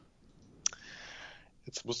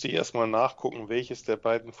 Jetzt musste ich erstmal nachgucken, welches der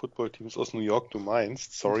beiden Footballteams aus New York du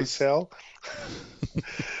meinst. Sorry, Sal.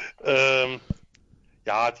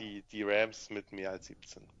 Ja, die Rams mit mehr als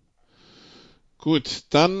 17. Gut,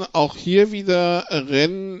 dann auch hier wieder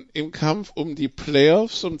Rennen im Kampf um die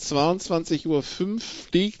Playoffs. Um 22:05 Uhr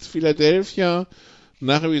fliegt Philadelphia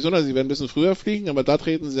nach Arizona. Sie werden ein bisschen früher fliegen, aber da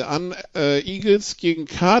treten sie an. Eagles gegen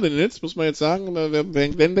Cardinals, muss man jetzt sagen, wer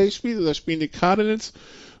in Glen Bay spielt, da spielen die Cardinals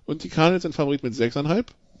und die Cardinals sind Favorit mit 6,5.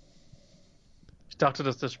 Ich dachte,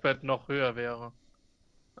 dass das Spread noch höher wäre.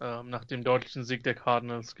 Nach dem deutlichen Sieg der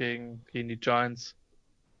Cardinals gegen die Giants.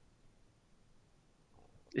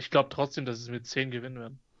 Ich glaube trotzdem, dass sie mit 10 gewinnen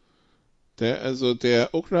werden. Das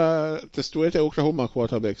Duell der Oklahoma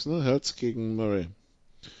Quarterbacks, ne? Hurts gegen Murray.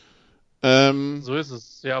 So ist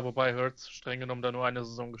es. Ja, wobei Hurts streng genommen da nur eine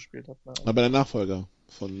Saison gespielt hat. Ne? Aber der Nachfolger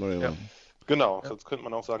von Murray war. Genau, ja. Sonst könnte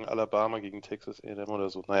man auch sagen Alabama gegen Texas A&M oder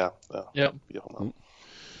so. Naja, ja. Wie auch immer.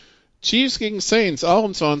 Chiefs gegen Saints, auch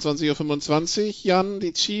um 22:25 Uhr. Jan,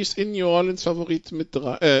 die Chiefs in New Orleans Favorit mit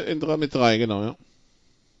 3, genau, ja.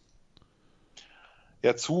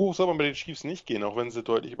 Ja, zu hoch soll man bei den Chiefs nicht gehen, auch wenn sie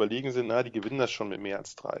deutlich überlegen sind. Die gewinnen das schon mit mehr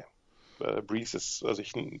als 3. Breeze ist, also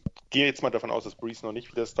ich gehe jetzt mal davon aus, dass Breeze noch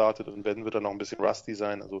nicht wieder startet und wenn, wird er noch ein bisschen rusty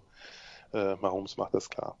sein. Also Mahomes macht das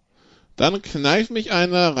klar. Dann kneift mich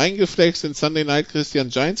einer reingeflext in Sunday Night Christian,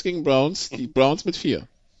 Giants gegen Browns, die Browns mit 4.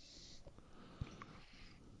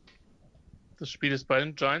 Das Spiel ist bei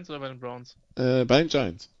den Giants oder bei den Browns? Bei den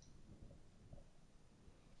Giants.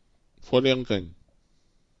 Vor leeren Rängen.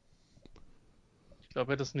 Ich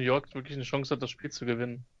glaube, dass New York wirklich eine Chance hat, das Spiel zu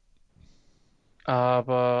gewinnen.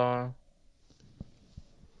 Aber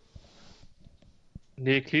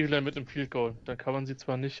nee, Cleveland mit einem Field Goal. Dann kann man sie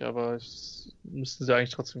zwar nicht, aber müssten sie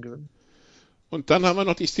eigentlich trotzdem gewinnen. Und dann haben wir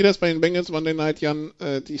noch die Steelers bei den Bengals Monday Night, Jan,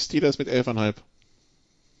 die Steelers mit 11,5.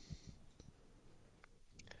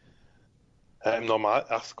 Im Normal,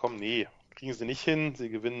 nee, kriegen sie nicht hin. Sie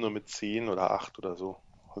gewinnen nur mit 10 oder 8 oder so.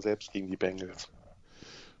 Selbst gegen die Bengals.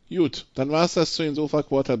 Gut, dann war's das zu den Sofa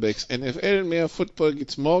Quarterbacks. NFL, mehr Football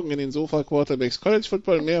gibt's morgen in den Sofa Quarterbacks. College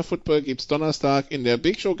Football, mehr Football gibt's Donnerstag in der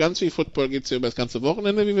Big Show. Ganz viel Football gibt's hier über das ganze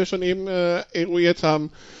Wochenende, wie wir schon eben eruiert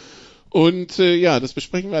haben. Und das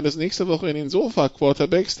besprechen wir alles nächste Woche in den Sofa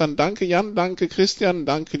Quarterbacks. Dann danke Jan, danke Christian,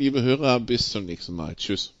 danke liebe Hörer, bis zum nächsten Mal.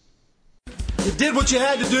 Tschüss. You did what you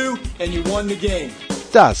had to do and you won the game.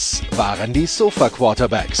 Das waren die Sofa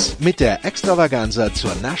Quarterbacks mit der Extravaganza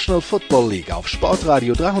zur National Football League auf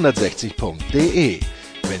sportradio360.de.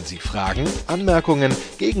 Wenn Sie Fragen, Anmerkungen,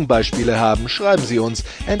 Gegenbeispiele haben, schreiben Sie uns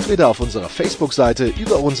entweder auf unserer Facebook-Seite,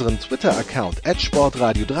 über unseren Twitter-Account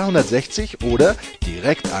 @sportradio360 oder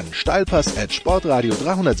direkt an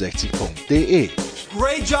steilpass@sportradio360.de.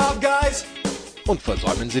 Great job, guys! Und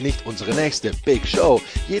versäumen Sie nicht unsere nächste Big Show,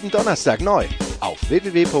 jeden Donnerstag neu auf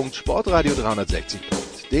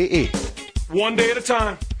www.sportradio360.de. One day at a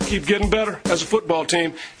time. Keep getting better as a football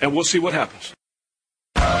team and we'll see what happens.